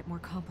just get more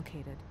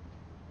complicated.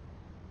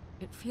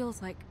 It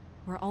feels like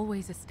we're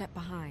always a step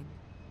behind.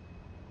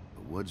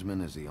 The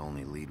woodsman is the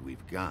only lead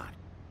we've got,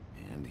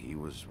 and he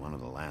was one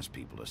of the last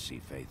people to see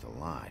Faith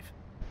alive.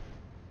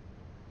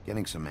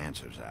 Getting some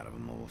answers out of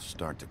him will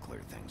start to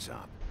clear things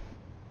up.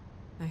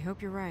 I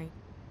hope you're right.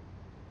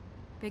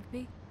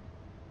 Bigby?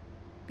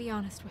 Be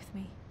honest with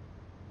me.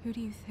 Who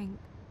do you think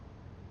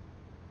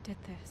did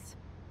this.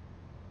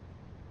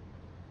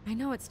 I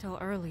know it's still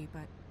early,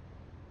 but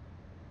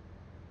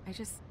I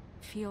just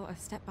feel a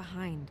step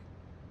behind.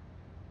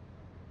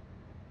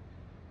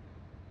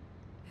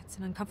 It's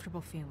an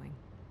uncomfortable feeling.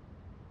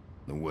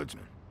 The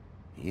woodsman.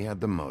 He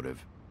had the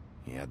motive.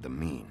 He had the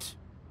means.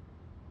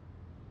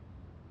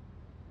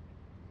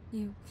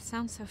 You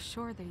sound so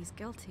sure that he's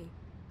guilty.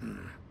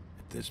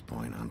 At this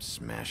point, I'm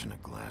smashing a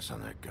glass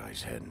on that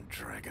guy's head and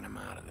dragging him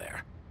out of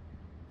there.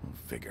 We'll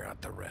figure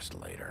out the rest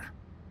later.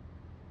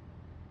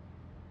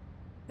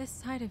 This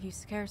side of you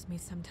scares me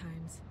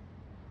sometimes.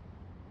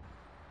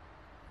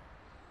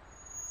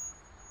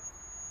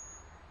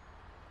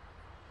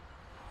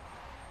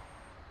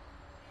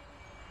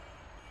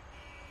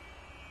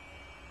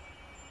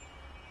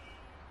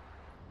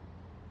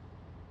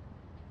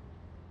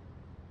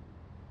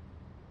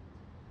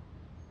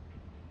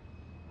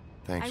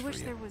 Thanks I for wish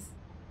you. there was...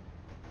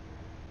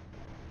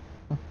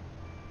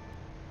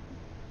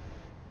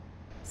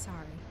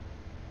 Sorry.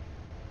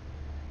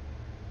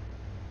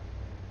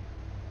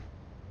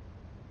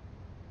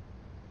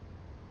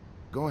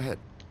 Go ahead.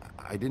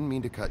 I didn't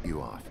mean to cut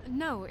you off.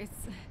 No,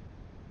 it's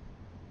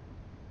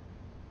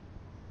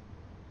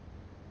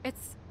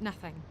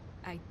nothing.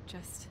 I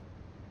just...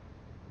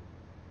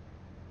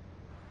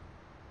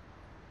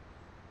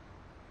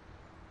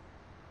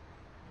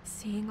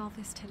 Seeing all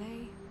this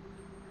today,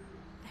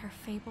 there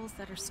are fables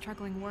that are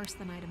struggling worse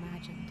than I'd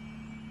imagined.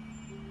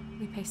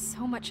 We pay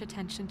so much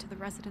attention to the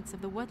residents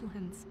of the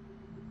Woodlands.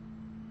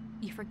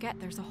 You forget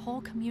there's a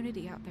whole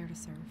community out there to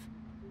serve.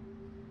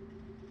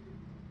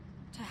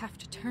 To have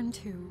to turn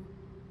to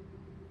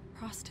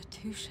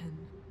prostitution.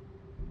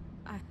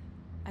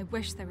 I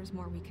wish there was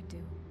more we could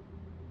do.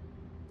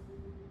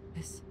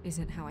 This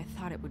isn't how I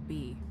thought it would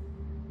be.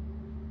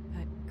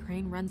 But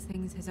Crane runs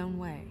things his own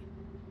way.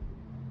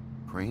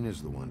 Crane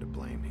is the one to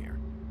blame here,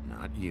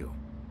 not you.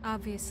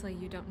 Obviously,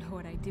 you don't know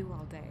what I do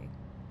all day.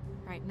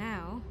 Right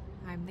now,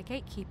 I'm the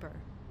gatekeeper,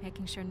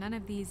 making sure none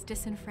of these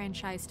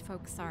disenfranchised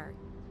folks are,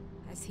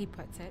 as he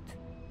puts it,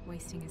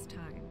 wasting his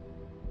time.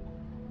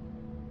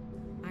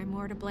 I'm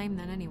more to blame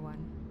than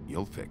anyone.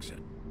 You'll fix it.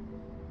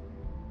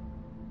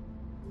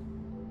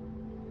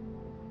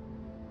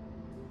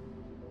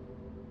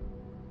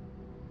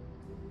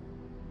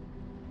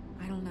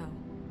 I don't know.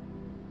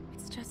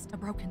 It's just a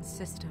broken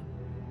system.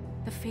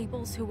 The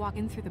fables who walk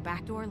in through the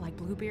back door like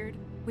Bluebeard,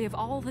 we have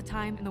all the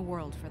time in the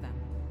world for them.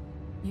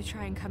 You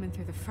try and come in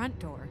through the front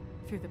door,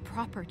 through the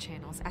proper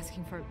channels,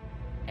 asking for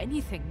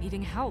anything,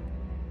 needing help.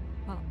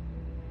 Well,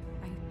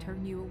 I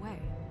turn you away.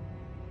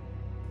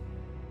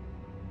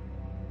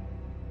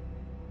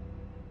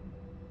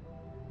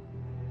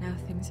 Now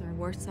things are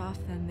worse off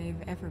than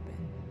they've ever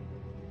been.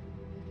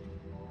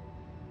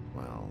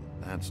 Well,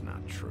 that's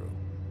not true.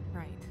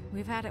 Right.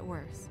 We've had it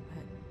worse,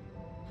 but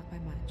not by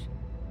much.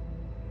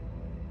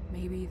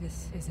 Maybe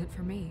this isn't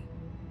for me.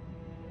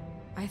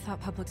 I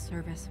thought public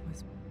service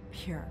was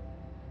pure.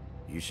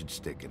 You should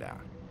stick it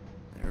out.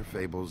 There are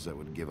fables that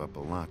would give up a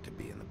lot to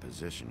be in the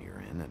position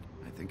you're in, and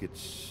I think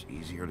it's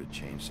easier to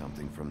change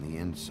something from the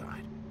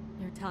inside.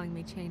 You're telling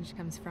me change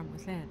comes from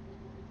within.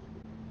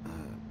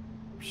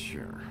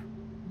 Sure.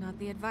 Not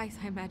the advice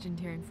I imagined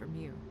hearing from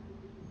you.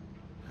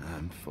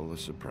 I'm full of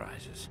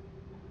surprises.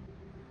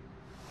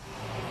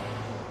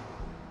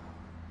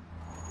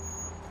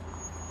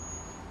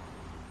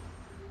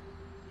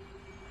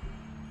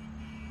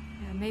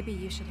 Yeah, maybe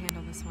you should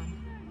handle this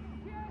one.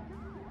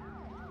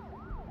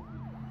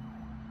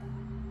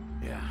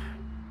 Yeah,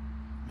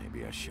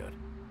 maybe I should.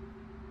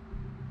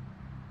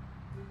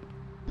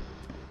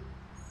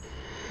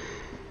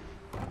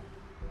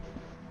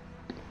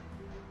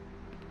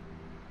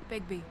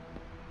 Bigby.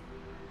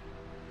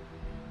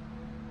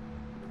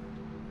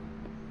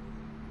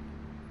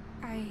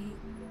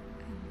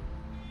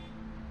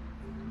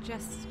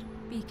 Just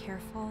be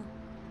careful,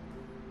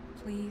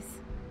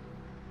 please.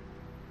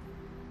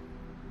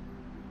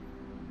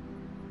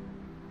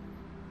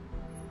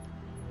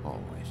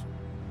 Always.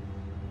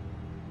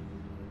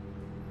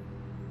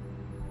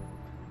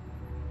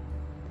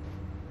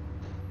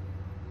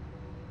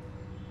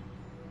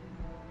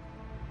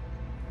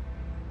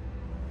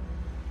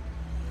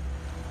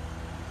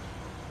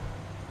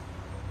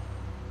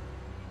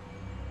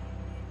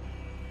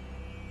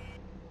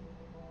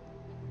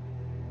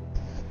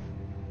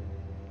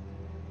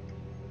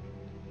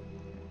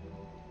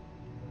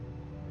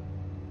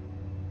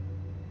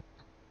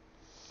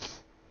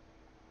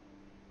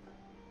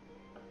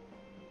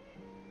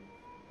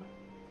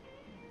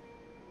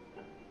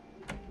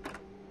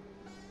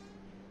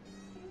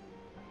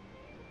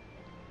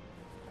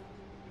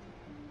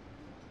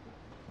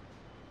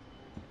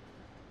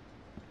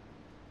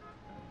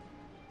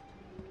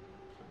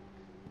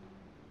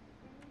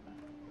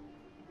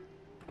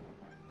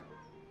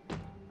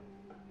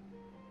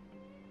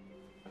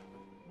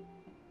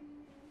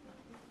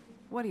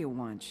 What do you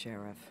want,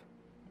 Sheriff?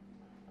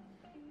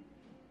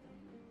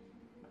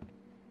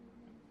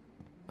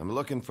 I'm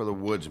looking for the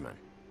woodsman.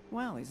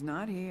 Well, he's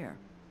not here.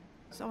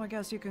 So I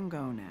guess you can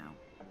go now.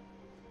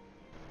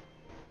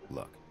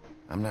 Look,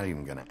 I'm not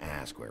even gonna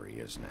ask where he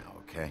is now,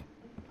 okay?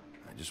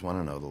 I just want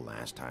to know the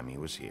last time he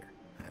was here.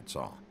 That's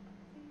all.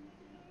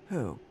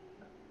 Who?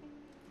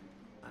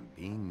 I'm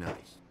being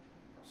nice,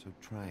 so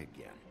try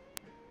again.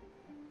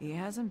 He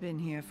hasn't been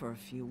here for a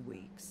few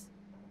weeks.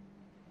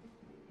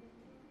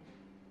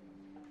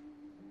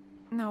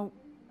 No,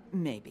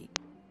 maybe.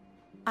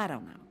 I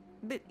don't know.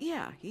 But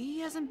yeah,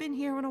 he hasn't been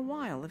here in a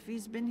while, if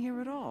he's been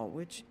here at all,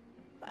 which...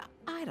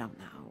 I don't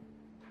know.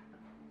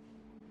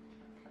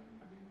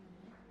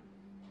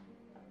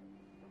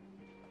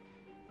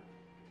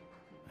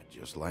 I'd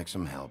just like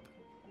some help,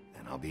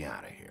 and I'll be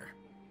out of here.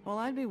 Well,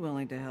 I'd be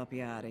willing to help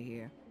you out of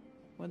here.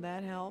 Would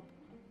that help?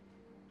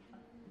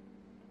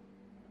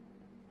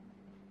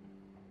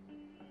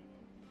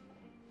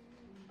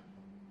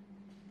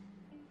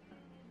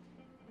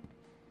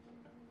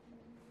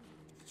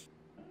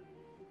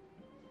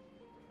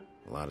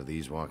 A lot of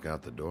these walk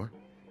out the door?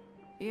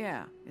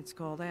 Yeah, it's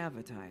called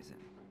advertising.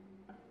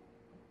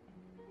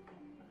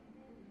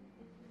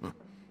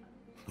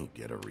 You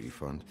get a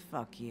refund?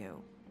 Fuck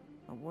you.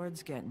 The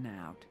word's getting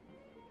out.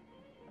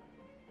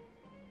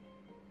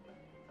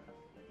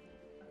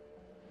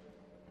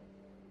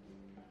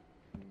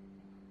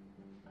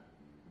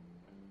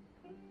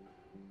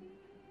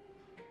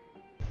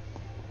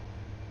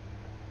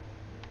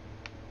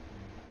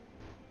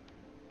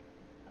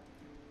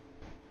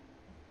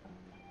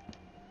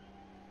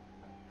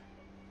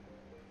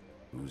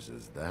 Whose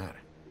is that?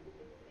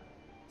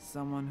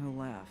 Someone who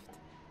left.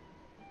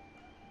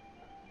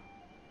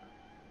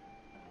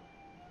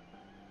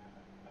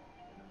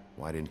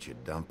 Why didn't you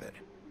dump it?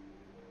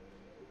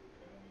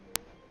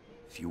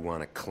 If you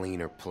want a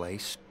cleaner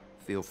place,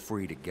 feel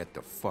free to get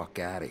the fuck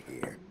out of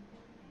here.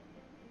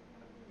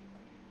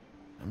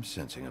 I'm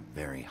sensing a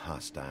very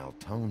hostile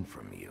tone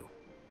from you.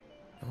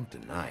 Don't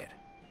deny it.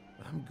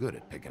 I'm good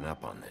at picking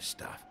up on this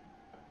stuff.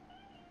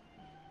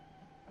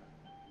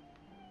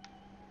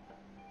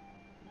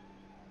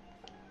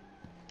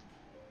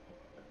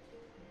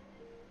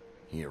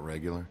 He a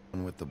regular?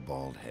 One with the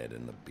bald head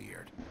and the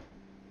beard.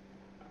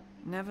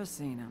 Never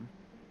seen him.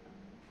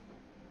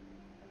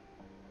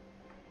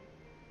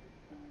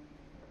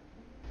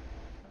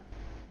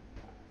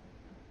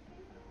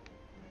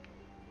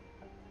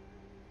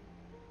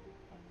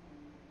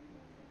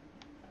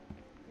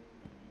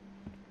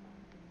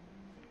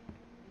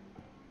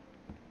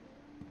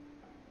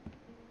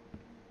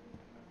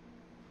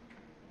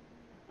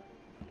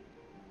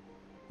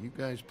 You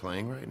guys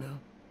playing right now?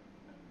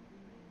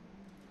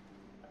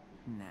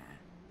 Nah.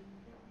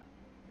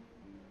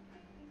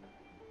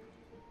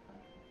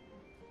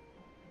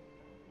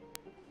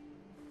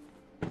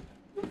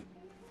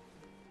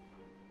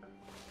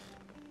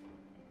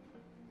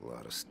 A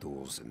lot of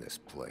stools in this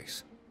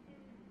place.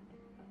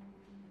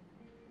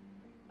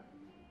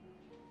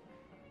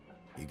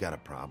 You got a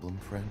problem,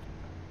 friend?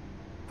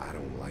 I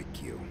don't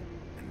like you,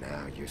 and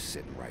now you're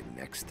sitting right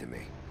next to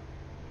me.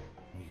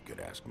 You could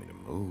ask me to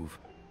move.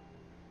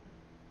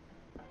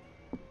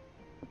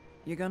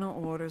 You gonna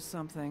order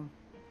something?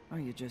 Or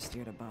you just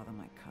here to bother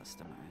my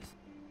customers?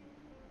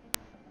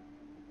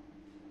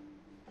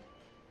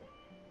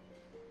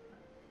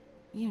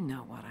 You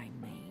know what I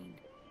mean.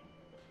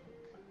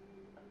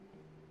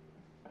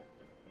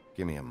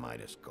 Give me a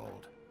Midas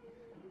Gold.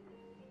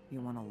 You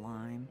want a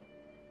lime?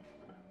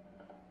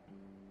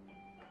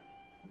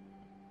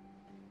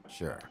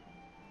 Sure.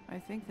 I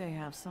think they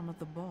have some at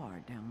the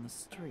bar down the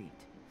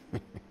street.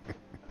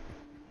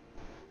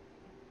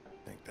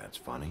 Think that's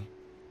funny?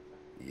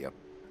 Yep.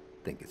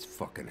 Think it's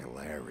fucking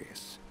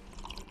hilarious.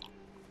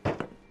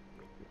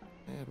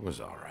 It was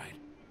all right.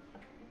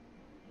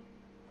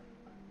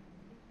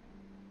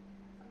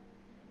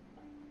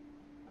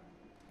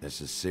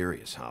 This is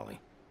serious, Holly.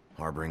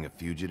 Harboring a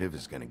fugitive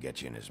is gonna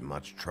get you in as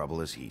much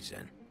trouble as he's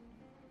in.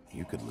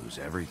 You could lose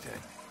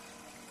everything.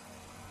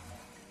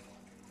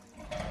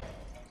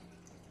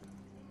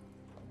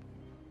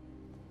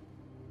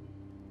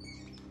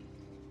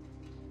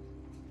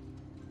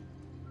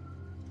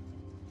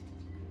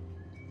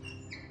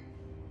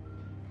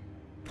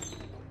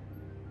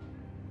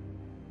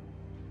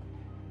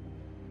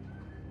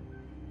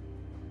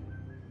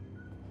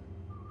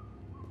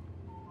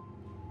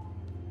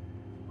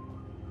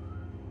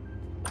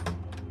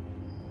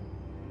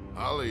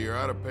 Holly, you're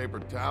out of paper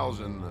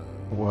towels and,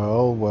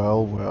 Well,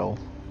 well, well.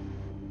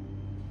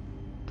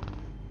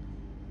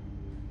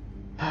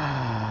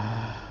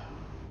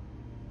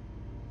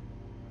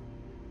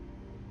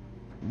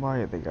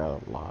 Why they gotta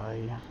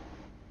lie?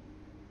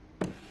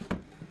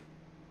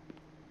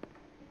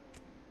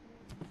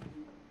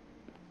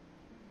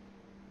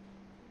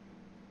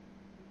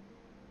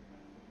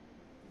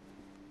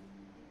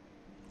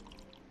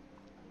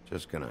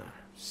 Just gonna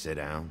sit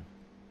down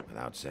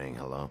without saying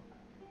hello?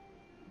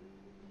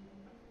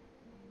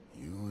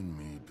 You and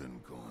me been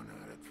going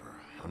at it for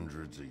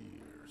hundreds of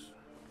years.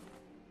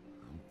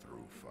 I'm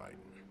through fighting.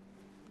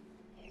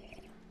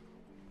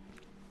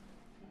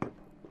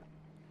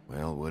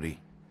 Well, Woody,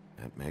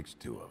 that makes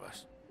two of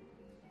us.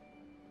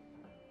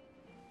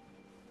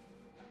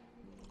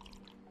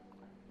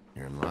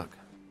 You're in luck.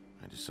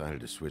 I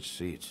decided to switch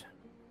seats.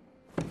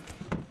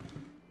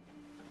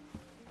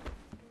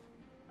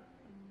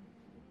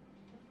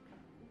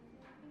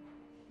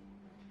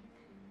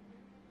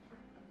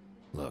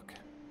 Look,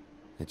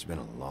 it's been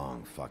a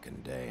long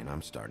fucking day, and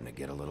I'm starting to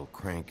get a little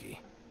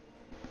cranky.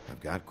 I've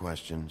got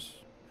questions,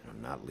 and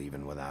I'm not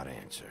leaving without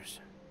answers.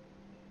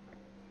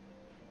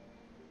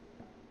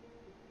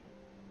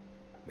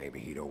 Maybe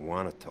he don't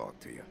want to talk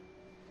to you.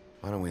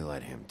 Why don't we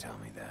let him tell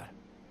me that?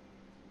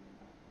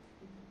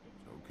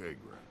 Okay,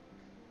 Greg.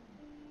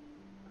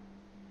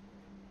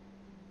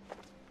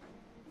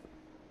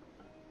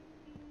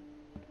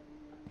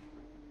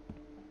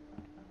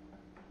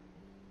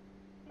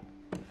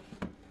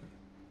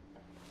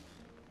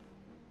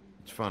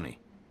 It's funny.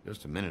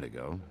 Just a minute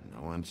ago,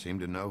 no one seemed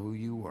to know who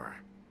you were.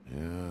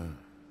 Yeah,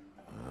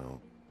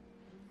 well,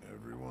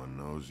 everyone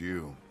knows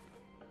you.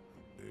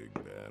 Big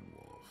bad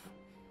wolf.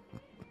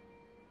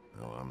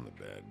 Now I'm the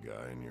bad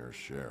guy and you're a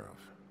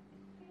sheriff.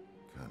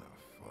 Kind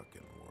of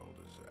fucking world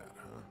is that,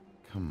 huh?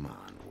 Come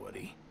on,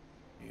 Woody.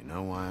 You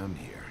know why I'm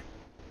here.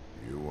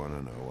 You want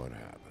to know what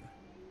happened?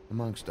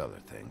 Amongst other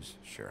things,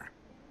 sure.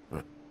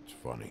 It's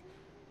funny.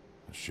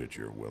 The shit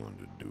you're willing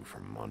to do for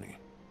money.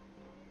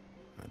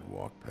 I'd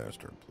walk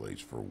past her place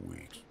for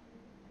weeks.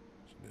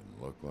 She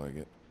didn't look like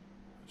it,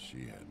 but she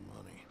had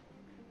money.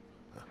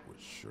 I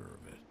was sure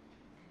of it.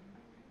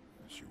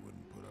 She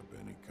wouldn't put up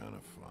any kind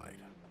of fight.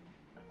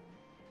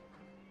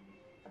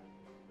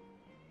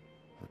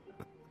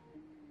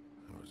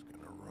 I was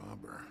gonna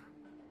rob her.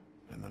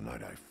 And the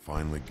night I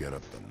finally get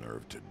up the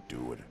nerve to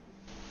do it,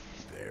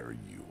 there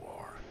you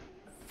are,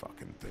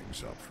 fucking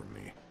things up for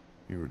me.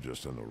 You were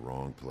just in the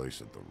wrong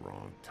place at the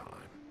wrong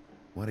time.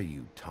 What are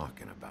you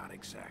talking about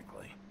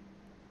exactly?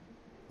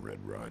 Red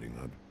Riding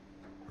Hood,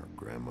 her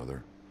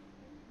grandmother.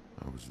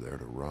 I was there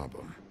to rob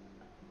him.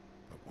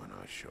 But when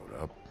I showed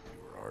up, you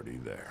were already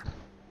there,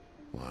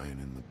 lying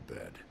in the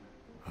bed.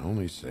 I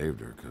only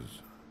saved her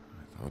because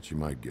I thought she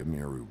might give me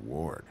a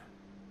reward.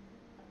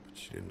 But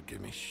she didn't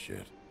give me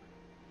shit.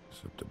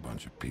 Except a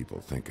bunch of people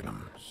thinking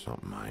I'm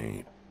something I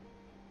ain't.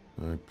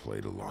 I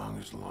played along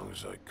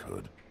as I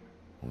could.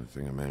 Only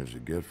thing I managed to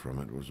get from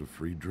it was a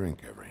free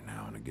drink every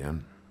now and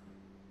again.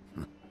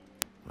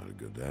 Not a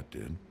good that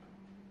did.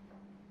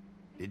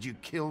 Did you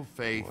kill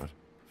Faith? What?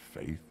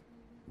 Faith?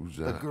 Who's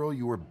that? The girl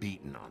you were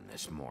beating on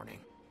this morning.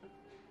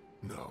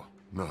 No.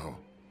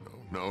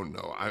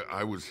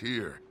 I was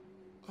here.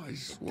 I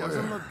swear.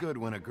 Doesn't look good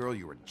when a girl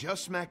you were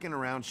just smacking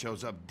around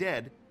shows up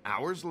dead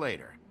hours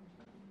later.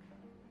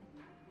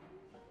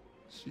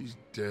 She's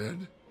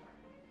dead?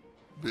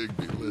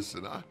 Bigby,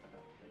 listen,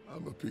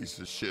 I'm a piece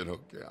of shit,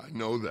 okay? I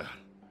know that.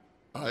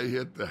 I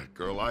hit that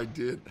girl, I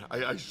did.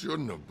 I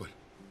shouldn't have, but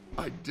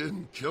I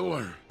didn't kill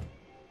her.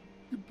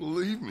 You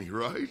believe me,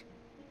 right?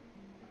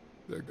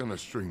 They're gonna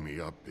string me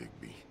up,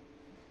 Bigby.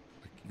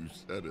 Like you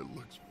said, it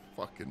looks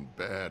fucking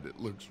bad. It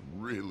looks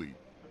really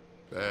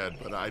bad,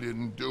 but I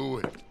didn't do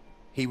it.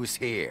 He was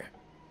here.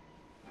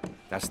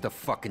 That's the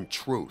fucking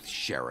truth,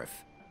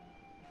 Sheriff.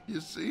 You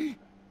see?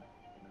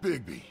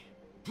 Bigby,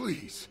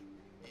 please.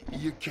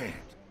 You can't.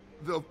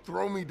 They'll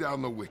throw me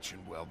down the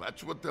witching well.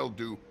 That's what they'll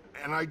do.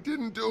 And I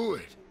didn't do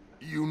it.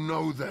 You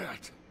know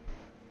that.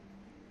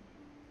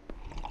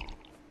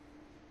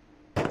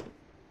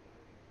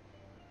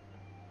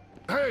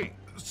 Hey,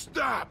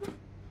 stop!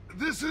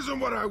 This isn't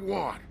what I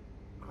want.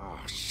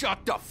 Oh,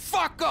 shut the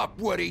fuck up,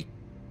 Woody!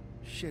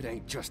 Shit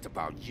ain't just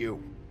about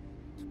you.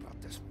 It's about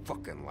this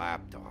fucking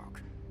lapdog.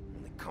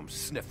 Only comes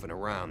sniffing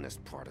around this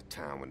part of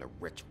town when the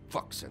rich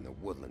fucks in the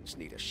woodlands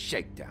need a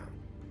shakedown.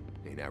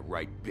 Ain't that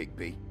right,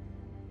 Bigby?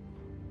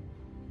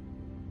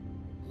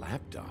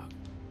 Lapdog?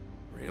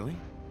 Really?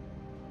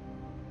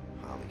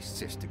 Holly's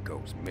sister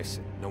goes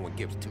missing. No one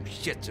gives two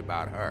shits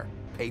about her.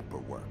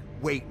 Paperwork,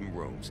 waiting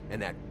rooms,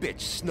 and that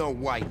bitch Snow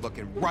White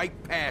looking right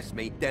past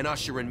me, then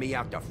ushering me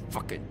out the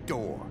fucking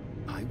door.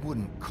 I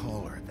wouldn't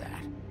call her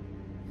that.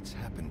 It's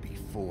happened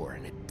before,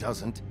 and it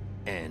doesn't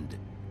end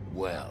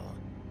well.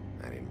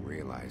 I didn't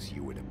realize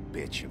you were the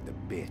bitch of the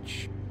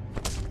bitch.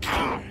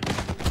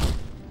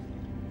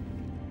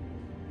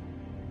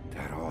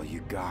 That all you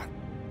got?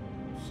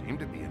 Seemed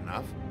to be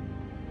enough.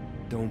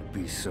 Don't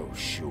be so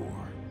sure.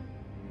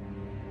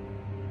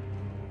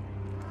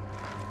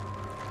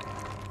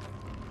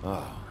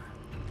 Oh,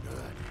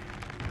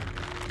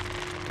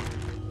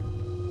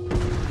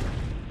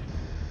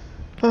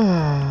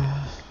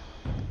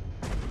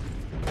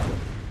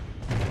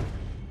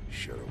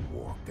 Should have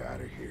walked out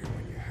of here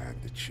when you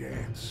had the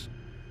chance.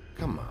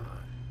 Come on,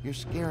 you're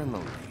scaring the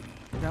lady.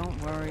 Don't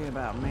worry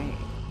about me.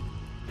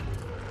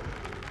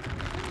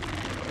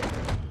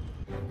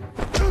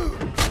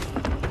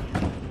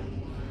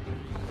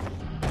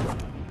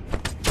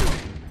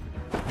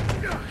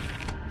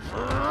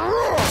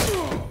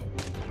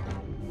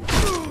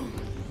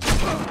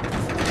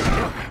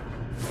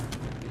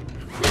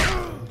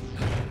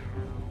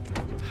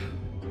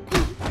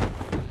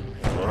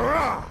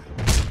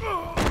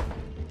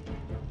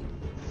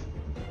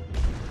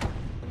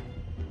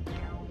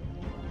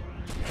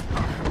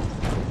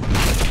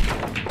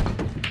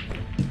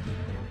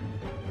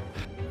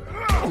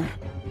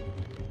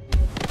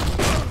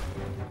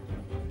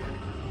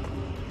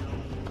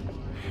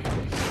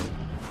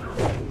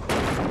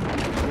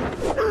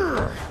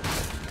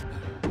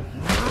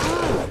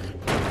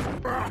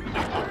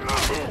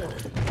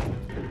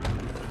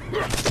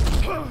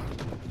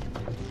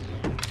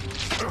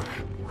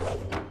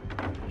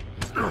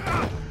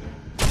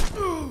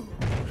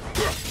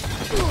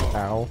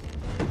 Ow.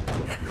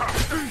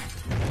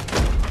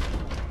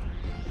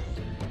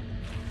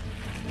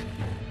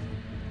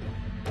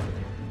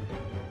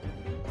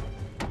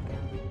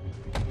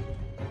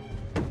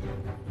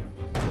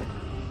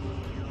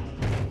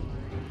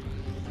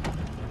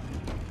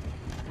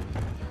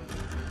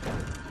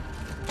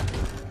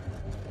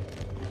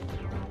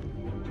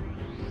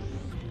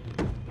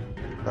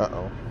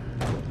 Uh-oh.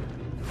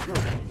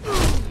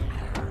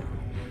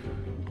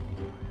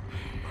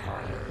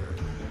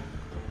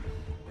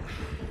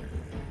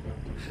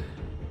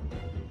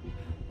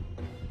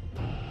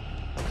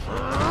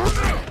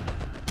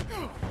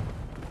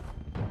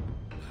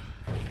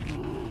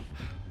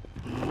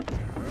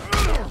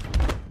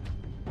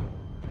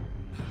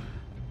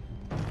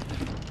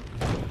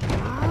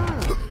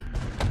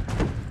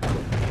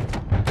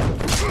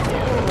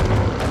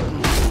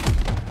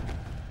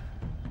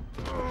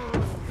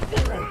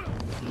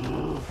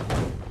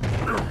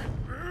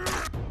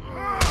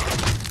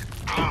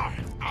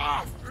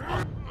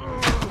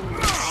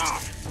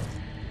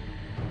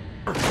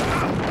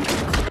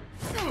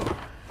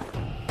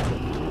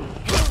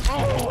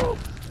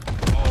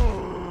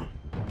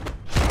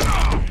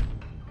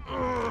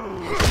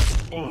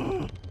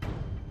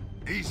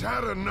 He's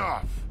had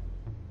enough.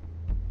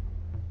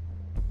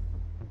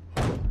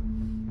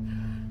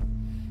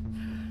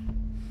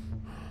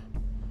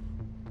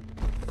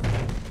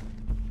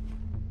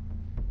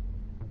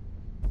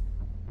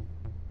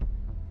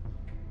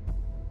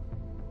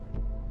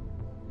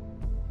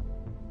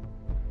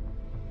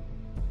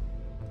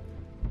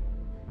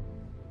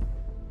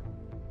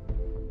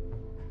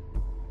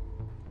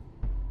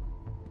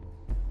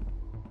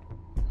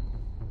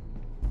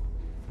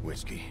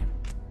 Whiskey.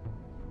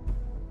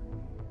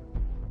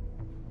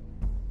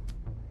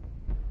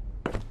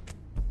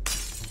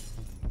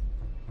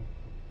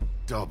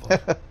 Double.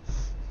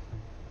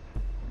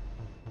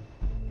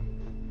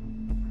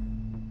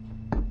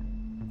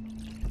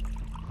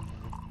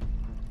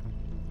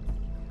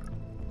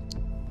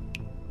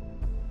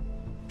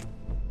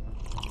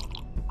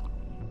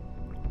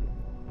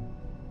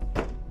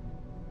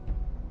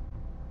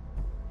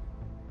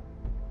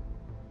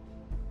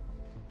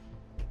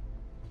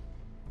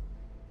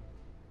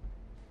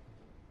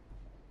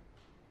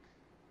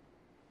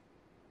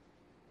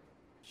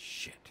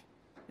 Shit.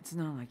 It's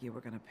not like you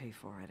were gonna pay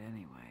for it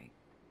anyway.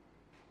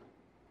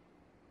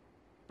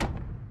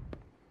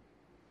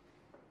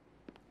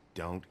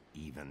 Don't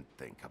even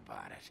think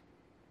about it.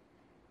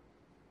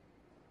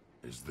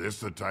 Is this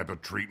the type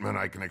of treatment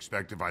I can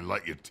expect if I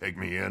let you take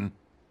me in?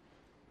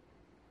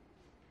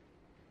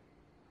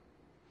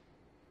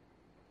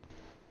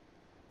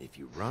 If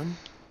you run,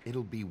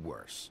 it'll be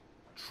worse.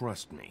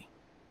 Trust me.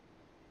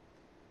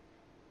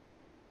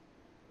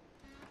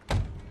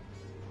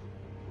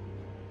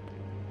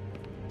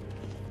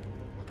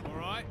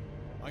 Alright,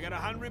 I got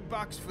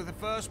 $100 for the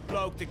first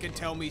bloke that can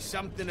tell me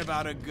something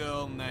about a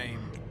girl named...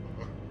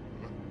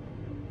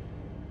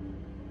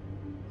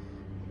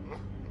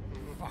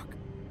 Fuck.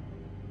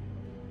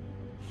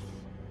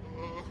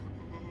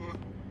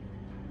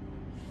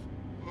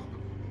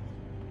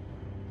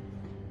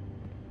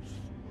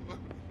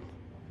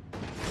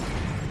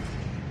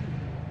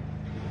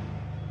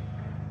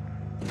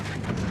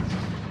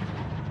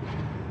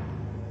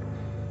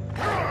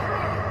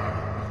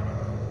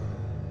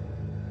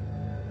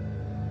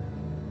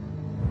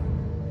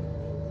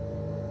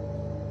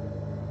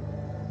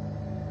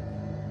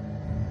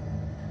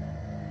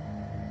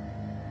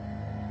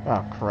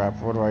 Oh crap,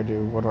 what do I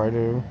do? What do I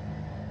do?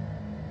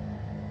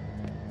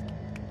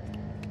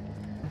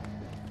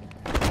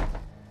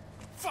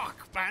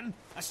 Fuck, man!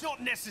 That's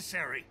not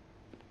necessary!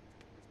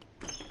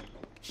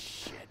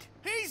 Shit.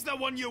 He's the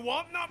one you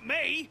want, not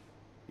me!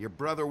 Your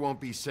brother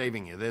won't be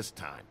saving you this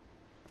time.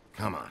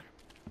 Come on.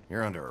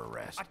 You're under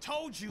arrest. I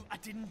told you I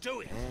didn't do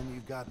it. And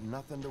you got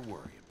nothing to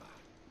worry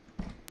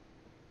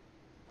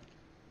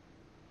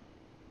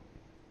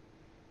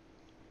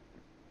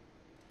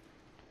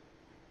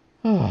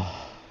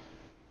Oh.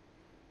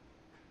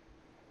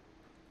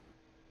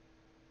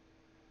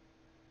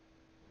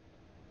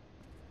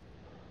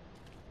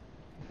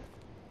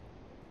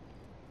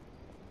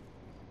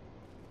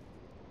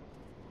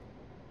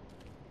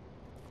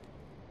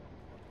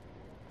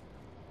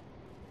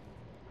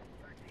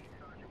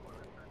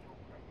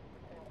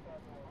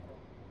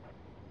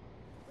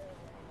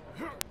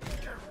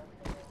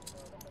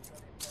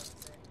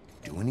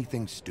 Do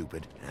anything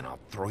stupid, and I'll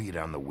throw you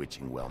down the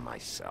witching well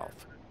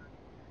myself.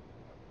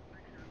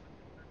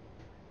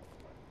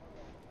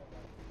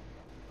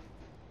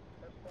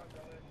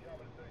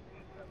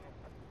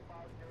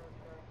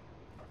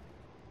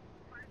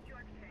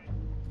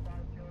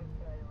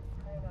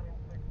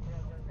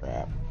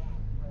 Crap.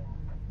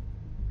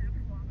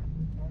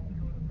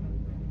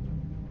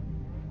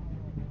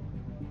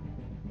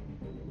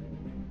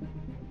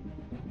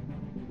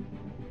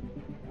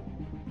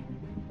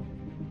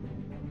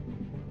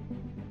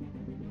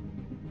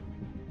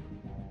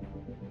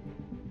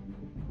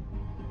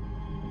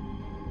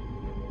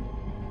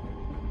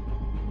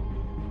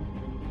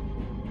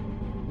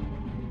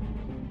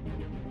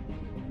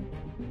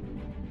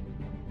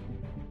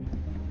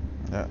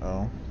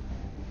 Uh-oh.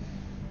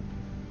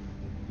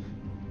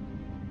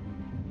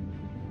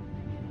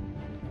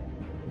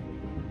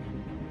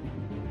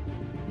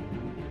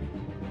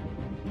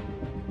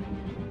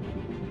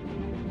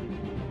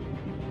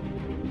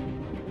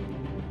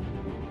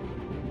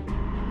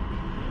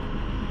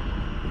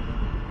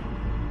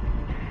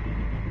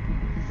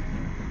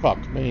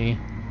 Fuck me.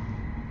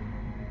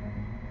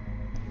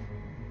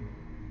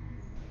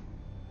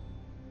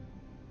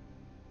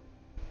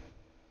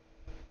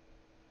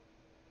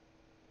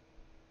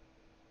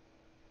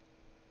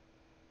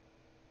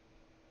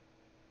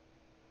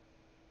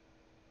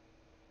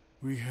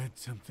 We had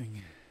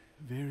something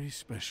very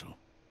special.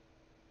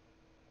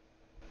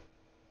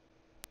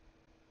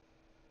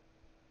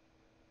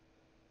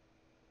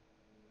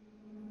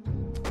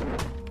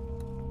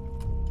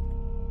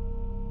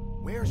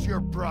 Where's your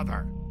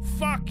brother?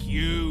 Fuck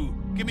you!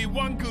 Give me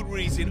one good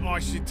reason I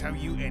should tell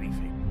you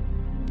anything.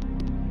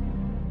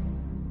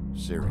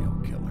 Serial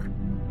killer.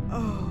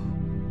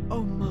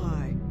 Oh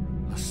my.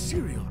 A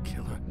serial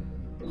killer?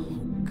 Oh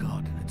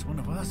God, and it's one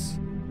of us?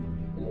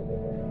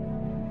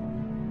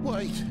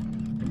 Wait,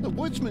 the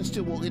woodsman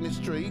still walking the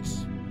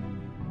streets?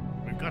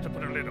 We've got to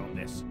put a lid on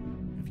this.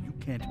 If you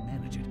can't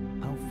manage it,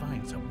 I'll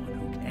find someone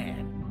who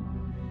can.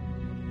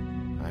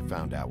 I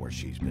found out where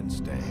she's been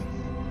staying.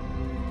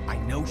 I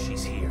know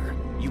she's here.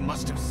 You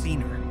must have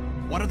seen her.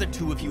 What are the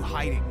two of you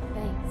hiding?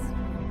 Thanks.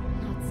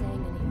 Not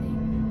saying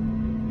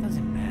anything.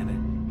 Doesn't matter.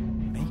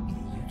 Maybe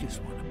you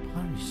just want to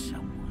punish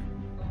someone.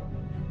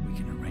 We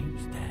can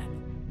arrange that.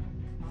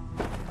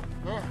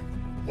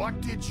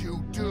 What did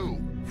you do?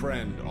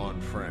 Friend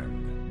on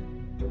friend.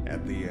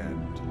 At the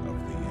end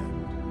of the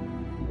end.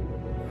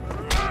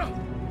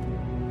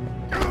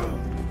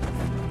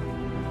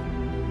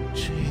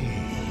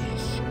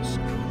 Jesus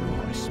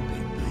Christ,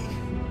 baby.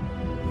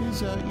 Is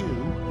that you?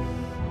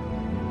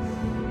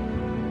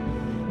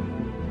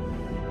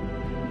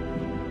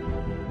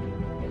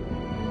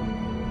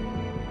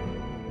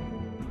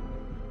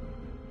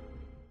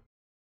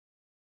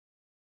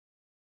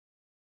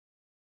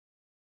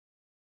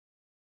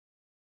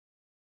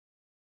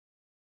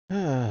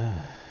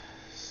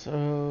 So,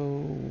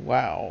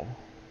 wow.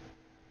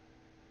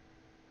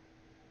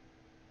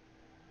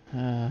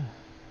 Hmm.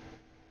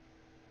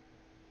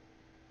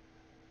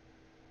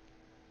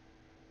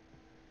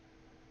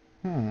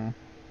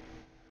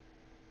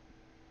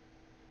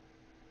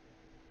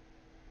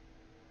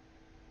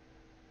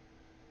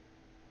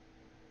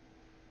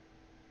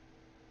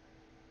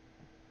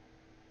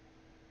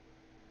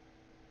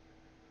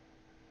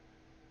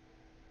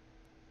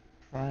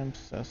 Prime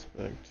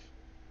suspect.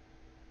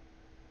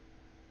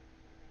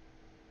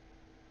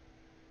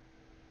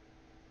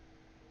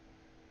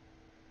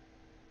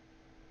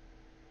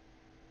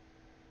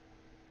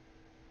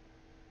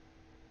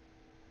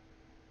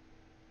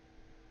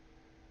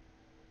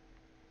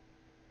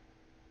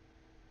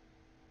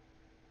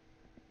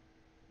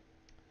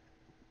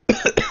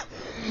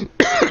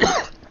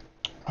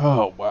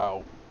 Oh,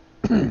 wow.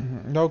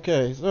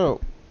 Okay,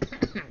 so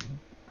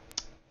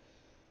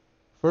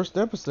first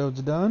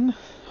episode's done.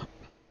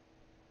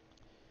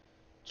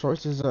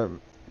 Choices are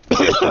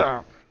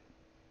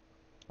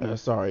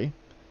sorry.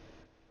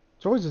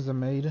 Choices are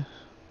made.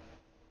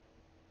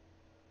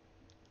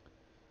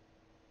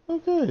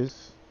 Okay.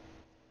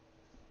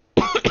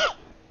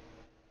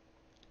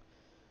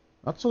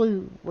 Not really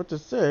what to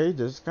say,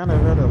 just kind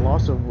of at a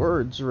loss of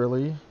words,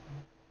 really.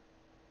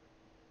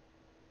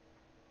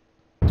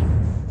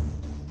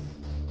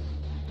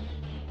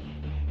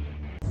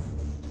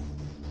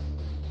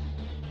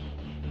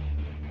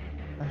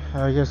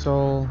 I guess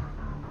I'll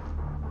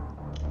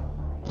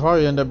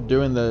probably end up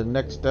doing the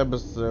next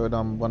episode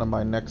on one of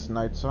my next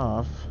nights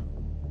off.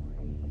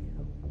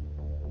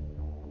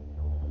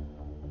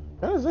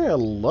 Gotta say, I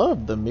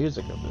love the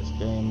music of this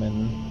game,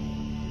 and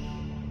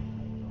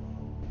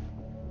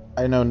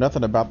I know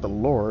nothing about the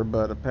lore,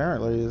 but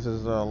apparently this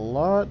is a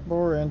lot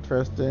more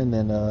interesting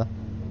and a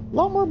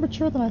lot more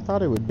mature than I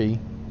thought it would be.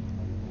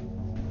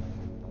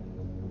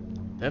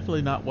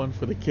 Definitely not one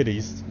for the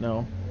kiddies,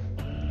 no.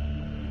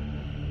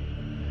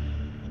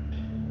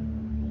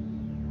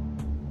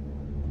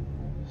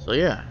 So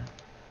yeah,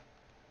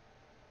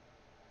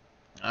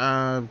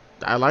 I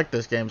like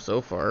this game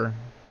so far.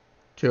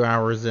 2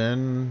 hours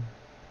in,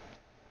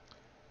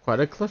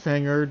 quite a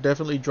cliffhanger,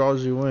 definitely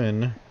draws you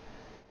in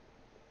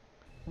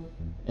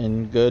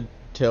good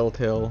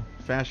Telltale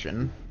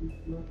fashion.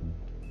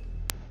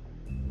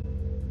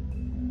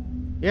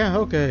 Yeah,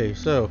 okay,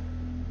 so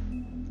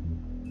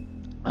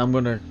I'm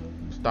gonna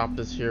stop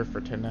this here for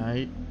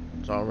tonight.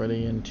 It's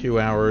already in 2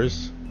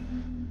 hours.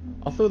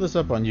 I'll throw this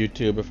up on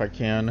YouTube if I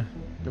can.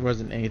 There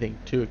wasn't anything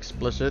too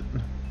explicit.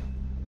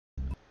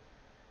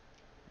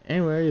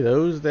 Anyway,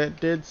 those that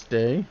did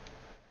stay,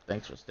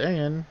 thanks for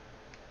staying.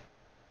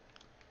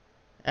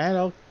 And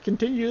I'll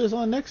continue this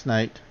on next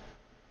night.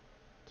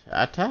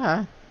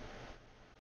 Ta-ta.